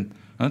자기에 대한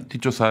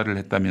뒷조사를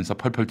했다면서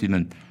펄펄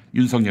뛰는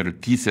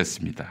윤석열을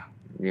디스했습니다.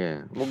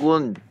 예, 뭐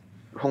그건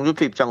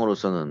홍준표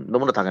입장으로서는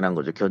너무나 당연한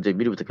거죠.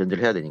 미리부터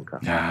견제를 해야 되니까.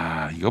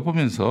 야, 이거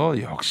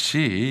보면서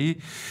역시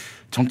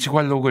정치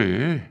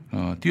관록을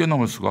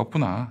뛰어넘을 수가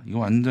없구나. 이거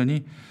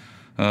완전히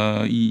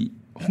이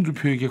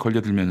홍준표에게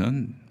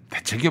걸려들면은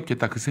대책이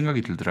없겠다 그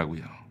생각이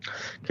들더라고요.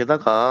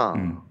 게다가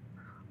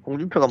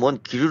홍준표가 뭔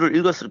기류를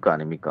읽었을 거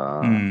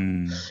아닙니까?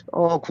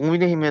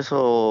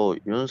 국민의힘에서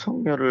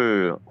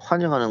윤석열을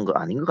환영하는 거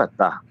아닌 것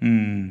같다.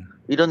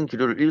 이런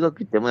기류를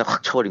읽었기 때문에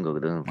확 쳐버린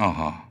거거든.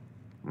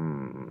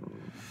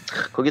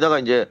 거기다가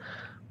이제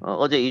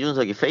어제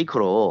이준석이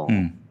페이크로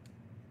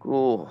그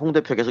홍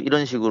대표 계속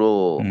이런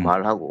식으로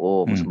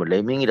말하고 무슨 뭐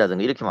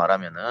레밍이라든가 이렇게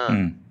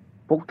말하면은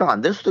복당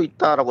안 될 수도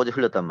있다라고 어제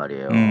흘렸단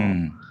말이에요.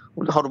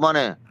 근데 하루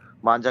만에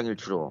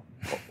만장일치로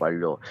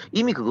완료.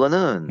 이미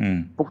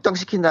그거는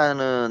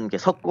복당시킨다는 게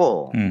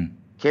섰고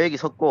계획이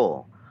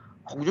섰고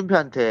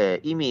홍준표한테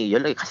이미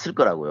연락이 갔을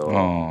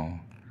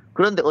거라고요.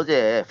 그런데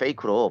어제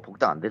페이크로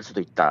복당 안 될 수도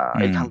있다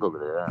이렇게 한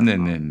거거든.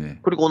 네네네.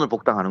 그리고 오늘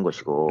복당하는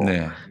것이고.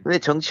 네. 근데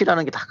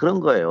정치라는 게 다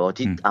그런 거예요.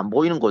 안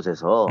보이는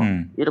곳에서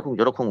이러쿵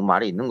저러쿵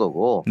말이 있는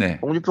거고. 네.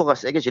 홍준표가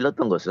세게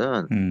질렀던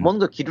것은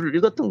뭔가 기류를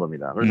읽었던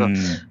겁니다. 그래서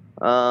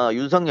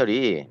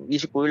윤석열이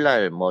 29일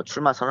날 뭐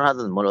출마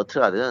선언하든 뭘 어떻게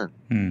하든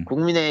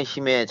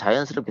국민의힘에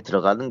자연스럽게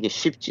들어가는 게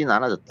쉽진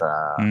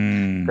않아졌다.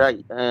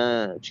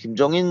 그러니까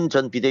김종인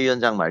전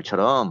비대위원장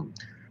말처럼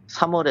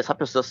 3월에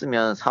사표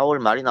썼으면 4월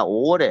말이나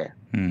 5월에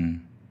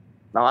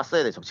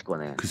나왔어야 돼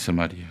정치권에. 글쎄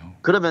말이에요.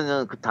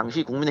 그러면은 그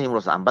당시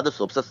국민의힘으로서 안 받을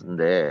수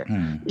없었는데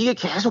이게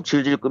계속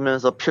질질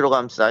끄면서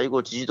피로감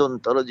쌓이고 지지도는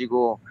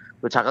떨어지고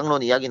그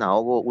자강론 이야기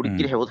나오고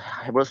우리끼리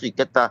해볼 수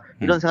있겠다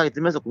이런 생각이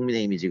들면서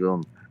국민의힘이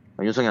지금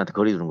윤석열한테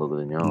거리 두는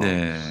거거든요.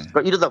 네.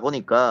 그러니까 이러다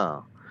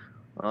보니까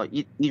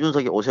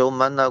이준석이 오세훈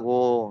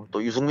만나고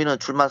또 유승민은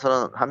출마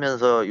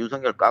선언하면서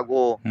윤석열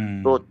까고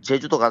또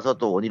제주도 가서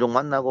또 원희룡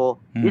만나고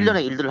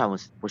 1년의 일들을 한번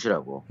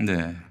보시라고.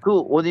 네.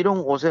 그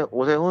원희룡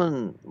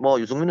오세훈 뭐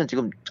유승민은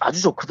지금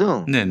아주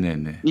좋거든.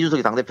 네네네.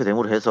 이준석이 당대표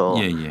대모를 해서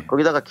예.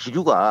 거기다가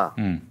기류가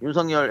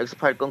윤석열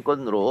엑스파일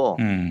건건으로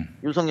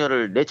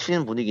윤석열을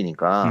내치는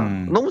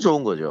분위기니까 너무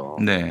좋은 거죠.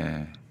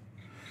 네.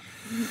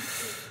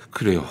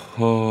 그래요.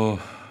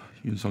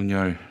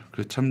 윤석열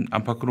참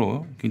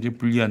안팎으로 굉장히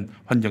불리한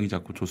환경이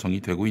자꾸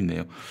조성이 되고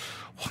있네요.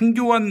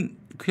 황교안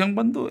그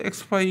양반도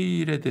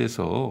엑스파일에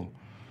대해서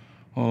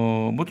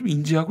뭐 좀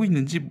인지하고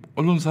있는지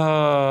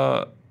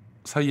언론사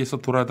사이에서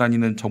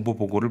돌아다니는 정보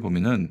보고를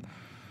보면은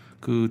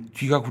그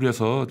뒤가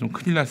구려서 좀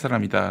큰일 날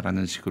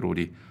사람이다라는 식으로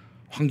우리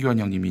황교안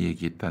형님이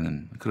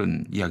얘기했다는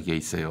그런 이야기가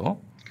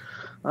있어요.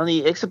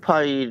 아니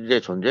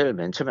엑스파일의 존재를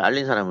맨 처음에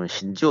알린 사람은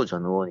신지호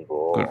전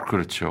의원이고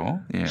그렇죠.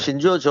 예.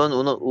 신지호 전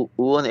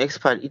의원의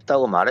엑스파일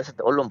있다고 말했을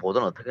때 언론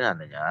보도는 어떻게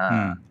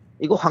났느냐.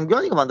 이거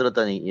황교안이가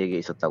만들었다는 얘기가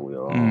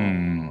있었다고요.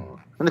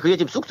 근데 그게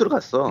지금 쑥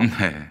들어갔어.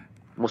 네.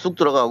 뭐 쑥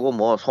들어가고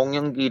뭐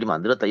송영길이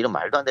만들었다 이런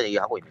말도 안 되는 얘기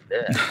하고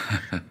있는데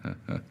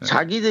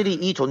자기들이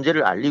이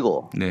존재를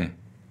알리고 네.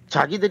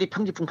 자기들이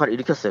평지풍파를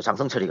일으켰어요.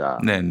 장성철이가.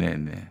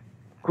 네네네.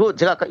 그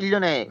제가 아까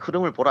 1년의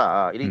흐름을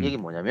보라 이런 얘기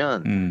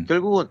뭐냐면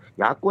결국은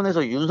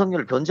야권에서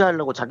윤석열을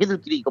견제하려고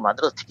자기들끼리 이거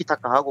만들어서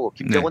티키타카하고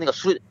김정은이가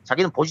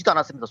자기는 보지도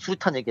않았으면서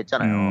수리탄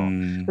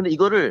얘기했잖아요. 근데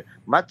이거를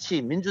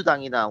마치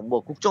민주당이나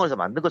뭐 국정원에서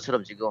만든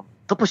것처럼 지금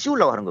덮어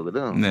씌우려고 하는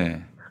거거든.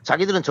 네.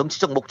 자기들은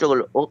정치적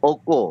목적을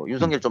얻고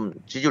윤석열 좀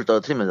지지율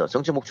떨어뜨리면서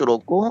정치 목적을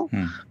얻고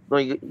또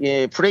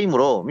이게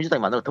프레임으로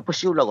민주당이 만들어 덮어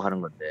씌우려고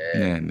하는 건데.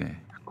 네네.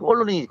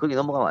 언론이 거기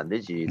넘어가면 안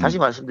되지. 다시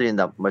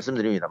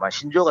말씀드립니다만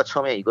신조가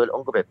처음에 이걸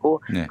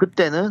언급했고 네.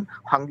 그때는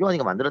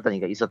황교안이가 만들었다는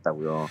얘기가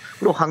있었다고요.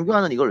 그리고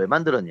황교안은 이걸 왜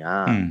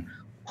만들었냐.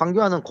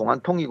 황교안은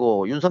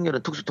공안통이고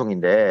윤석열은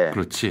특수통인데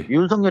그렇지.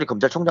 윤석열이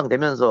검찰총장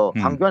되면서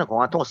황교안은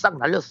공안통을 싹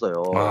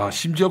날렸어요.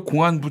 심지어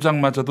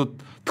공안부장마저도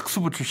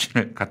특수부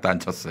출신을 갖다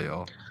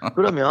앉혔어요.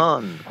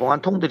 그러면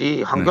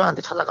공안통들이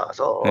황교안한테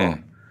찾아가서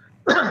네.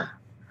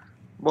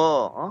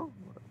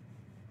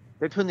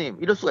 대표님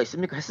이럴 수가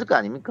있습니까? 했을 거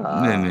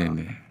아닙니까?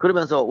 네네네.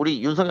 그러면서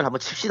우리 윤석열 한번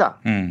칩시다.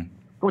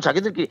 그럼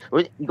자기들끼리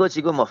이거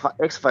지금 뭐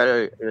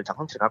엑스파일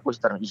장성철이 갖고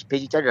있다는 건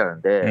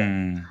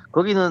 20페이지짜리라는데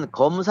거기는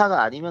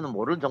검사가 아니면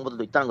모르는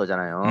정보들도 있다는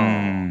거잖아요.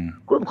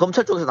 그럼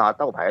검찰 쪽에서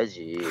나왔다고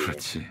봐야지.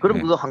 그렇지. 그럼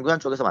네. 그거 황교안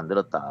쪽에서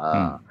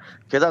만들었다.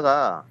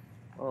 게다가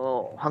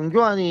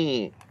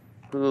황교안이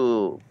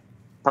그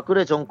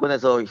박근혜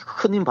정권에서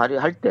큰 힘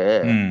발휘할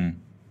때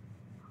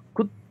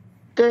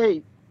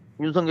그때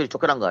윤석열이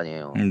쫓겨난 거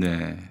아니에요.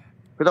 네.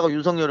 게다가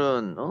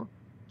윤석열은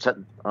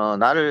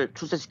나를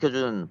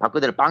출세시켜준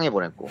박근혜를 빵에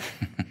보냈고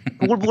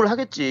부글부글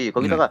하겠지.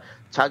 거기다가 네.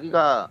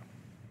 자기가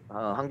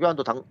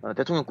한교안도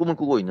대통령 꿈을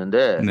꾸고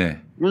있는데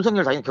네.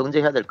 윤석열 당연히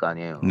견제해야 될 거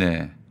아니에요.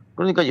 네.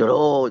 그러니까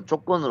여러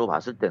조건으로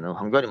봤을 때는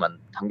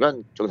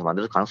한교안 쪽에서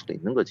만들 가능성도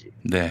있는 거지.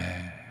 네,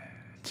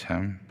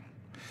 참.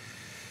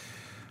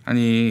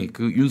 아니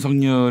그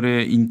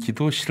윤석열의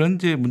인기도 실은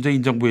이제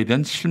문재인 정부에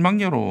대한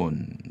실망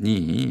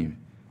여론이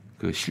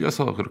그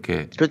실려서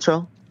그렇게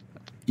그렇죠.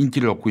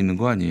 인기를 얻고 있는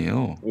거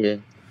아니에요. 예.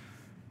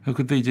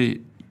 근데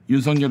이제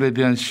윤석열에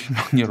대한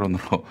실망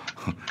여론으로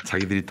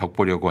자기들이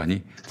덕보려고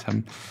하니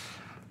참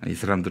이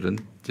사람들은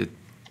이제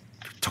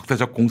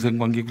적대적 공생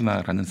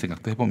관계구나라는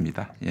생각도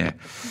해봅니다. 예.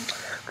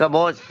 그러니까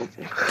뭐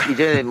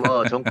이제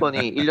뭐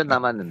정권이 1년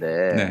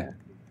남았는데 네.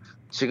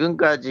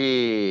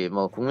 지금까지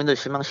뭐 국민들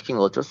실망시킨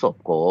거 어쩔 수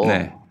없고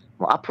네.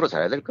 뭐 앞으로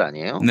잘해야 될 거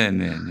아니에요.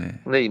 네네네.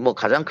 근데 뭐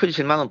가장 큰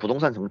실망은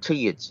부동산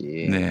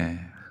정책이겠지.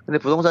 네. 근데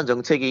부동산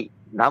정책이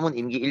남은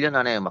임기 1년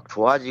안에 막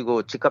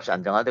좋아지고 집값이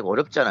안정화되고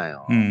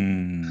어렵잖아요.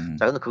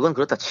 자, 근데 그건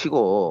그렇다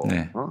치고,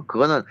 네.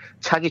 그거는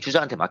차기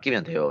주자한테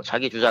맡기면 돼요.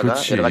 차기 주자가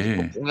그렇지. 여러 가지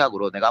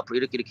공약으로 내가 앞으로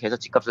이렇게 해서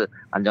집값을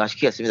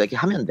안정화시키겠습니다. 이렇게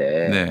하면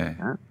돼. 네.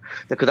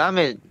 근데 그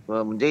다음에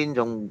문재인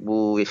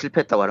정부에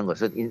실패했다고 하는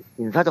것은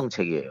인사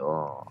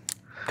정책이에요.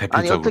 대표적으로.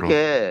 아니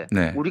어떻게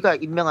네. 우리가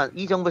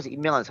이 정부에서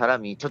임명한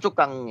사람이 저쪽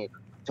당에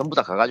전부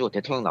다 가가지고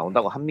대통령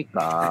나온다고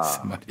합니까?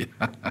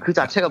 그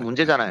자체가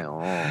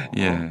문제잖아요.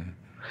 예.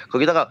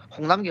 거기다가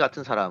홍남기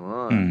같은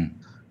사람은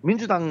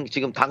민주당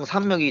지금 당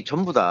 3명이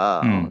전부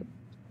다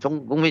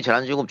전 국민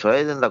재난지원금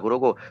줘야 된다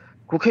그러고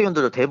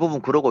국회의원들도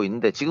대부분 그러고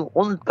있는데 지금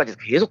오늘까지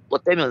계속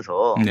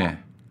뻗대면서 네.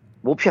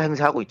 모피아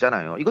행사하고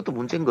있잖아요. 이것도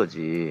문제인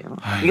거지.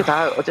 아이고. 이게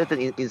다 어쨌든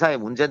인사의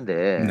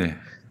문제인데 네.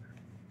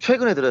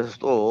 최근에 들어서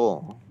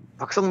또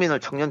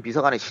박성민을 청년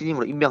비서관의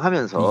신임으로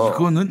임명하면서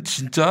이거는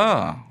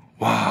진짜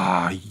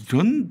와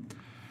이런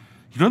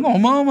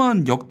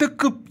어마어마한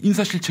역대급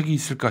인사실책이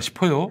있을까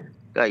싶어요.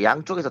 그러니까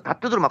양쪽에서 다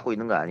두드려 맞고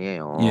있는 거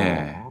아니에요.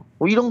 예.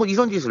 뭐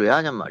이런 짓을 왜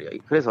하냔 말이야.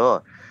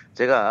 그래서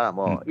제가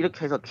뭐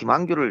이렇게 해서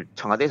김한규를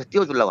청와대에서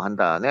띄워주려고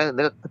한다.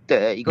 내가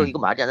그때 이거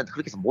말이 안 된다.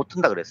 그렇게 해서 못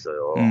든다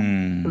그랬어요.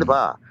 근데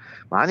봐.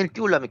 만일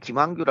띄우려면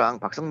김한규랑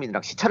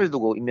박성민이랑 시차를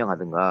두고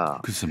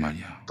임명하든가. 글쎄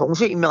말이야.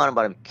 동시에 임명하는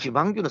바람에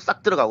김한규는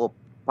싹 들어가고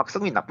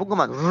박성민 나쁜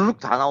것만 우르륵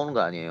다 나오는 거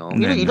아니에요.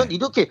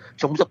 이렇게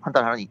정부적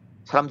판단하는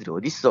사람들이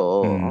어디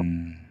있어?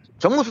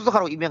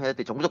 정무수석하라고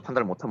임명했는데 정부적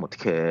판단을 못하면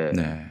어떡해?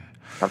 네.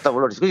 답답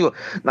올라오지. 그리고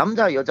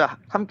남자 여자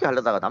함께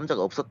하려다가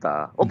남자가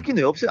없었다. 없긴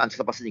왜 없어요? 안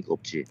쳐다봤으니까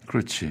없지.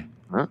 그렇지.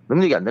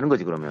 능력이 안 되는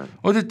거지 그러면.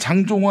 어제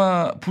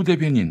장종화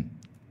부대변인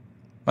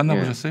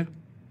만나보셨어요?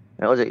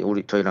 네, 어제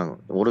저희랑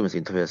오르면서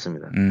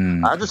인터뷰했습니다.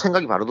 아주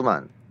생각이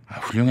바르더만.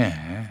 훌륭해.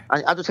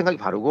 아니 아주 생각이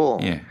바르고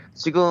예.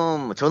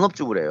 지금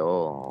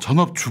전업주부래요.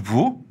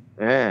 전업주부?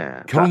 예.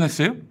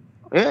 결혼했어요?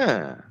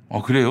 예.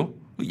 그래요?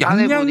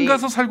 양양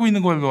가서 살고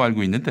있는 걸로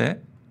알고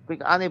있는데.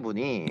 그러니까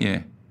아내분이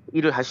예.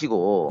 일을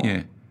하시고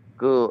예.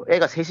 그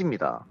애가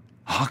셋입니다.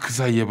 그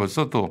사이에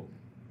벌써 또.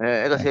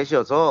 네, 애가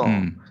셋이어서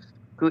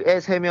그 애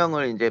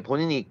 3명을 이제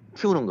본인이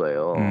키우는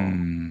거예요.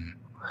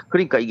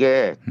 그러니까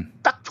이게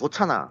딱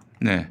좋잖아.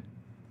 네.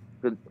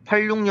 그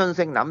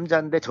 86년생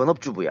남자인데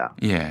전업주부야.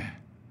 예.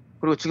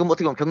 그리고 지금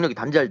어떻게 보면 경력이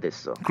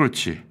단절됐어.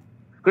 그렇지.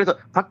 그래서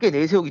밖에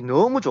내세우기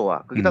너무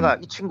좋아. 거기다가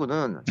이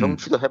친구는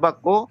정치도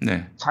해봤고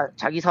네.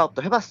 자기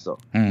사업도 해봤어.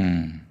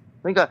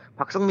 그러니까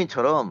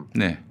박성민처럼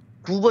네.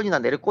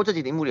 9번이나 내려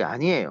꽂아진 인물이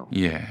아니에요.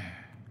 예.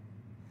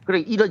 그래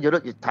이런 여러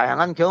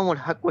다양한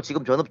경험을 했고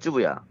지금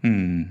전업주부야.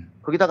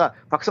 거기다가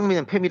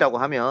박성민은 팸이라고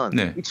하면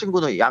네. 이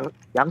친구는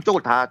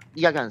양쪽을 다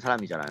이야기하는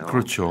사람이잖아요.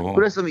 그렇죠.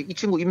 그랬으면 이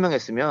친구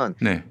임명했으면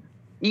네.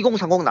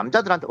 2030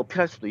 남자들한테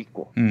어필할 수도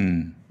있고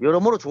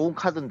여러모로 좋은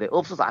카드인데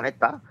없어서 안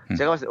했다?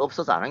 제가 봤을 때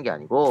없어서 안 한 게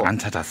아니고 안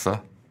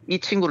찾았어? 이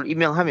친구를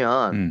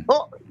임명하면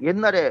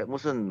옛날에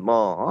무슨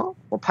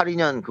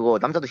 82년 그거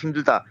남자도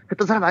힘들다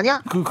했던 사람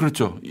아니야?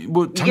 그렇죠.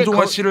 뭐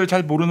장종화 씨를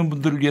잘 모르는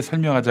분들을 위해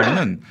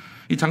설명하자면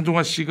이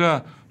장종화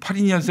씨가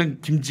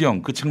 82년생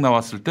김지영 그 책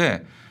나왔을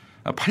때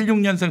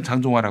 86년생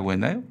장종화라고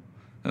했나요?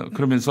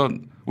 그러면서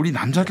우리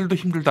남자들도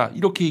힘들다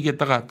이렇게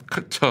얘기했다가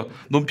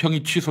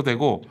논평이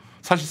취소되고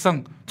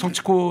사실상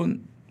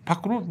정치권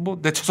밖으로 뭐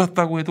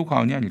내쳐졌다고 해도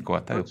과언이 아닐 것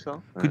같아요.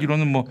 그렇죠. 그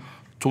뒤로는 뭐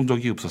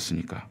종적이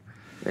없었으니까.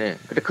 네,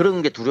 근데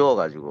그런 게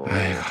두려워가지고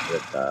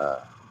그랬다.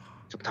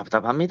 좀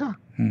답답합니다.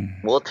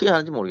 뭐 어떻게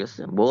하는지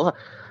모르겠어요.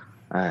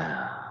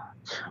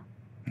 참.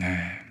 네,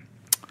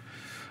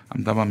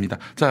 암담합니다.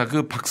 자,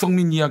 그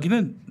박성민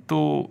이야기는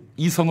또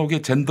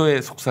이선옥의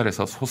젠더의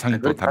속살에서 소상히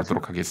또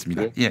다루도록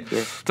하겠습니다. 예.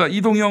 자,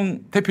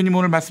 이동형 대표님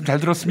오늘 말씀 잘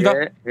들었습니다.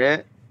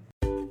 예.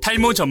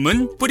 탈모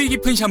전문 뿌리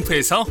깊은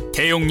샴푸에서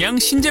대용량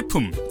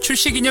신제품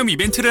출시 기념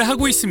이벤트를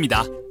하고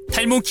있습니다.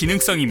 탈모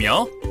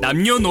기능성이며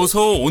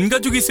남녀노소 온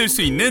가족이 쓸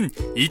수 있는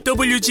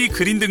EWG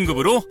그린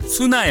등급으로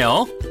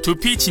순하여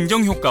두피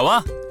진정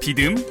효과와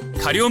비듬,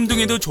 가려움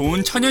등에도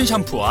좋은 천연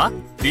샴푸와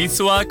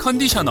린스와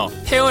컨디셔너,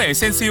 헤어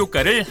에센스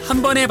효과를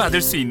한 번에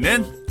받을 수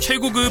있는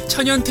최고급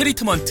천연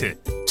트리트먼트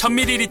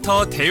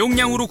 1000ml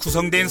대용량으로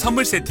구성된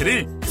선물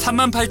세트를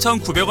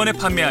 38,900원에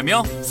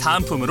판매하며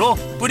사은품으로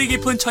뿌리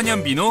깊은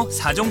천연 비누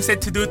 4종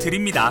세트도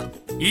드립니다.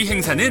 이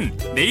행사는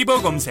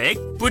네이버 검색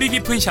뿌리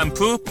깊은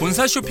샴푸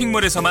본사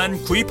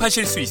쇼핑몰에서만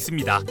구입하실 수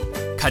있습니다.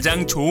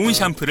 가장 좋은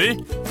샴푸를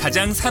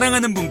가장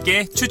사랑하는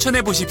분께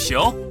추천해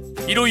보십시오.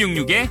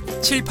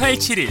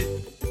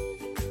 1566-7871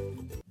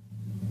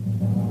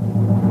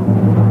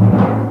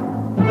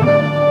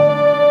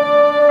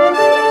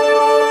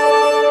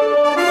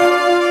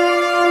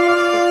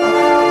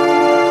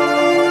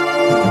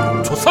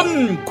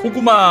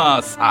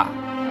 조선고구마사.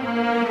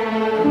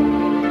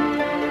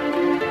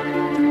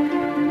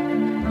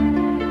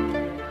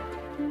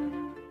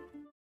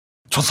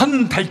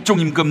 조선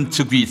달종임금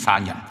즉위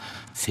 4년,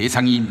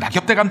 세상이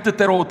낙엽대감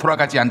뜻대로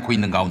돌아가지 않고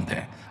있는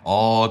가운데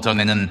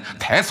어전에는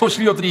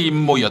대소신료들이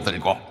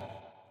모여들고,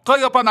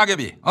 거기 오빠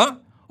낙엽이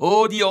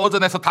어디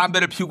어전에서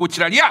담배를 피우고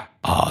지랄이야?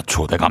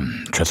 조대감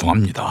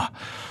죄송합니다.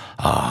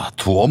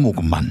 두어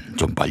모금만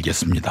좀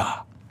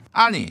빨겠습니다.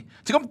 아니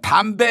지금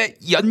담배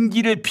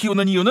연기를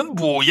피우는 이유는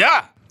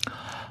뭐야?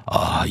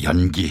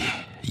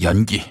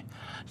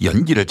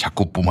 연기를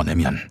자꾸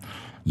뿜어내면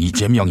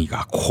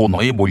이재명이가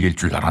코너에 몰릴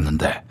줄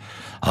알았는데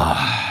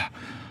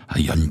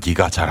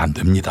연기가 잘 안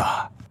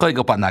됩니다.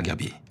 이거 봐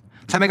낙엽이,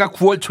 자네가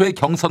 9월 초에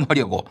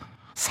경선하려고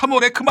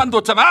 3월에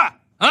그만뒀잖아.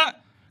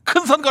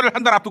 큰 선거를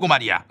한 달 앞두고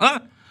말이야.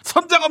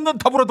 선장 없는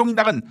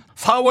더불어동인당은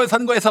 4월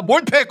선거에서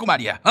몰패했고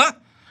말이야.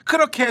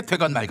 그렇게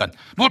되건 말건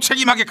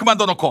무책임하게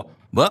그만둬놓고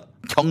뭐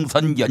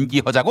경선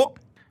연기하자고?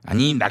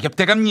 아니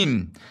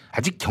낙엽대감님,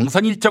 아직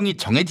경선 일정이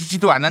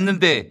정해지지도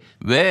않았는데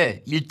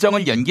왜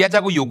일정을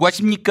연기하자고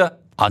요구하십니까?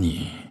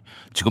 아니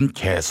지금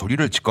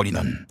개소리를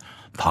짓거리는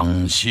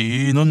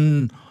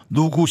당신은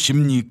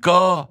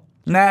누구십니까?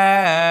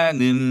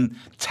 나는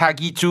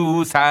자기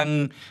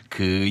주상,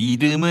 그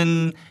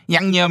이름은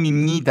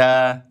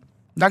양념입니다.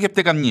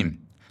 낙엽대감님,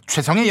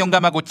 최성의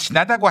영감하고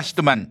친하다고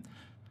하시더만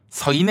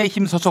서인의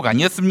힘 소속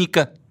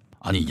아니었습니까?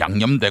 아니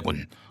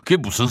양념대군, 그게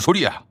무슨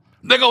소리야?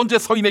 내가 언제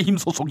서인의 힘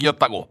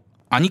소속이었다고?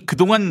 아니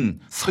그동안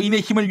서인의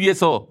힘을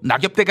위해서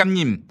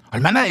낙엽대감님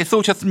얼마나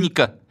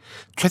애써오셨습니까?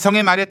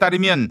 최성의 말에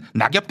따르면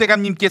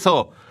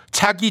낙엽대감님께서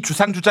자기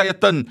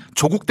주상주자였던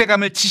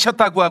조국대감을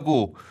치셨다고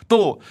하고,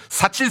 또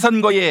 4.7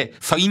 선거에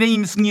서인의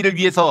힘 승리를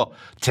위해서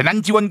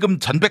재난지원금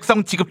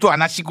전백성 지급도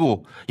안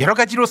하시고 여러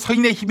가지로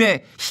서인의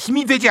힘에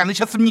힘이 되지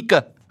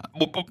않으셨습니까?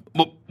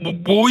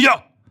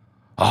 뭐야?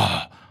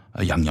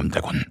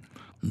 양념대군,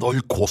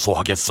 널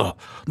고소하겠어.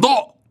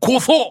 너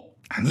고소!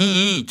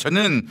 아니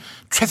저는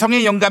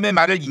최성의 영감의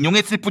말을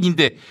인용했을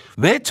뿐인데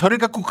왜 저를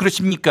갖고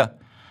그러십니까?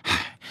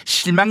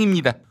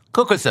 실망입니다.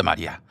 글쎄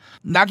말이야,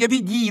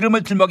 낙엽이 네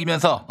이름을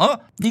들먹이면서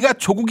네가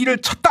조국이를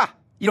쳤다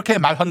이렇게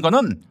말한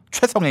거는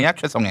최성애야,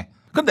 최성애.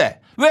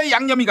 근데 왜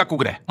양념이 갖고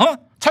그래?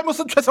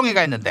 잘못은 최성애가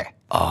했는데.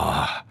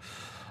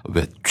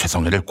 왜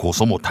최성애를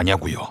고소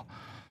못하냐고요?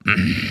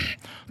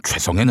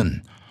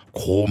 최성애는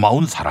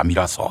고마운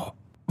사람이라서.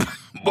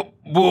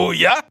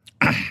 뭐야?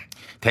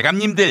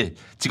 대감님들,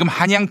 지금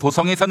한양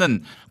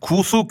도성에서는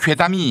구수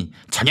괴담이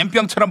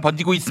전염병처럼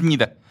번지고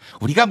있습니다.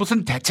 우리가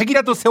무슨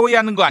대책이라도 세워야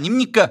하는 거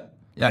아닙니까?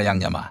 야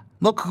양념아,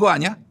 너 그거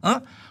아냐?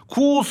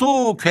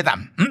 구수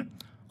괴담,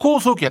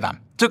 고수 괴담,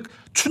 즉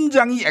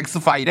춘장이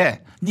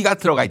X파일에 네가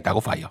들어가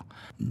있다고 봐요.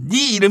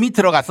 네 이름이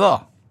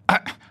들어가서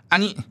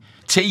아니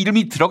제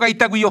이름이 들어가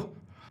있다고요?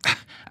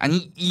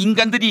 아니 이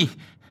인간들이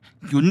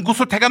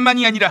윤구수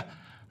대감만이 아니라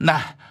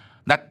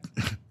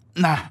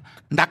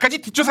나까지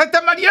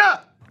뒷조사했단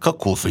말이야. 그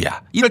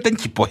고수야, 이럴 땐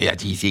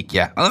기뻐해야지 이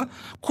새끼야.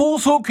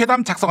 고수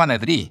괴담 작성한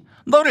애들이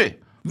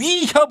너를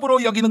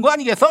위협으로 여기는 거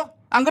아니겠어?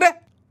 안 그래?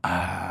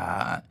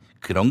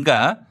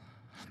 그런가?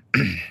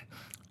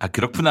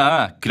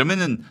 그렇구나.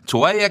 그러면은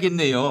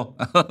좋아해야겠네요.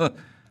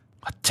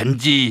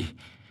 어쩐지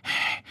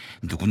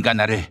누군가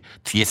나를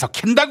뒤에서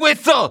캔다고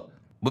했어.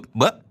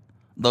 뭐?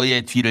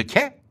 너의 뒤를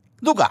캐?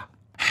 누가?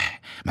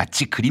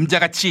 마치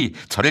그림자같이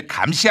저를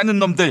감시하는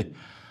놈들.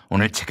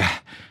 오늘 제가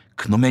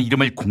그놈의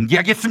이름을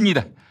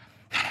공개하겠습니다.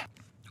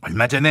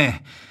 얼마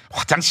전에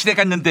화장실에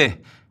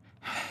갔는데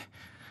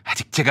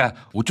아직 제가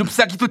오줌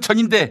싸기도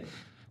전인데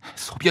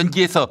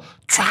소변기에서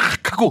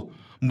쫙 하고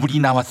물이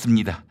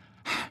나왔습니다.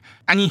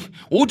 아니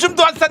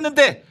오줌도 안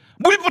쌌는데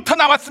물부터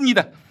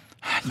나왔습니다.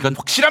 이건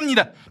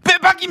확실합니다.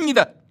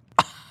 빼박입니다.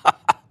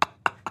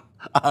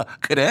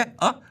 그래?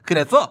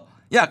 그래서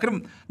야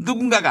그럼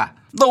누군가가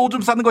너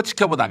오줌 싸는 거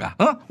지켜보다가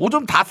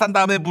오줌 다 싼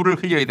다음에 물을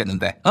흘려야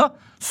되는데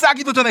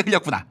싸기도 전에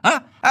흘렸구나.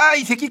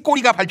 이 새끼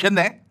꼬리가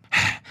밟혔네.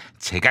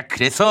 제가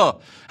그래서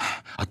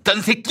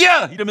어떤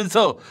새끼야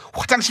이러면서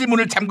화장실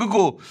문을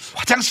잠그고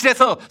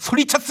화장실에서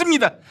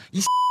소리쳤습니다.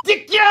 이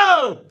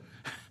새끼야,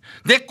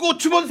 내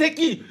꼬추본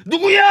새끼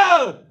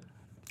누구야?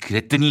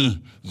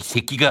 그랬더니 이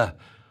새끼가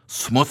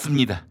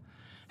숨었습니다.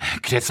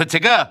 그래서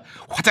제가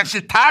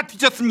화장실 다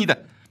뒤졌습니다.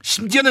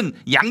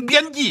 심지어는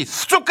양변기,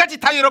 수조까지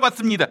다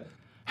열어봤습니다.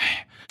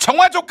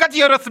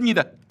 정화조까지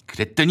열었습니다.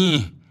 그랬더니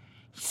이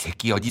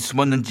새끼 어디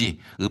숨었는지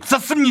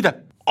없었습니다.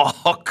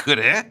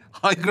 그래?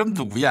 그럼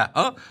누구야?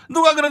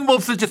 누가 그런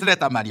몹쓸 짓을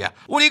했단 말이야?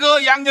 우리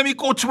그 양념이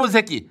고추 본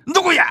새끼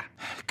누구야?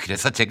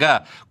 그래서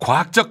제가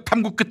과학적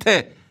탐구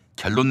끝에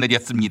결론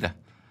내렸습니다.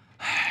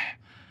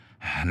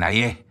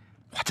 나의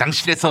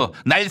화장실에서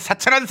날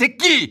사찰한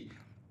새끼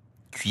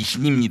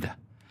귀신입니다.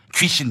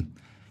 귀신.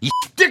 이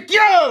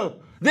새끼야!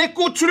 내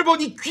고추를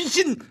보니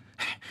귀신!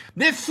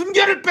 내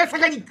순결을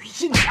뺏어가니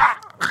귀신!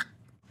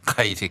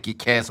 이 새끼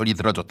개소리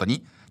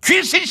들어줬더니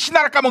귀신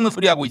신하라 까먹는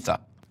소리 하고 있어.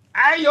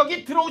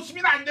 여기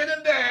들어오시면 안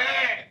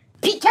되는데.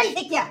 비켜 이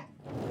새끼야.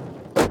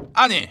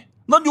 아니,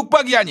 넌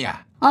육박이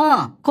아니야.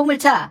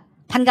 고물차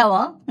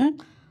반가워. 응?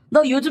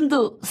 너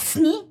요즘도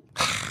쓰니?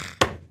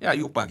 야,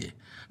 육박이,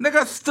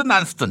 내가 쓰든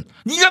안 쓰든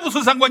네가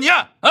무슨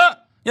상관이야?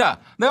 야,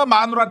 내가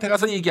마누라한테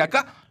가서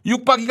얘기할까?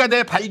 육박이가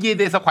내 발기에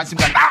대해서 관심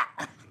갖나?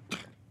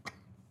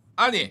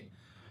 아니,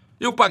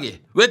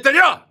 육박이 왜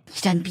때려?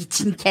 이런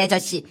미친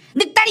개저씨,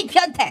 늑다리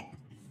변태.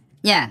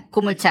 야,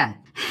 고물차,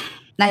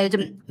 나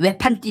요즘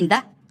외판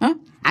뛴다. 응?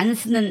 안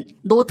쓰는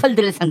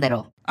노털들을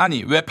상대로.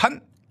 아니,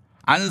 외판?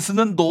 안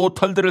쓰는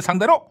노털들을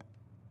상대로?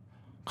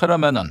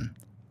 그러면은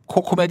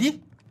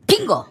코코메디?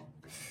 빙고.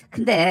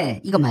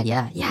 근데 이거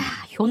말이야, 야,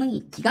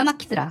 효능이 기가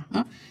막히더라.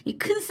 이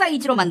큰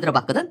사이즈로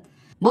만들어봤거든.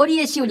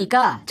 머리에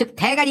씌우니까, 즉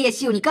대가리에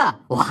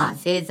씌우니까, 와,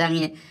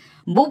 세상에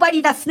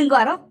모발이 다 쓰는 거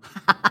알아?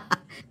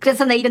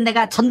 그래서 내일은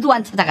내가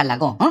전두환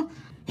찾아가려고.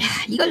 야,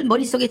 이걸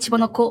머릿속에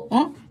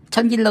집어넣고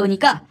전기를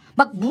넣으니까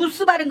막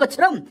무스 바른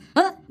것처럼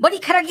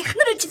머리카락이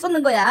하늘을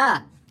치솟는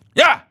거야.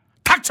 야,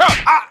 닥쳐!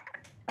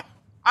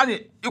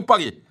 아니,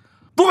 육박이,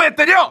 너 왜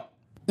때려?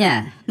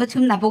 야, 너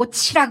지금 나보고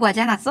치라고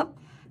하지 않았어?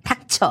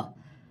 닥쳐,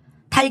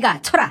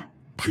 달가, 쳐라.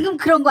 방금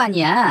그런 거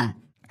아니야.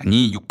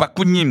 아니,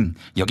 육박구님,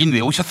 여긴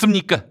왜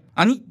오셨습니까?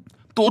 아니,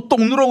 또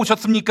똥 누러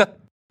오셨습니까?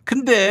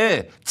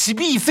 근데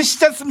집이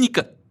있으시지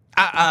않습니까?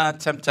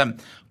 참,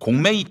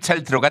 공매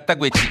입찰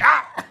들어갔다고 했지.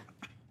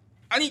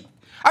 아니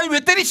왜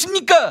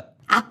때리십니까?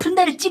 아픈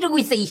데를 찌르고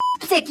있어, 이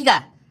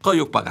새끼가.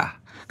 육박아,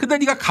 근데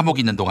네가 감옥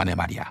있는 동안에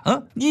말이야,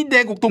 네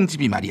내곡동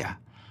집이 말이야,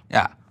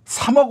 야,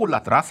 3억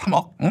올랐더라.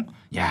 3억. 응?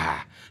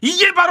 야,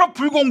 이게 바로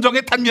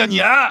불공정의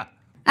단면이야.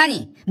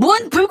 아니,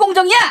 뭔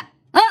불공정이야?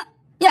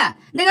 야,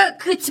 내가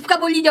그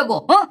집값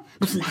올리려고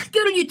무슨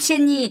학교를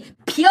유치했니?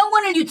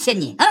 병원을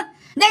유치했니?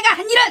 내가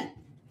한 일은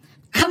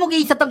감옥에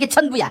있었던 게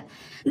전부야.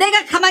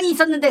 내가 가만히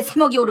있었는데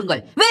 3억이 오른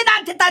걸 왜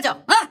나한테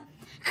따져?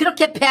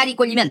 그렇게 배알이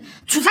꼴리면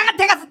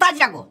주상한테 가서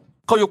따지라고.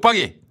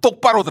 육박이,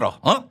 똑바로 들어.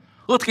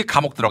 어떻게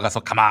감옥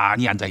들어가서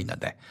가만히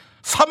앉아있는데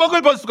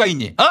 3억을 벌 수가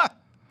있니?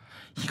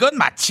 이건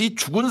마치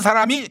죽은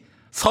사람이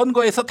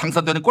선거에서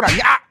당선되는 꼴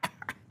아니야?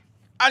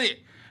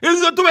 아니,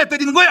 이건 또 왜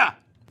때리는 거야?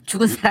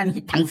 죽은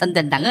사람이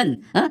당선된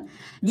당은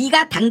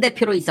네가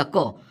당대표로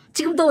있었고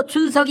지금도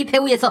준석이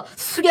배후에서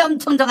수렴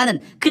청정하는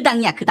그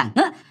당이야, 그 당.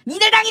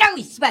 니네 당이라고,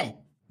 이 씨발.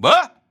 뭐?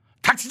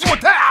 닥치지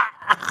못해?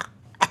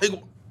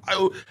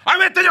 아이고,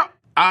 왜 때려?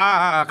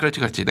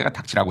 그렇지, 내가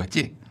닥치라고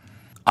했지.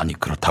 아니,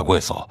 그렇다고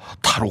해서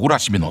탈옥을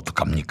하시면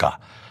어떡합니까?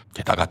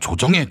 게다가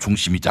조정의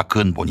중심이자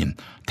근본인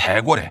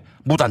대궐에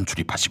무단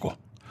출입하시고.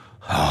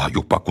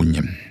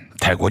 육박구님,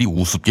 대궐이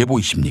우습게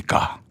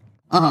보이십니까?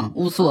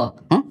 우스워.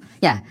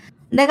 야,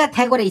 내가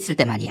대궐에 있을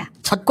때 말이야,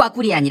 젖과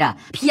꿀이 아니라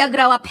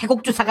비아그라와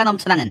배곡주사가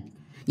넘쳐나는,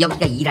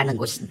 여기가 일하는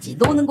곳인지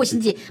노는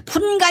곳인지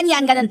분간이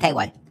안 가는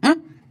대궐.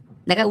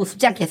 내가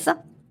우습지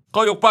않겠어?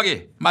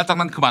 육박이,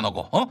 말장난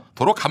그만하고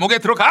도로 감옥에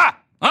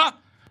들어가.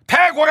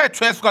 대궐에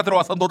죄수가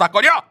들어와서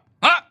노닥거려.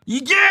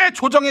 이게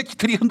조정의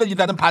기틀이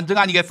흔들린다는 반증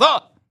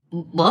아니겠어?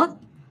 뭐?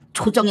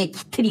 조정의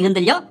기틀이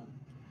흔들려?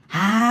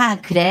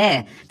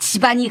 그래,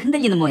 집안이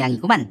흔들리는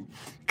모양이구만.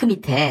 그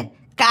밑에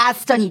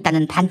가스전이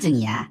있다는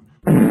반증이야.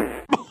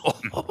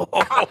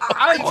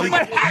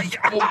 정말.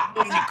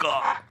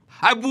 뭡니까?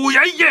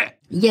 뭐야 이게?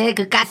 이게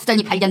그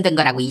가스전이 발견된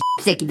거라고, 이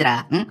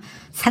새끼들아. 응?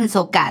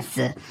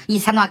 산소가스,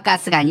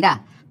 이산화가스가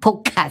아니라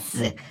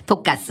독가스.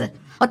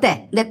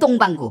 어때? 내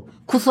똥방구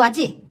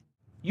구수하지?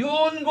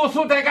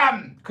 윤고수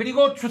대감,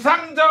 그리고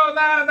주상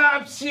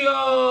전환합시오.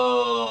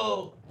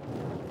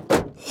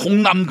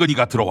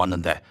 홍남근이가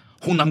들어왔는데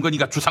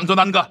홍남근이가 주상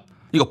전환가?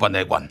 이것 봐,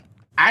 내관.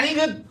 아니,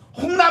 그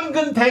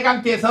홍남근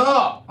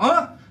대감께서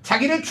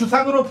자기를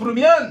주상으로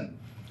부르면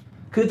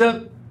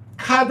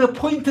카드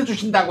포인트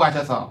주신다고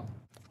하셔서.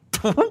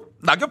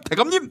 낙엽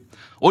대감님,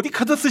 어디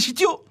카드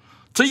쓰시죠?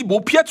 저희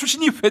모피아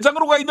출신이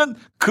회장으로 가 있는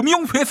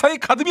금융회사의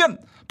카드면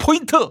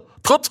포인트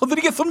더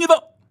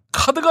쳐드리겠습니다.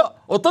 카드가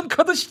어떤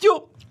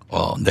카드시죠?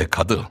 내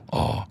카드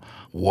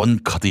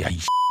원카드야, 이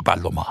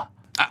씨발놈아.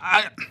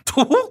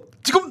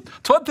 지금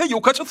저한테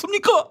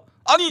욕하셨습니까?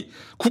 아니,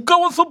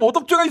 국가원수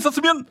모독죄가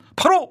있었으면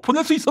바로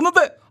보낼 수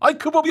있었는데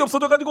그 법이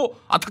없어져가지고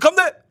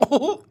안타깝네.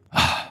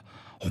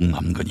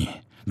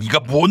 홍남근이, 네가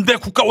뭔데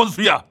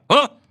국가원수야?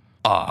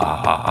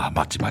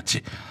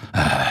 맞지.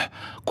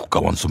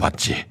 국가원수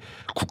맞지.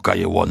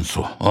 국가의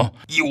원수.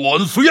 이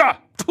원수야.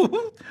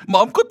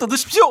 마음껏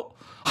뜯으십시오.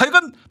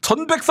 하여간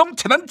전백성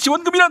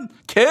재난지원금이란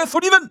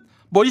개소리는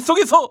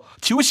머릿속에서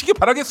지우시기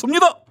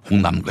바라겠습니다.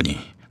 홍남근이,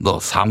 너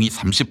상위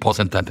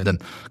 30%한테는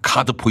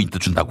카드 포인트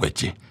준다고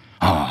했지.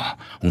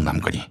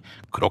 홍남근이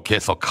그렇게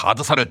해서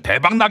카드사를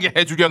대박나게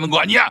해주려는 거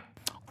아니야?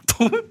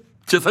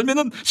 제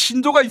삶에는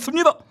신조가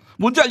있습니다.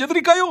 뭔지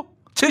알려드릴까요?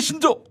 제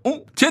신조,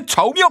 제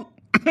좌우명.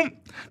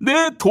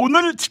 내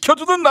돈을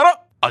지켜주는 나라.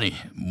 아니,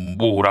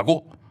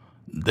 뭐라고?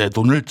 내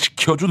돈을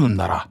지켜주는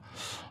나라.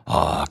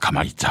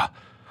 가만히 있자.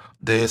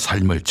 내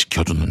삶을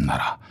지켜주는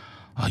나라.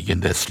 이게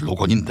내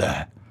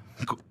슬로건인데.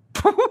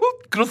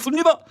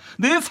 그렇습니다.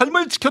 내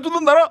삶을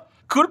지켜주는 나라.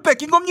 그걸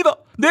뺏긴 겁니다.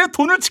 내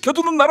돈을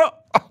지켜주는 나라.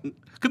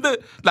 근데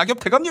낙엽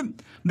대감님,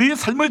 내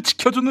삶을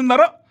지켜주는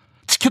나라?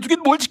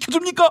 지켜주긴 뭘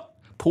지켜줍니까?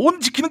 돈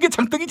지키는 게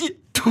장땡이지.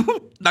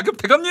 낙엽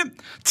대감님,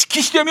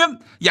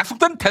 지키시려면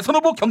약속된 대선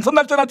후보 경선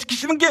날짜나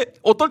지키시는 게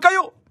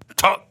어떨까요?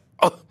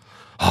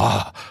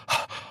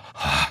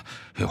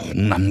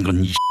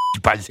 홍남근 이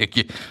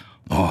발새끼,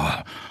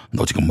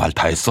 너 지금 말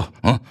다 했어?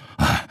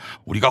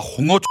 우리가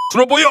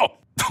홍어초로 보여.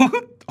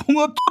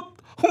 홍어초.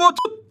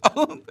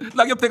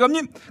 낙엽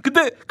대감님,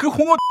 근데 그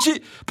홍어초이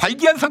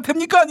발기한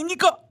상태입니까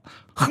아닙니까?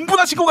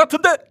 흥분하신 것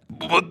같은데.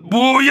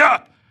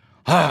 뭐야?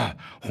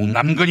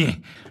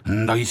 홍남근이,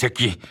 너 이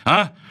새끼,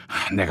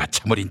 내가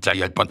참을인자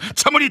 10번,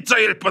 참을인자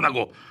 10번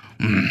하고,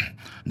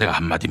 내가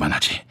한마디만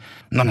하지.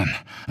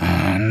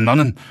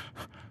 너는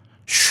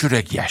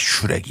슈렉이야,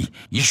 슈렉이.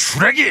 이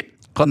슈렉이!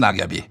 그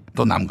낙엽이,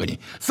 또 남근이.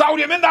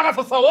 싸우려면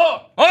나가서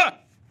싸워!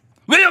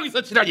 왜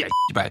여기서 지랄이야,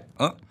 씨발?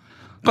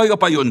 거기가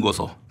봐,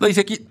 연구소. 너 이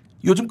새끼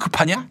요즘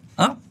급하냐?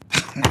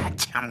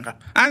 참가.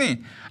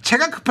 아니,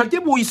 제가 급할 게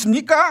뭐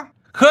있습니까?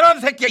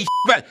 그런 새끼야, 이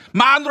씨발.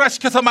 마누라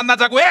시켜서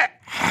만나자고 해?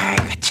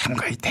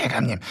 참가, 이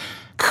대감님.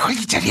 그걸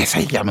이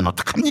자리에서 얘기하면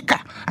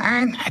어떡합니까?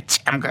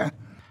 참가.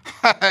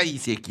 이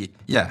새끼.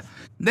 야,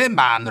 내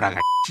마누라가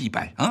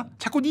씨발,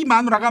 자꾸 네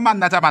마누라가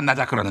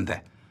만나자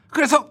그러는데,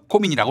 그래서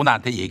고민이라고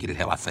나한테 얘기를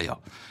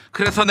해왔어요.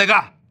 그래서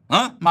내가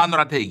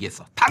마누라한테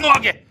얘기했어.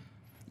 단호하게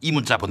이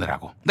문자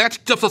보내라고. 내가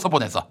직접 써서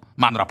보내서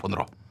마누라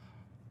폰으로.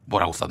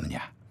 뭐라고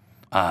썼느냐?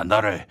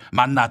 너를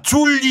만나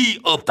줄 리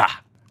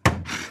없다.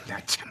 야,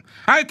 참.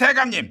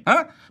 대감님,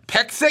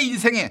 100세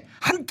인생에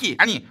한 끼,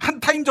 아니 한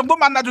타임 정도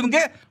만나주는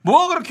게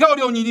뭐 그렇게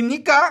어려운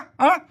일입니까?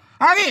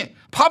 아니,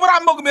 밥을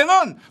안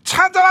먹으면은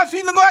차 한잔할 수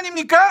있는 거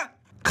아닙니까?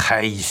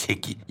 이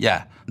새끼.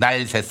 야,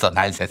 날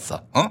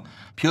샜어.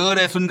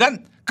 별의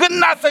순간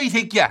끝났어, 이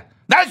새끼야.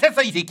 날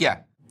샜어, 이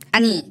새끼야.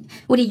 아니,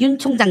 우리 윤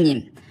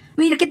총장님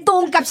왜 이렇게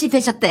똥값이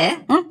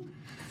되셨대?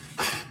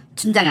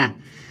 준장아,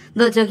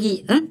 너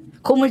저기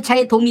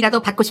고물차의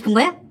도움이라도 받고 싶은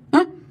거야?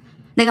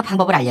 내가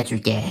방법을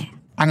알려줄게.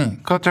 아니,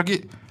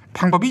 저기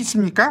방법이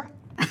있습니까?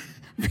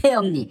 왜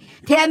없니?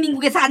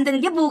 대한민국에서 안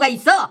되는 게 뭐가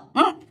있어?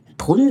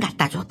 돈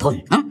갖다 줘,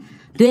 돈.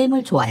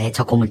 뇌물 좋아해,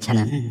 저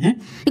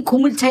고물차는.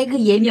 고물차에 그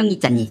예명이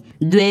있잖니,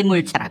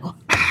 뇌물차라고.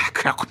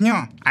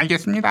 그렇군요.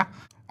 알겠습니다.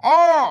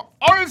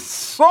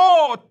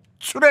 얼쏘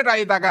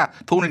출애라에다가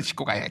돈을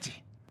싣고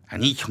가야지.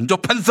 아니,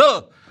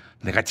 형조판서,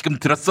 내가 지금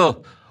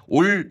들었어.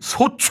 올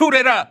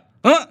소출애라,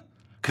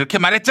 그렇게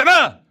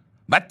말했잖아.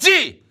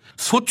 맞지?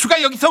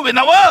 소추가 여기서 왜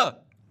나와?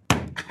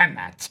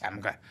 나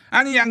참가.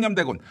 아니,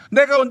 양념대군,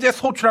 내가 언제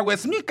소추라고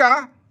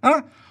했습니까?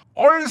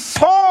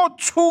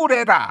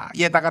 얼소출애라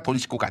얘다가 돈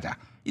싣고 가자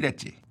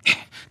이랬지.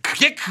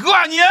 그게 그거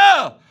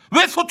아니야.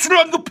 왜 소추를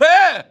언급해?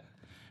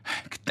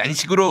 그딴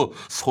식으로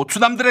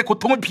소추남들의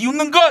고통을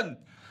비웃는 건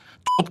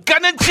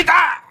족가는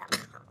치다.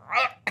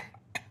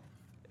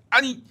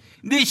 아니,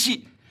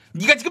 내씨,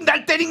 네가 지금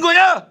날 때린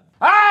거야?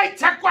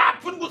 자꾸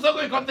아픈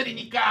구석을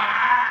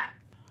건드리니까.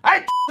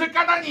 X를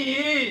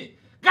까다니.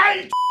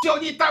 깔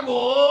어디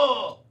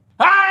있다고.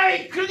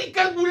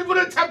 그러니까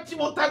물불을 참지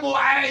못하고.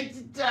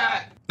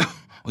 진짜.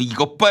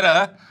 이것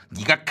봐라.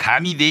 네가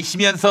감히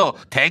내쉬면서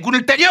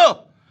대군을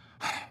때려?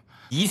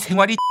 이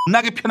생활이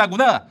나게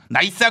편하구나.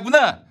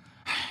 나이스하구나.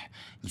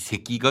 이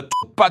새끼 이거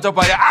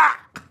빠져봐야.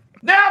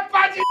 내가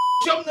빠질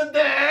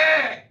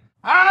없는데.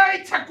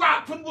 자꾸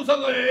아픈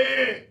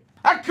구석을.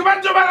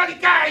 그만 좀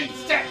하라니까.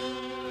 진짜.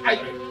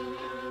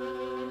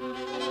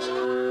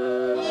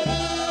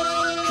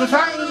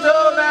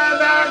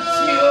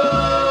 주상전하닥시오.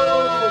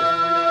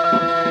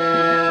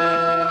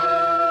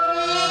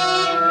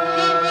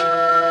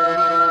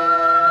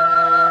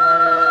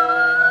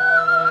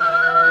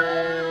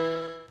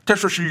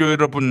 대소신료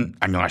여러분,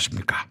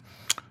 안녕하십니까?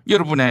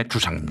 여러분의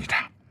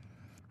주상입니다.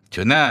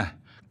 전하,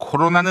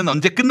 코로나는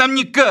언제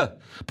끝납니까?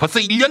 벌써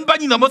 1년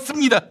반이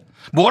넘었습니다.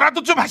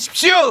 뭐라도 좀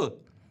하십시오.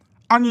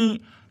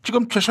 아니,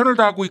 지금 최선을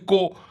다하고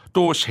있고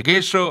또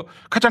세계에서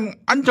가장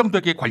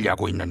안정되게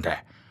관리하고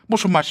있는데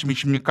무슨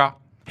말씀이십니까?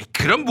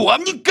 그럼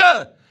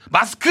뭐합니까?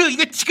 마스크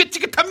이거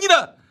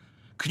지긋지긋합니다.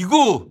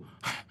 그리고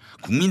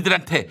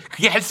국민들한테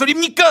그게 할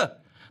소리입니까?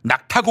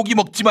 낙타고기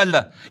먹지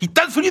말라,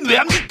 이딴 소리는 왜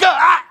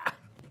합니까?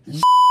 이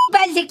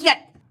X발 새끼가.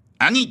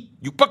 아니,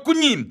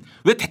 육박구님,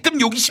 왜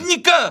대뜸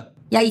욕이십니까?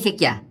 야, 이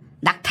새끼야,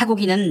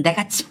 낙타고기는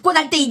내가 짚고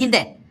날 때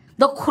일인데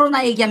너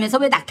코로나 얘기하면서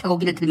왜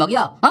낙타고기를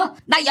들먹여?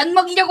 나 연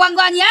먹이려고 한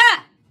거 아니야?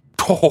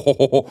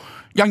 토호호호,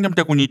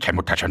 양념대군이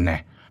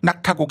잘못하셨네.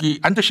 낙타고기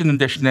안 드시는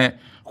대신에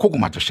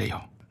고구마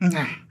드세요.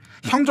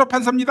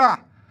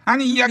 형조판서입니다.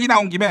 아니 이야기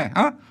나온 김에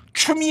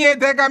추미애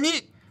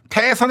대감이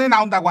대선에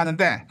나온다고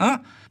하는데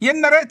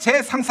옛날에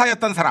제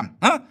상사였던 사람,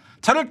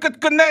 저를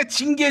끝끝내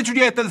징계해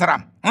주려 했던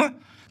사람,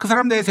 그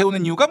사람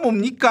내세우는 이유가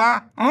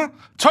뭡니까?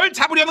 절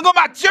잡으려는 거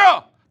맞죠?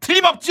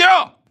 틀림없죠?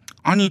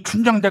 아니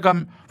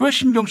춘장대감 왜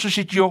신경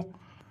쓰시지요?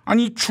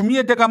 아니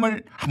추미애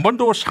대감을 한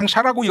번도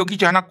상사라고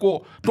여기지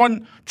않았고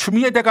또한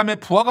추미애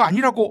대감의 부하가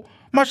아니라고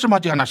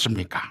말씀하지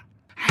않았습니까?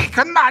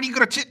 그건 말이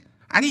그렇지.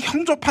 아니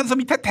형조판서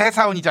밑에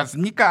대사원이지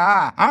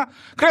않습니까?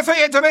 그래서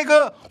예전에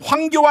그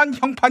황교안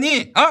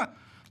형판이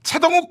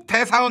최동욱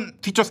대사원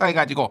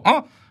뒷조사해가지고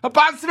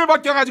반스를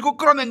벗겨가지고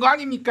끌어낸 거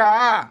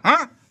아닙니까?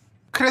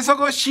 그래서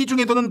그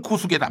시중에 도는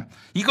구수괴담,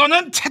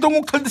 이거는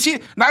최동욱 털듯이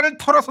나를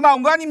털어서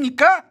나온 거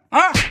아닙니까?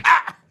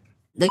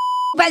 너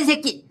X발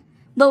새끼,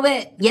 너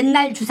왜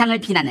옛날 주상을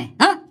비난해?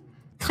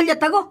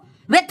 털렸다고?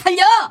 왜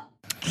털려?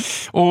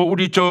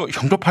 우리 저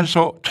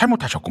형조판서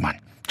잘못하셨구만.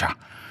 자,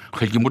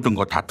 흙이 묻은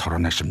거 다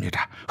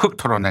털어냈습니다. 흙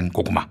털어낸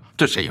고구마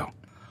드세요.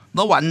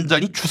 너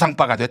완전히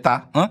주상바가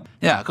됐다.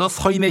 야, 그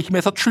서인의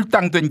힘에서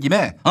출당된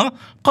김에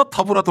그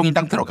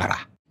더불어동인당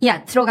들어가라.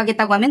 야,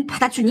 들어가겠다고 하면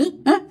받아주니?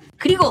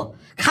 그리고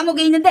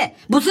감옥에 있는데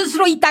무슨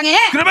수로 입당해?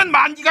 그러면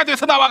만기가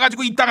돼서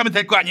나와가지고 입당하면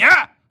될 거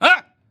아니야?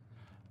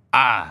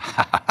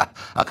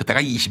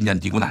 그때가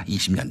 20년 뒤구나.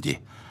 20년 뒤.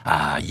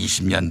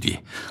 20년 뒤.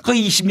 그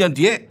 20년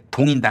뒤에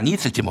동인당이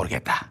있을지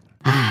모르겠다.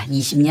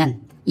 20년.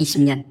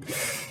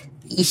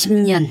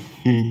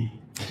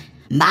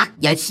 막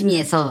열심히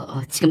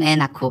해서 지금 애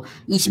낳고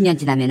 20년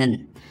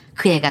지나면은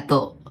그 애가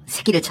또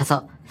새끼를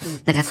쳐서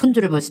내가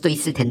손주를 볼 수도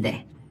있을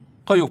텐데.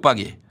 그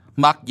육박이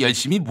막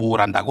열심히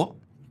뭘 한다고?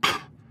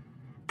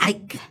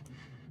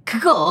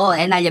 그거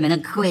애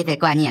낳으려면은 그거 해야 될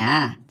거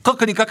아니야.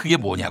 그러니까 그게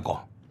뭐냐고.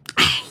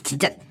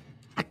 진짜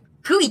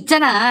그거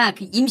있잖아,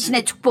 그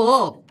임신의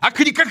축복.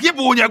 그러니까 그게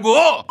뭐냐고.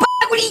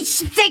 빠구리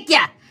십새끼야.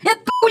 야,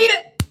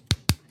 빠구리를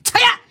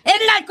쳐야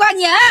애를 낳을 거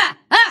아니야.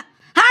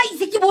 이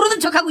새끼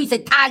모르는 척하고 있어.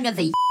 다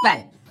알면서 이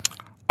X발.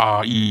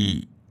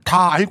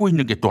 다 알고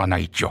있는 게 또 하나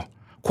있죠.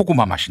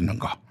 고구마 맛있는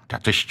거. 자,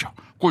 드시죠.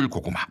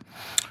 꿀고구마.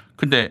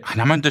 근데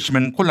하나만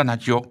드시면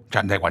곤란하지요.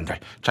 자, 내관들.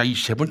 자, 이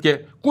세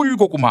분께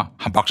꿀고구마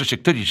한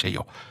박스씩 드리세요.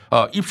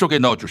 입속에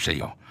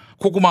넣어주세요.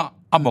 고구마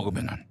안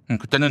먹으면은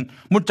그때는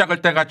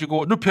문짝을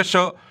떼가지고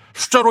눕혀서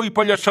수저로 입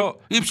벌려서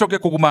입속에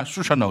고구마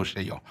쑤셔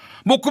넣으세요.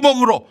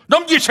 목구멍으로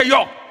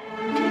넘기세요.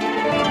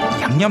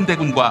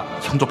 양념대군과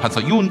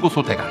형조판서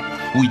윤고소 대감,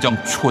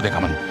 우의정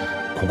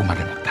추호대감은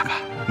고구마를 먹다가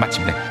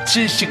마침내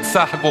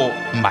질식사하고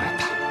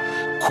말았다.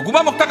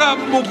 고구마 먹다가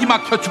목이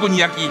막혀 죽은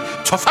이야기,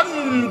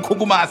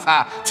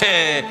 조선고구마사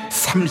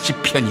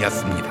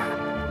제30편이었습니다.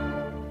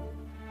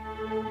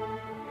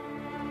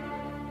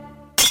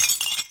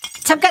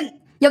 잠깐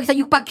여기서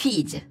육박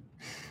퀴즈.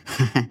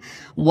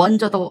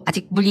 원조도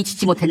아직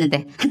물리치지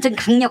못했는데 한층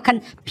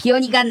강력한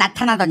변이가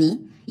나타나더니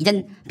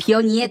이젠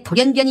변이의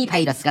돌연변이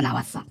바이러스가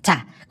나왔어.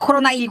 자,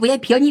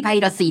 코로나19의 변이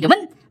바이러스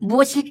이름은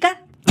무엇일까?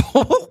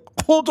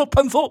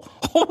 호조판서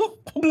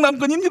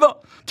홍남근입니다.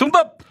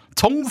 정답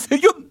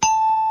정세균.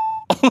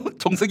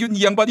 정세균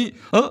이 양반이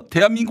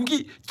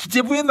대한민국이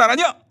기재부의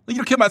나라냐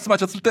이렇게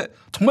말씀하셨을 때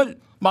정말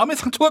마음의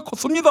상처가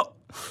컸습니다.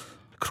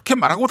 그렇게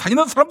말하고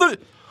다니는 사람들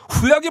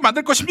후회하게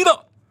만들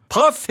것입니다.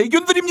 다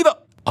세균들입니다.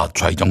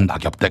 좌이정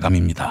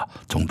낙엽대감입니다.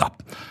 정답.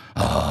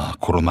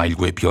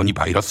 코로나19의 변이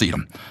바이러스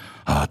이름,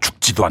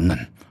 죽지도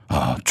않는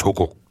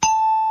조국.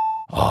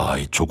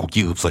 이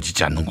조국이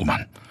없어지지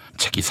않는구만.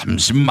 책이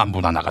 30만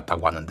부나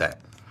나갔다고 하는데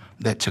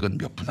내 책은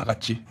몇 부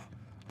나갔지?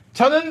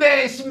 저는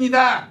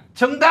냈습니다.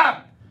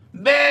 정답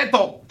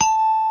매독.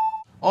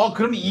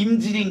 그럼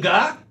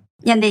임질인가?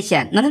 야,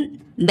 내시야, 너는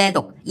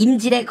매독,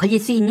 임질에 걸릴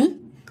수 있니?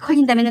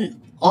 걸린다면은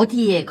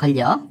어디에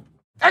걸려?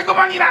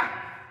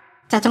 깔끔하니라.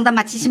 자, 정답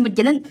맞히신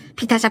분께는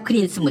비타샵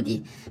그린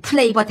스무디,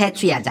 플레이버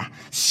대추야자,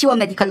 시워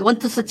메디컬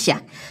원투스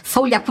치약,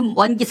 서울약품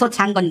원기소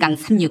장건강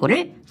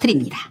 365를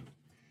드립니다.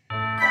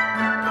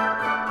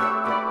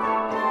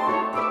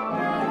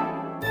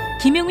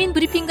 김용민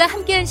브리핑과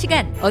함께한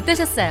시간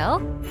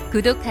어떠셨어요?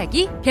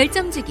 구독하기,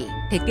 별점 주기,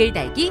 댓글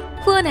달기,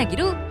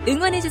 후원하기로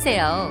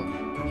응원해주세요.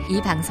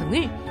 이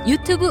방송을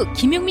유튜브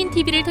김용민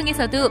TV를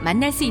통해서도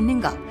만날 수 있는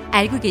거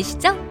알고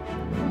계시죠?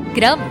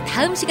 그럼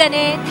다음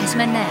시간에 다시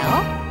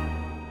만나요.